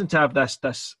amazing to have this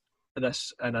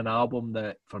in an album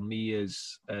that for me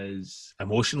is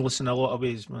emotionless in a lot of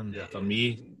ways, man. Yeah. For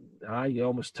me, you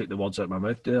almost took the words out of my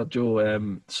mouth there,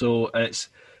 Joe. So it's.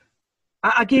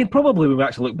 Again, probably when we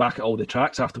actually look back at all the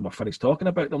tracks after we're finished talking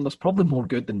about them, there's probably more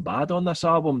good than bad on this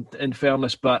album, in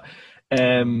fairness. But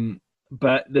Who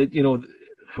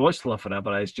Wants to Live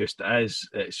Forever it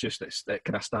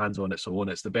kind of stands on its own.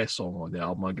 It's the best song on the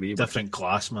album, I agree. Different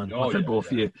class, man. For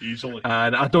both of you. Easily.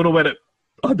 And I don't know where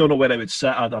it would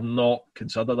sit. I'm not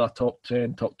considered a top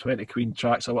 10, top 20 Queen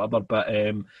tracks or whatever, but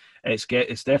it's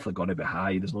definitely going to be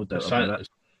high. There's no doubt about it.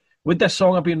 Would this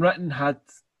song have been written had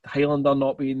Highlander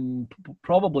not been?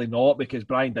 Probably not, because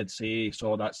Brian did say he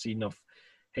saw that scene of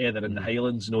Heather in the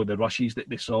Highlands, the rushes that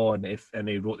they saw, and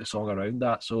he wrote the song around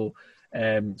that. So,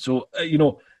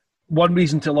 one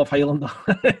reason to love Highlander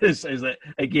is that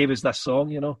it gave us this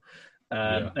song,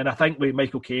 and I think with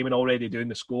Michael Kamen already doing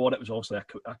the score, it was also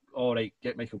all right,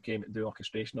 get Michael Kamen to do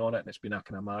orchestration on it, and it's been a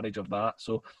kind of marriage of that.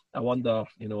 So I wonder,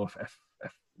 if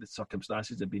the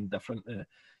circumstances had been different.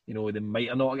 You know, they might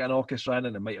have not got an orchestra in,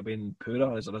 and it might have been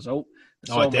poorer as a result.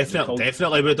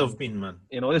 Definitely would have been, man.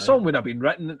 You know, the song would have been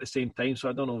written at the same time, so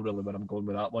I don't know really where I'm going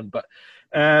with that one. But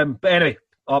anyway,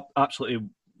 absolutely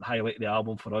highlight the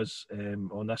album for us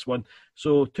on this one.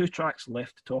 So 2 tracks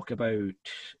left to talk about.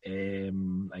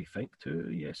 I think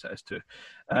 2. Yes, it is 2.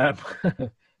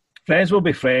 Friends Will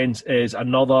Be Friends is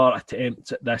another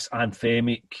attempt at this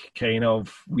anthemic kind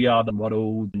of We Are the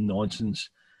World nonsense.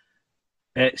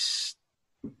 It's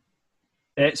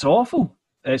awful.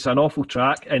 It's an awful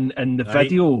track, and the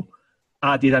video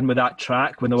added in with that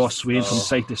track when they were swaying from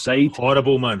side to side.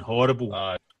 Horrible, man, horrible.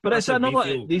 But it's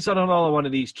another. These are another one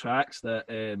of these tracks that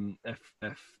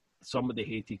if somebody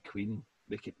hated Queen,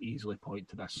 they could easily point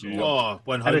to this song. Oh,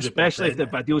 100%. And especially if the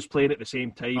video's playing at the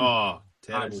same time. Oh,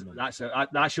 terrible,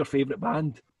 that's your favourite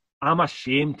band. I'm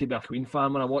ashamed to be a Queen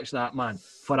fan when I watch that, man.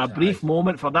 For a brief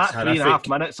moment, for that 3.5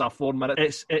 minutes or 4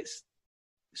 minutes, it's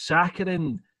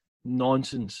saccharine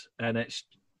nonsense, and it's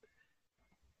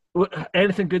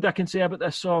anything good I can say about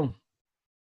this song.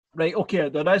 Right, okay,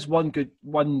 there is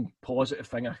one positive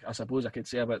thing I suppose I could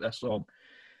say about this song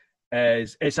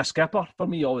is it's a skipper for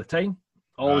me all the time.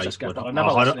 Always a skipper. I never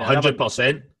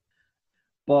 100%.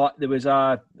 But there was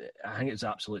I think it was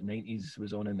Absolute 90s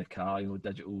was on in the car, you know,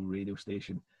 digital radio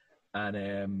station,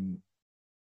 and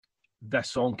this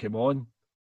song came on,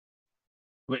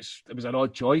 which it was an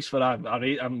odd choice for a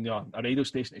radio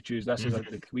station to choose this as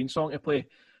the Queen song to play.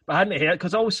 But I hadn't heard,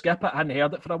 because I always skip it, I hadn't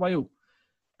heard it for a while.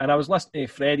 And I was listening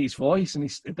to Freddie's voice and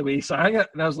the way he sang it,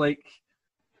 and I was like...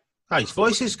 His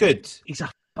voice is good. He's a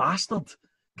bastard.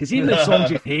 Because even the songs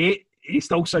you hate, he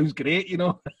still sounds great, you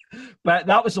know. But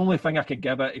that was the only thing I could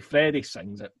give it. Freddie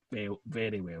sings it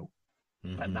very well.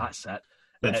 And that's it.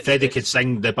 But Freddie could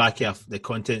sing the back of the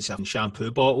contents of a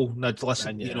shampoo bottle, and I'd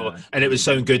listen, you know, and it would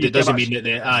sound good. It doesn't mean that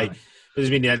it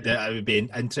doesn't mean that it would be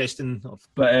interesting.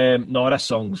 But no, this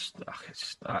song's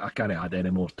I can't add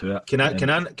any more to it. Can I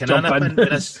nip into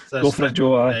this? Go for it,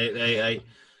 Joe. Right.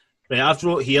 I've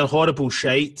wrote here horrible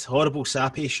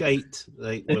sappy shite.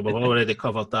 Right, we've already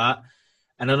covered that.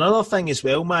 And another thing as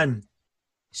well, man.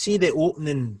 See the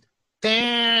opening.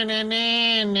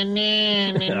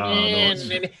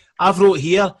 I've wrote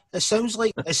here, it sounds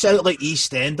like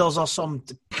EastEnders or some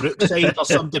Brookside or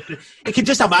something. You can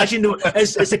just imagine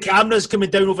as the camera's coming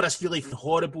down over this really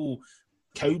horrible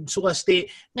council estate,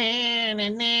 and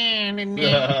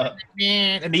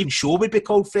even show would be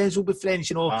called Friends Will Be Friends,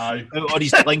 you know. Aye. Or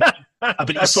he's like about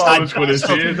that's what I was going to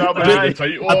say. That would be the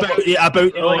title.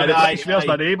 Where's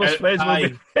my neighbours? Friends Will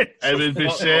Be Friends. It would be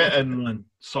set in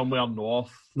somewhere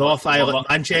North Ireland,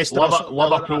 Manchester,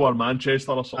 Liverpool or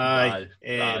Manchester or something.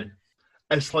 Aye.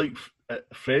 It's like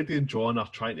Freddie and John are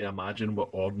trying to imagine what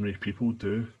ordinary people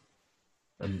do,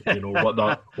 and you know what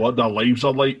their lives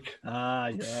are like.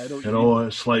 You know,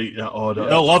 it's like they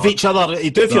love each other. They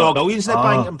do feel millions in the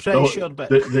bank, I'm pretty sure. But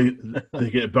they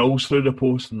get bills through the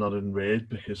post and they're in red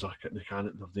because they can't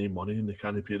have no money and they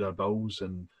can't pay their bills.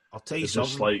 And I'll tell you it's something.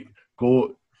 just like,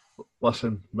 go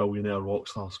listen, millionaire rock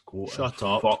stars, go shut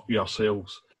up, fuck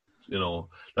yourselves. You know,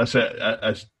 that's it.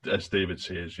 As David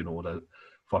says, you know, that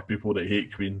for people that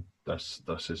hate Queen, this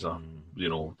is a, you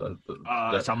know,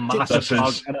 it's a massive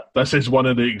this is one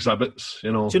of the exhibits,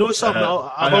 you know. Do you know something?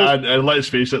 And let's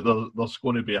face it, there's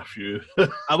going to be a few.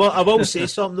 I will say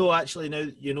something though. Actually, now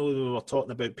you know we were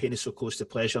talking about Pain is So Close to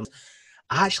Pleasure.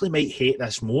 I actually might hate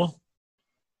this more.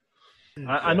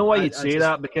 I know why you'd say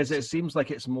that, because it seems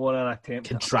like it's more an attempt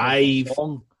to drive.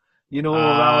 Song, you know,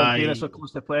 rather than Pain is So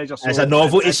Close to Pleasure. So it's a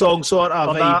novelty song, sort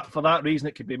of. For that reason,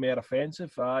 it could be more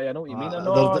offensive. I know what you mean. Do you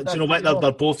know what?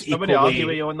 They're both equally. Argue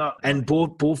with you on that. And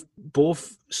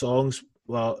both songs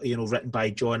were, you know, written by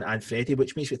John and Freddie,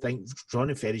 which makes me think John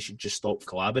and Freddie should just stop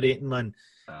collaborating, man.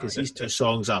 Because these two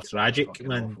songs are tragic,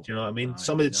 man. Awful. Do you know what I mean?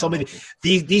 Some of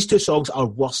these two songs are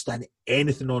worse than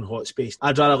anything on Hot Space.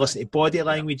 I'd rather listen to Body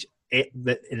Language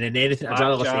than anything. I'd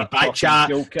rather listen to Back Chat,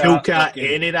 Cool Cat,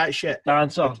 any of that shit.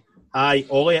 Dancer. Aye,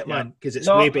 all of it, man. Because it's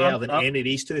way better than any of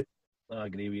these two. I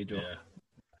agree with you, Joe.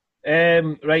 Yeah.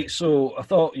 Right, so I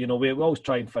thought, you know, we always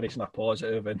try and finish on a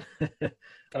positive. And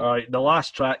all right, the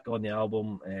last track on the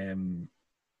album,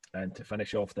 and to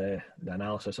finish off the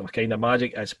analysis of A Kind of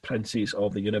Magic, is Princes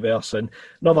of the Universe. And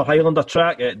another Highlander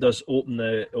track. It does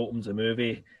opens the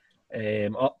movie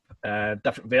up.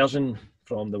 Different version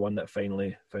from the one that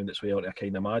finally found its way out of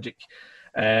Kind of Magic.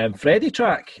 Freddie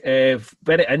track,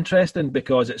 very interesting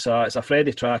because it's a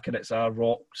Freddie track and it's a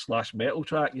rock/metal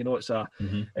track. You know, it's a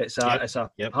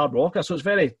hard rocker, so it's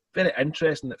very, very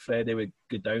interesting that Freddie would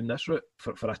go down this route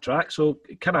for a track. So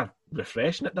kind of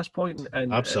refreshing at this point,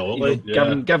 and absolutely,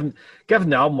 given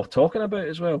the album we're talking about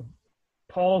as well.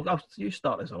 Paul, you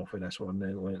start us off with this one,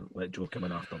 then let Joe come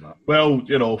in after that. Well,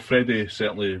 you know, Freddie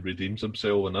certainly redeems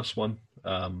himself in this one.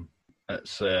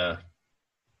 It's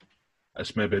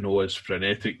maybe not as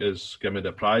frenetic as Gimme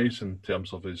the Prize in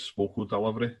terms of his vocal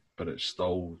delivery, but it's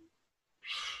still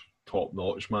top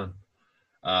notch, man.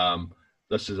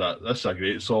 This is a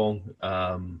great song,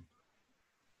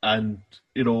 and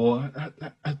you know,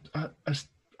 I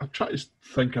try to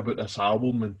think about this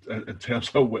album in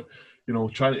terms of what, you know,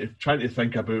 trying to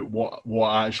think about what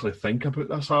I actually think about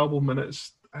this album, and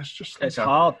it's just like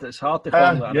hard to form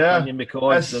that opinion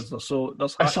because there's a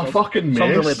fucking mess. Some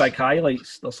really big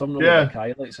highlights. There's some really big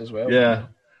highlights as well. Yeah,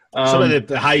 some of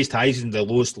the highest highs and the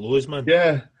lowest lows, man.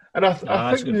 Yeah, and I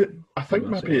think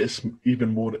maybe it's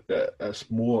even more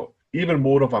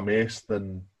of a mess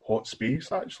than Hot Space,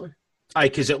 actually. Aye,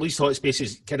 because at least Hot Space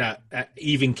is kind of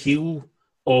even keel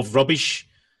of rubbish.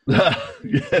 Yeah,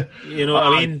 you know what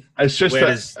I mean. It's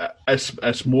just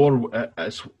it's more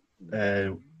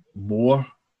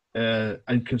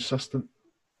inconsistent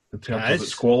in terms of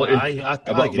its quality. I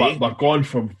agree. We're gone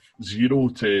from 0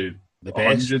 to the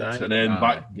 100 best, and then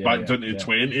back down to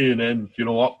 20, and then, you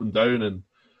know, up and down. And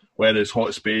whereas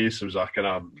Hot Space was a kind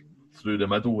of through the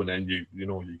middle, and then you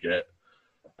get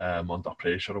Under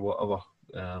Pressure or whatever.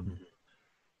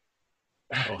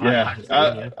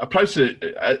 I price it.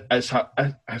 It's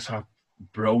a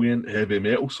brilliant heavy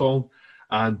metal song,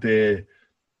 and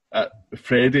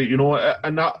Freddie, you know,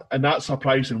 and that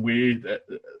surprising way.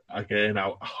 Again,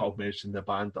 I'll mention the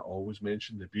band that I always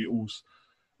mention, the Beatles.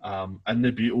 In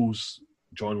the Beatles,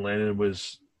 John Lennon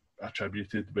was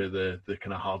attributed with the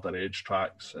kind of harder edge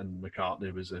tracks, and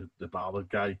McCartney was the ballad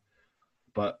guy.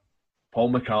 But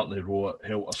Paul McCartney wrote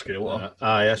Helter Skelter.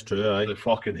 That's true. The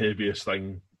fucking heaviest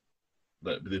thing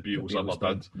that the Beatles ever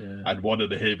did, and one of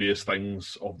the heaviest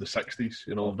things of the 60s,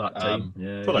 you know, of that time.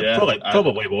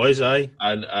 Probably was, aye.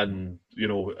 And you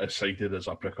know, it's cited as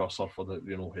a precursor for the,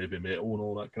 you know, heavy metal and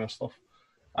all that kind of stuff.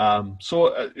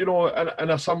 So you know, in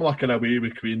a similar kind of way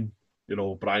with Queen, you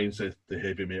know, Brian's the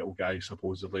heavy metal guy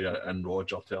supposedly, and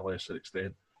Roger to a lesser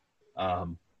extent,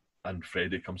 and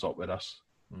Freddie comes up with this,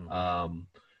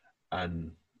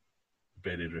 and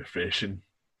very refreshing,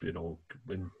 you know,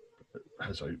 when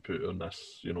his output on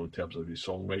this, you know, in terms of his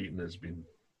songwriting has been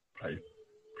pretty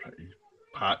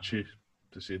patchy,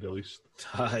 to say the least.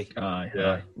 Aye.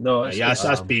 No,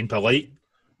 that's being polite.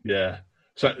 Yeah.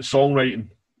 So songwriting,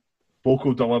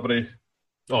 vocal delivery.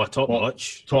 Oh, top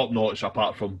notch. Top notch,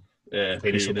 apart from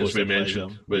Pain, as we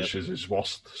mentioned, which is his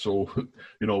worst. So,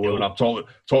 you know, when I'm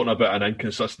talking about an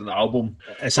inconsistent album,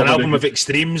 it's an album of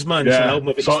extremes, man. Yeah, it's an album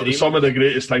of extremes. Some of the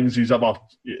greatest things he's ever,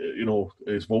 you know,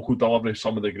 his vocal delivery.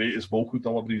 Some of the greatest vocal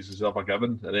deliveries he's ever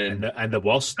given, and then and the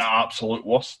worst, the absolute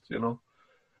worst. You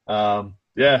know,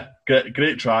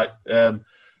 great track. You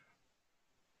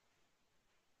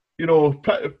know,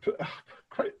 quite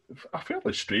a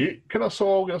fairly straight kind of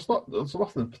song. There's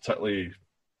nothing particularly.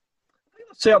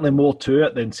 Certainly more to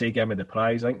it than, say, Give Me the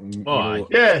Prize. I think,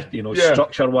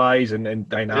 structure-wise and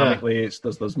dynamically,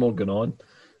 there's more going on.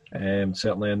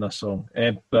 Certainly in this song.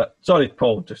 But sorry,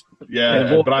 Paul.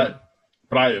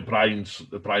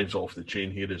 Brian's off the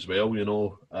chain here as well. You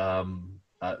know,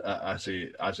 as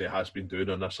he has been doing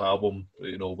on this album.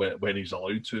 You know, when he's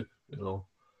allowed to. You know,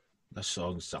 this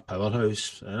song's a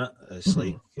powerhouse, isn't it? It's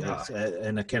like it's,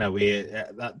 in a kind of way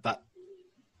that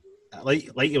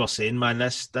like you were saying, man.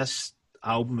 This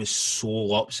album is so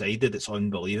lopsided, it's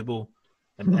unbelievable.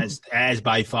 And it is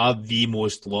by far the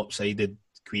most lopsided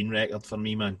Queen record for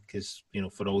me, man, because, you know,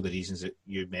 for all the reasons that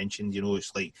you mentioned, you know,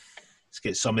 it's like it's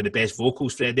got some of the best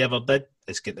vocals Freddie ever did,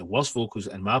 it's got the worst vocals,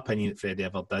 in my opinion, that Freddie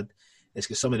ever did, it's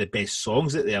got some of the best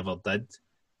songs that they ever did,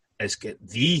 it's got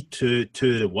the two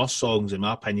of the worst songs, in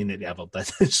my opinion, that they ever did.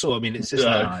 So I mean, it's just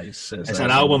it's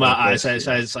an album. It's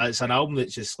an album that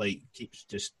just like keeps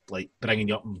just like bringing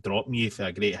you up and dropping you for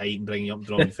a great height, and bringing you up and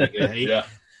dropping you for a great height. Yeah.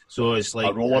 So it's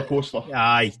like a roller coaster.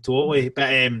 Aye, totally.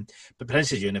 But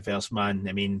Prince's Universe, man.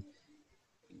 I mean,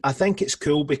 I think it's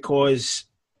cool because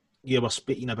you were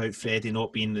speaking about Freddie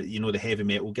not being, you know, the heavy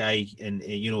metal guy, and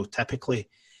you know, typically,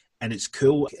 and it's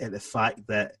cool at the fact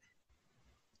that,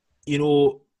 you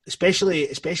know,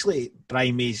 especially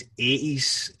Brian May's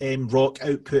 80s rock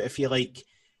output, if you like,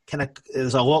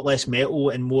 there's a lot less metal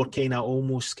and more kind of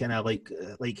almost kind of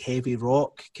like heavy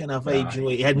rock kind of vibes. You know,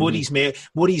 he had more of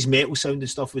his metal sound and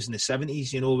stuff was in the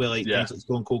 70s. You know, where like things like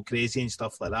Stone Cold Crazy and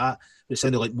stuff like that. It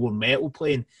sounded like more metal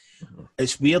playing.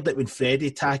 It's weird that when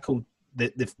Freddie tackled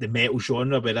the metal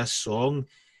genre with this song,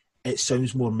 it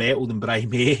sounds more metal than Brian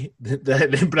May.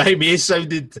 than Brian May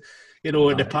sounded, you know,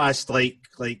 in the past, like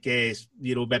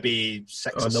you know, maybe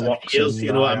 6 or 7 years.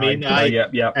 You know what I mean?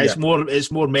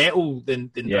 It's more metal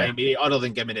than Brian May, other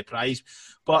than Give Me the Prize.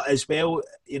 But as well,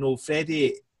 you know,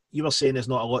 Freddie, you were saying there's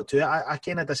not a lot to it. I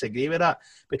kind of disagree with that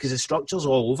because the structure's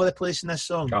all over the place in this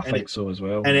song. I think so as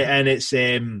well. And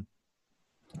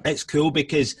it's cool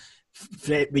because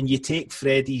when you take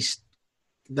Freddie's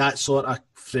that sort of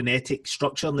frenetic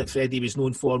structure that Freddie was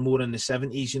known for more in the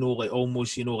 70s, you know, like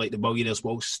almost, you know, like the Millionaire's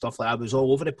Waltz, stuff like that, was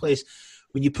all over the place.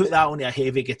 When you put that onto a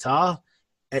heavy guitar,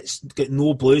 it's got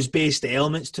no blues-based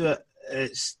elements to it.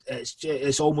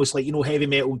 It's almost like, you know, heavy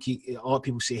metal. A lot of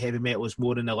people say heavy metal is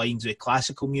more in the lines with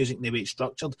classical music and the way it's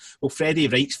structured. Well, Freddie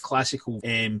writes classical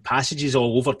passages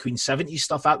all over Queen 70s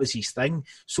stuff. That was his thing.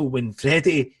 So when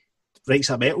Freddie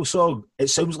writes a metal song, it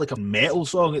sounds like a metal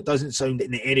song. It doesn't sound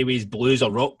in any ways blues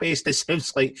or rock based. It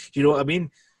sounds like, you know what I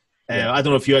mean? I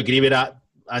don't know if you agree with that.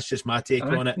 That's just my take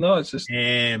on it. No, it's just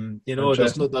you know,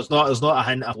 there's not a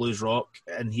hint of blues rock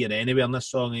in here anywhere in this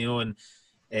song, you know.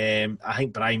 And I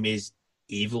think Brian May's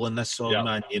evil in this song,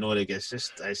 man. You know, like it's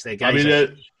the guy. I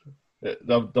mean,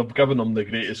 they've given him the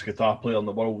greatest guitar player in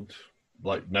the world,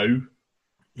 like now.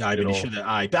 Yeah, I mean, should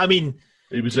have. But I mean,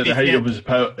 he was at the height of his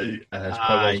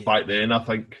powers back then, I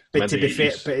think. But to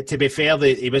be fair,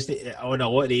 he wasn't on a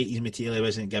lot of the 80s material. He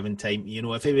wasn't given time. You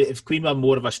know, if Queen were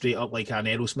more of a straight up like an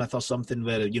Aerosmith or something,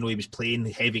 where, you know, he was playing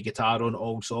heavy guitar on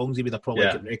all songs, he would have probably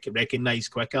got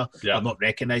recognised quicker. Yeah. Or not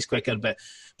recognised quicker, but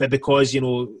because, you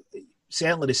know,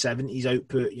 certainly the 70s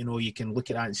output, you know, you can look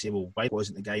at that and say, well, why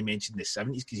wasn't the guy mentioned in the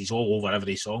 70s? Because he's all over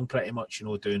every song pretty much, you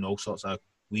know, doing all sorts of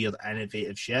weird,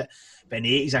 innovative shit. But in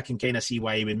the 80s, I can kind of see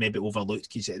why he would maybe overlooked,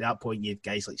 because at that point you had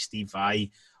guys like Steve Vai.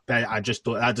 But I just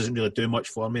don't, that doesn't really do much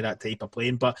for me, that type of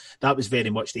playing. But that was very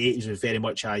much, the 80s was very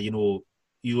much a, you know,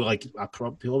 you like,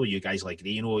 probably you guys like,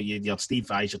 you know, your Steve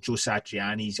Vai's, your Joe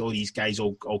Satriani's, all these guys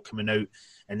all coming out,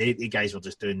 and the guys were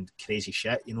just doing crazy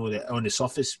shit, you know, that on the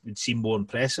surface would seem more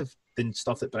impressive than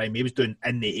stuff that Brian May was doing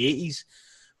in the 80s.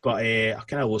 But I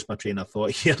kind of lost my train of thought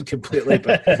here completely.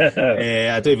 But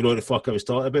I don't even know what the fuck I was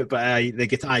talking about. But the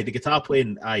guitar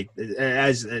playing, it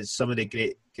is some of the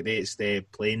greatest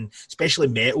playing, especially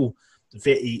metal.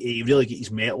 He really get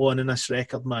his metal on in this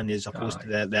record, man, as opposed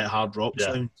to that hard rock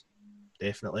sound.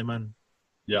 Definitely, man.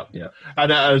 Yeah.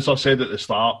 And as I said at the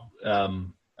start,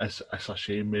 it's a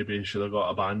shame maybe he should have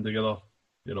got a band together.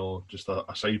 You know, just a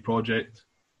side project.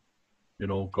 You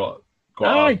know, got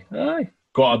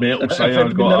a metal singer.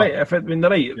 If it'd been the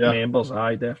right members,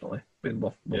 definitely been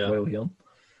worthwhile hearing.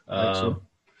 I think so.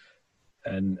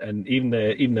 And even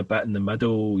the bit in the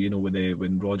middle, you know,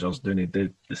 when Roger's doing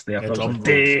the snare drum,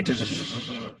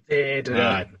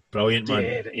 brilliant,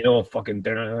 man. You know, fucking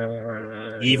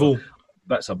evil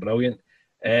bits are brilliant.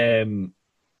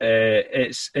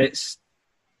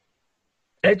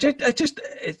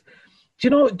 Do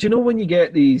you know when you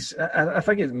get these? I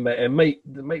think it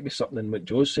might be something in what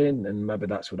Joe's saying, and maybe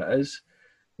that's what it is.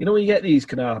 You know, when you get these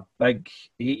kind of big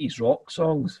 80s rock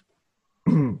songs,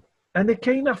 and they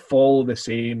kind of follow the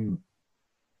same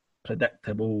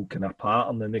predictable kind of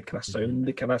pattern, and they kind of sound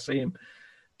the kind of same.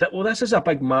 This is a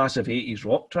big, massive 80s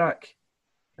rock track,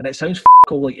 and it sounds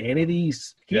cool like any of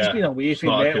these. He's been away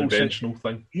from metal.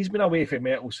 He's been away from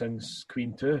metal since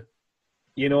Queen 2.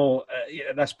 You know,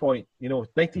 at this point, you know,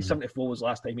 1974 was the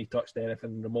last time he touched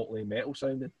anything remotely metal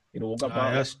sounding. You know,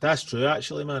 that's true,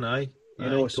 actually, man. You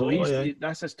know, so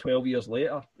that's just 12 years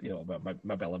later. You know,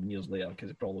 maybe 11 years later, because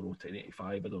he probably wrote it in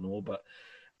 85. I don't know, but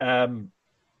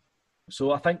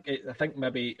so I think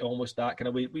maybe almost that kind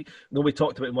of way. We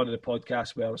talked about in one of the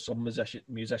podcasts where some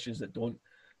musicians that don't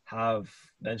have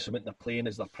the instrument they're playing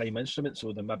as their prime instrument,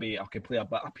 so then maybe I can play a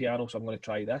bit of piano, so I'm going to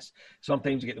try this.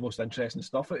 Sometimes you get the most interesting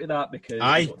stuff out of that because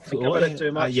you don't think about it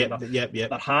too much. Their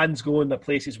hands go in the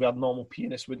places where normal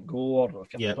pianists wouldn't go, or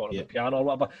if you're talking about piano or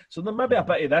whatever. So then maybe a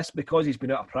bit of this, because he's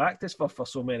been out of practice for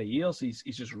so many years, he's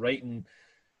just writing,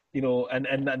 you know,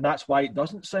 and that's why it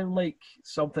doesn't sound like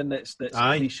something that's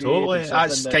cliche. Totally.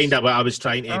 That's kind of what I was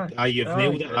trying to. You've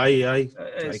nailed it. I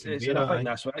think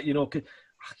that's right. You know,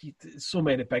 so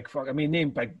many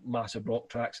name big massive rock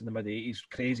tracks in the mid-80s.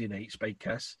 Crazy Nights by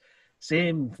Kiss,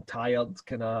 same tired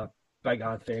kind of big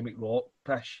anthemic rock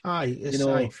pish. Aye, it's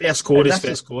first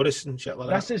chorus and shit like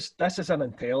that. This is an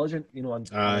intelligent,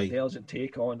 intelligent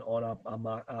take on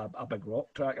a big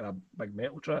rock track and a big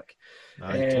metal track.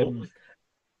 Totally.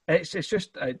 It's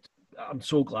just I'm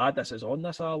so glad this is on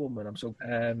this album, and I'm so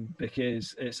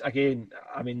because it's again,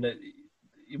 I mean,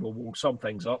 we'll sum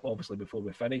things up obviously before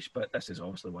we finish, but this is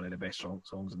obviously one of the best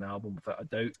songs in the album without a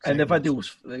doubt. And the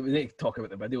videos, we need to talk about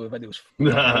the video. The video's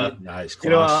it's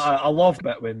class. I love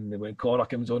it when Connor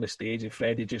comes on the stage and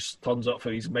Freddie just turns up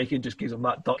for his mic and just gives him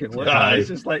that ducking look. It's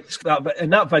just like that. But in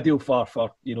that video, for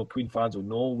Queen fans will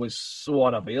know, was so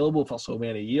unavailable for so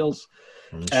many years.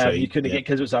 You couldn't get,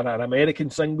 because it was an American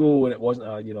single and it wasn't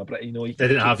they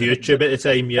didn't have YouTube at the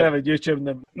time. Yeah, have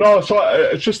YouTube. No, so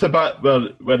it's just a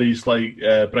bit where he's like,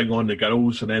 bring on the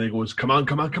girls, and then he goes, come on.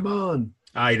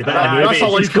 Aye, the bit that's a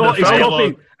he's got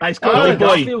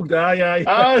Garfield. Garfield.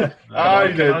 Aye.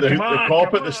 The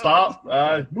cop at the start.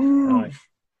 Aye. Move.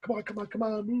 Come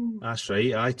on, move. That's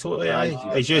right. Aye, totally.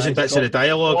 Aye. He's using bits of the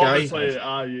dialogue.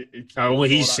 Only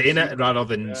he's saying it rather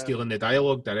than stealing the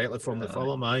dialogue directly from the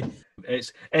film. Aye.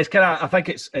 It's kind of. I think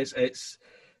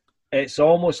it's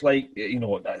almost like,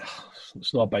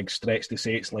 it's not a big stretch to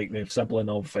say it's like the sibling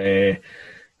of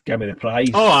Give Me the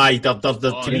Prize. Oh, aye, they're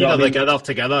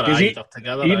together.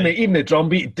 Even the drum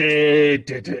beat,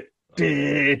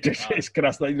 it's kind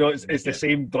of like, it's the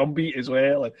same drum beat as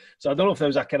well. So I don't know if there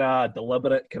was a kind of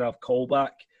deliberate kind of callback,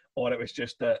 or it was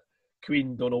just that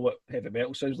Queen don't know what heavy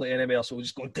metal sounds like anymore, so we'll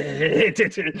just go I don't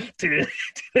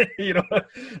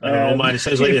know, man. It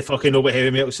sounds like they fucking know what heavy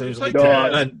metal sounds like.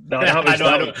 That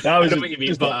was what you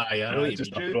mean, but I know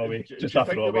just a throwaway. Just a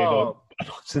throwaway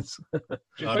nonsense. Do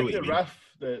you think the riff,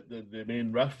 the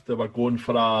main riff, they were going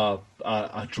for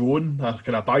a drone, a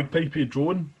kind of bagpipey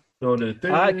drone? No, it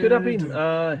could have been.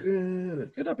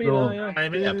 Could have been.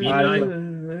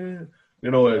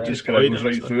 It just kind of goes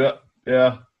right through it.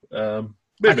 Yeah.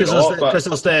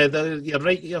 Because there's you're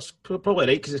right. You're probably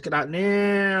right, because it's got that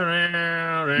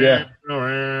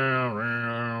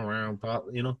part,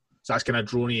 So that's kind of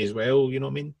droney as well. You know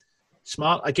what I mean?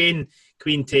 Smart. Again,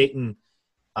 Queen taking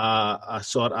a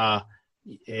sort of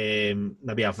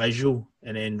maybe a visual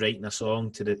and then writing a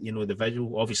song to the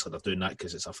visual. Obviously, they're doing that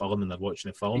because it's a film and they're watching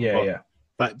the film.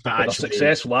 But actually,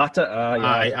 successful at it.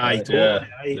 Aye,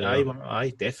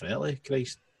 definitely.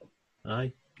 Christ.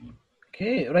 Aye.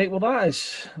 Okay, right. Well, that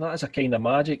is a kind of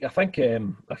magic. I think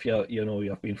if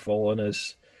you've been following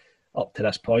us up to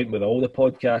this point with all the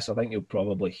podcasts, I think you'll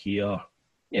probably hear,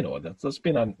 there's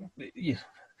been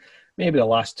maybe the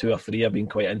last 2 or 3 have been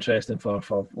quite interesting for a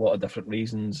lot of different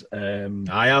reasons.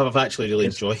 I've actually really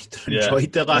enjoyed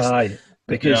the last. Aye,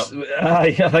 because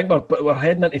I think we're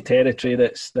heading into territory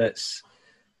that's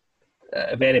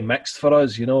very mixed for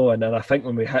us, and then I think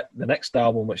when we hit the next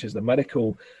album, which is The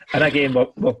Miracle, and again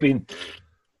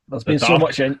there's been so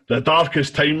much in the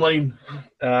darkest timeline.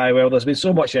 There's been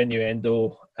so much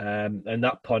innuendo, and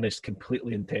that pun is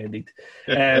completely intended,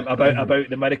 about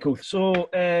The Miracle. So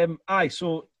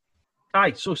so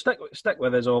stick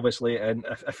with us, obviously, and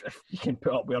if you can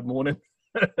put up with our moaning,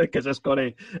 because it's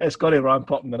gonna ramp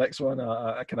up in the next one,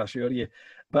 I can assure you,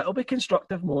 but it'll be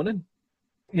constructive moaning.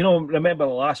 Remember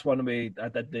the last one I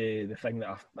did the thing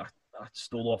that I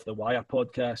stole off the Wire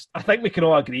podcast. I think we can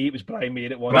all agree it was Brian May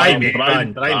that won.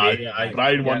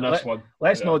 Brian won this one.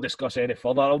 Let's not discuss any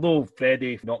further. Although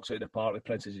Freddie knocks out the park with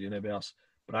Prince's Universe,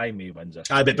 Brian May wins this.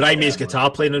 But Brian May's guitar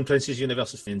playing on Prince's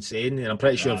Universe is insane, and I'm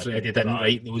pretty sure Freddie didn't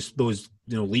write those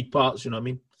lead parts. You know what I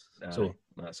mean? So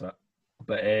that's it.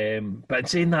 But in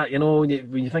saying that,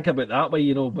 when you think about it that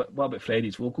way, but what about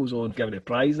Freddie's vocals on Give Me the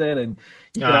Prize then? And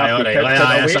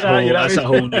that's a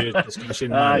whole new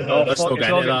discussion. Let's not get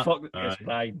into that. It's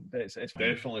Brian. It's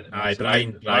definitely.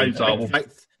 Brian's album.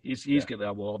 He's got the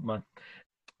award, man.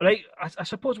 Right, I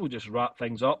suppose we'll just wrap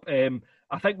things up.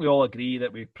 I think we all agree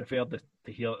that we prefer to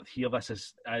hear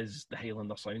this as the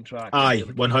Highlander soundtrack. Aye,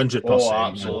 100%. Oh,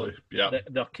 absolutely. Yeah.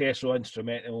 The orchestral,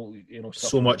 instrumental, stuff.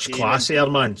 So much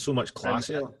classier, man. So much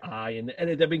classier. And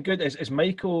it'd have been good, as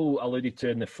Michael alluded to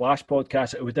in the Flash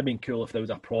podcast, it would have been cool if there was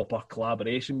a proper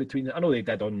collaboration between them. I know they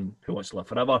did on Who Wants to Live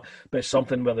Forever, but it's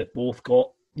something where they both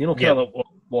got,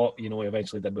 what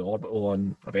eventually did with Orbital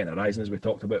on Event Horizon, as we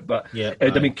talked about. But it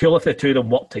would have been cool if the two of them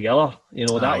worked together.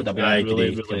 That would have been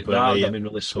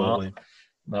really smart. Totally.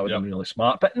 That would have been really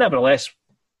smart. But nevertheless,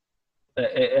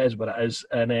 it is what it is,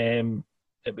 and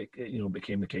it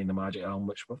became the kind of magic album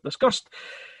which we've discussed.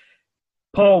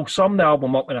 Paul, sum the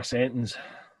album up in a sentence.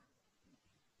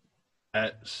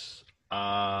 It's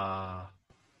a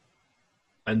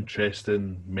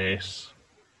interesting mess.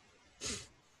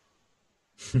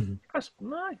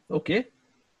 Okay.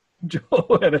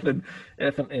 Joe, anything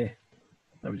to...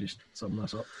 I would just sum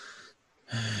this up.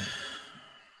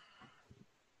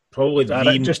 Probably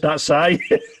just that sigh.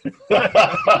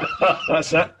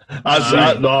 That's it. That's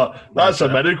it. No, that's a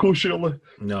miracle, surely.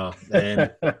 No,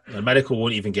 a miracle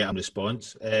won't even get a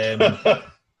response. You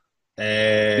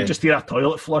just hear a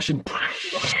toilet flushing.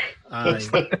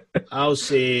 I'll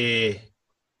say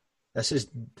this is.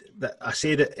 I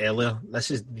said it earlier.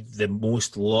 This is the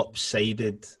most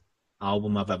lopsided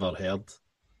album I've ever heard,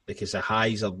 because the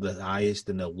highs are the highest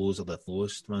and the lows are the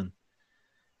lowest, man.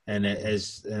 And it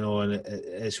is, and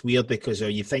it's weird because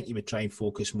you think you would try and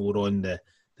focus more on the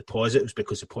positives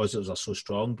because the positives are so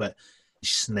strong, but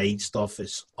snide stuff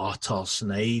is utter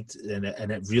snide,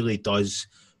 and it really does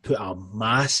put a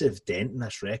massive dent in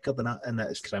this record, and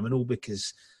it's criminal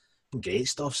because great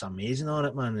stuff's amazing on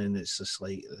it, man, and it's just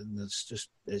like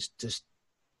it's just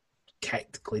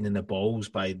kicked clean in the balls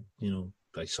by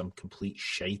some complete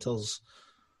shiters.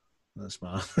 That's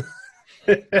my.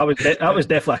 That was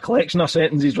definitely a collection of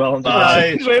sentences rather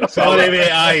than... Sorry, mate.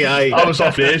 Aye. I was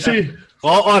off the AC.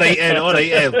 All right.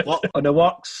 On the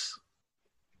works,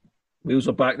 wheels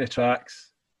are back in the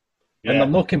tracks. Yeah. And they're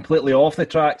not completely off the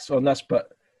tracks on this,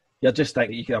 but you just think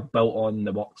that you could have built on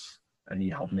the works, and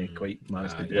you haven't quite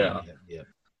managed to do that. Yeah.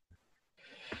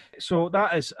 So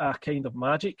that is a kind of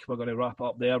magic. We're going to wrap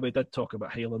up there. We did talk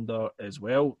about Highlander as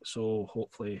well, so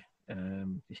hopefully...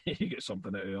 you get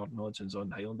something out of our nonsense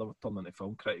on Highlander. We're turning into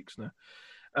film critics now.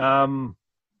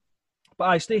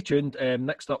 But stay tuned.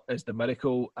 Next up is The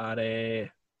Miracle, and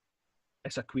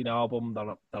it's a Queen album.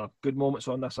 There are good moments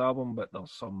on this album, but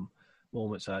there's some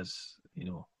moments, as you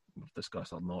know, we've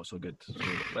discussed, are not so good.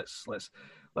 So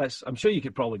let's. I'm sure you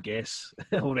could probably guess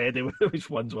already which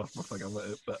ones we're figuring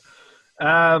it out. But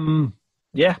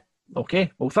yeah,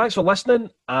 okay. Well, thanks for listening,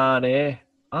 and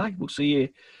we'll see you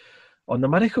on The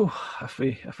Miracle, if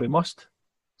we must.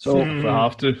 So if we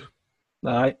have to.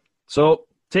 All right. So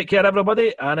take care,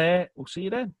 everybody, and we'll see you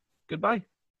then. Goodbye.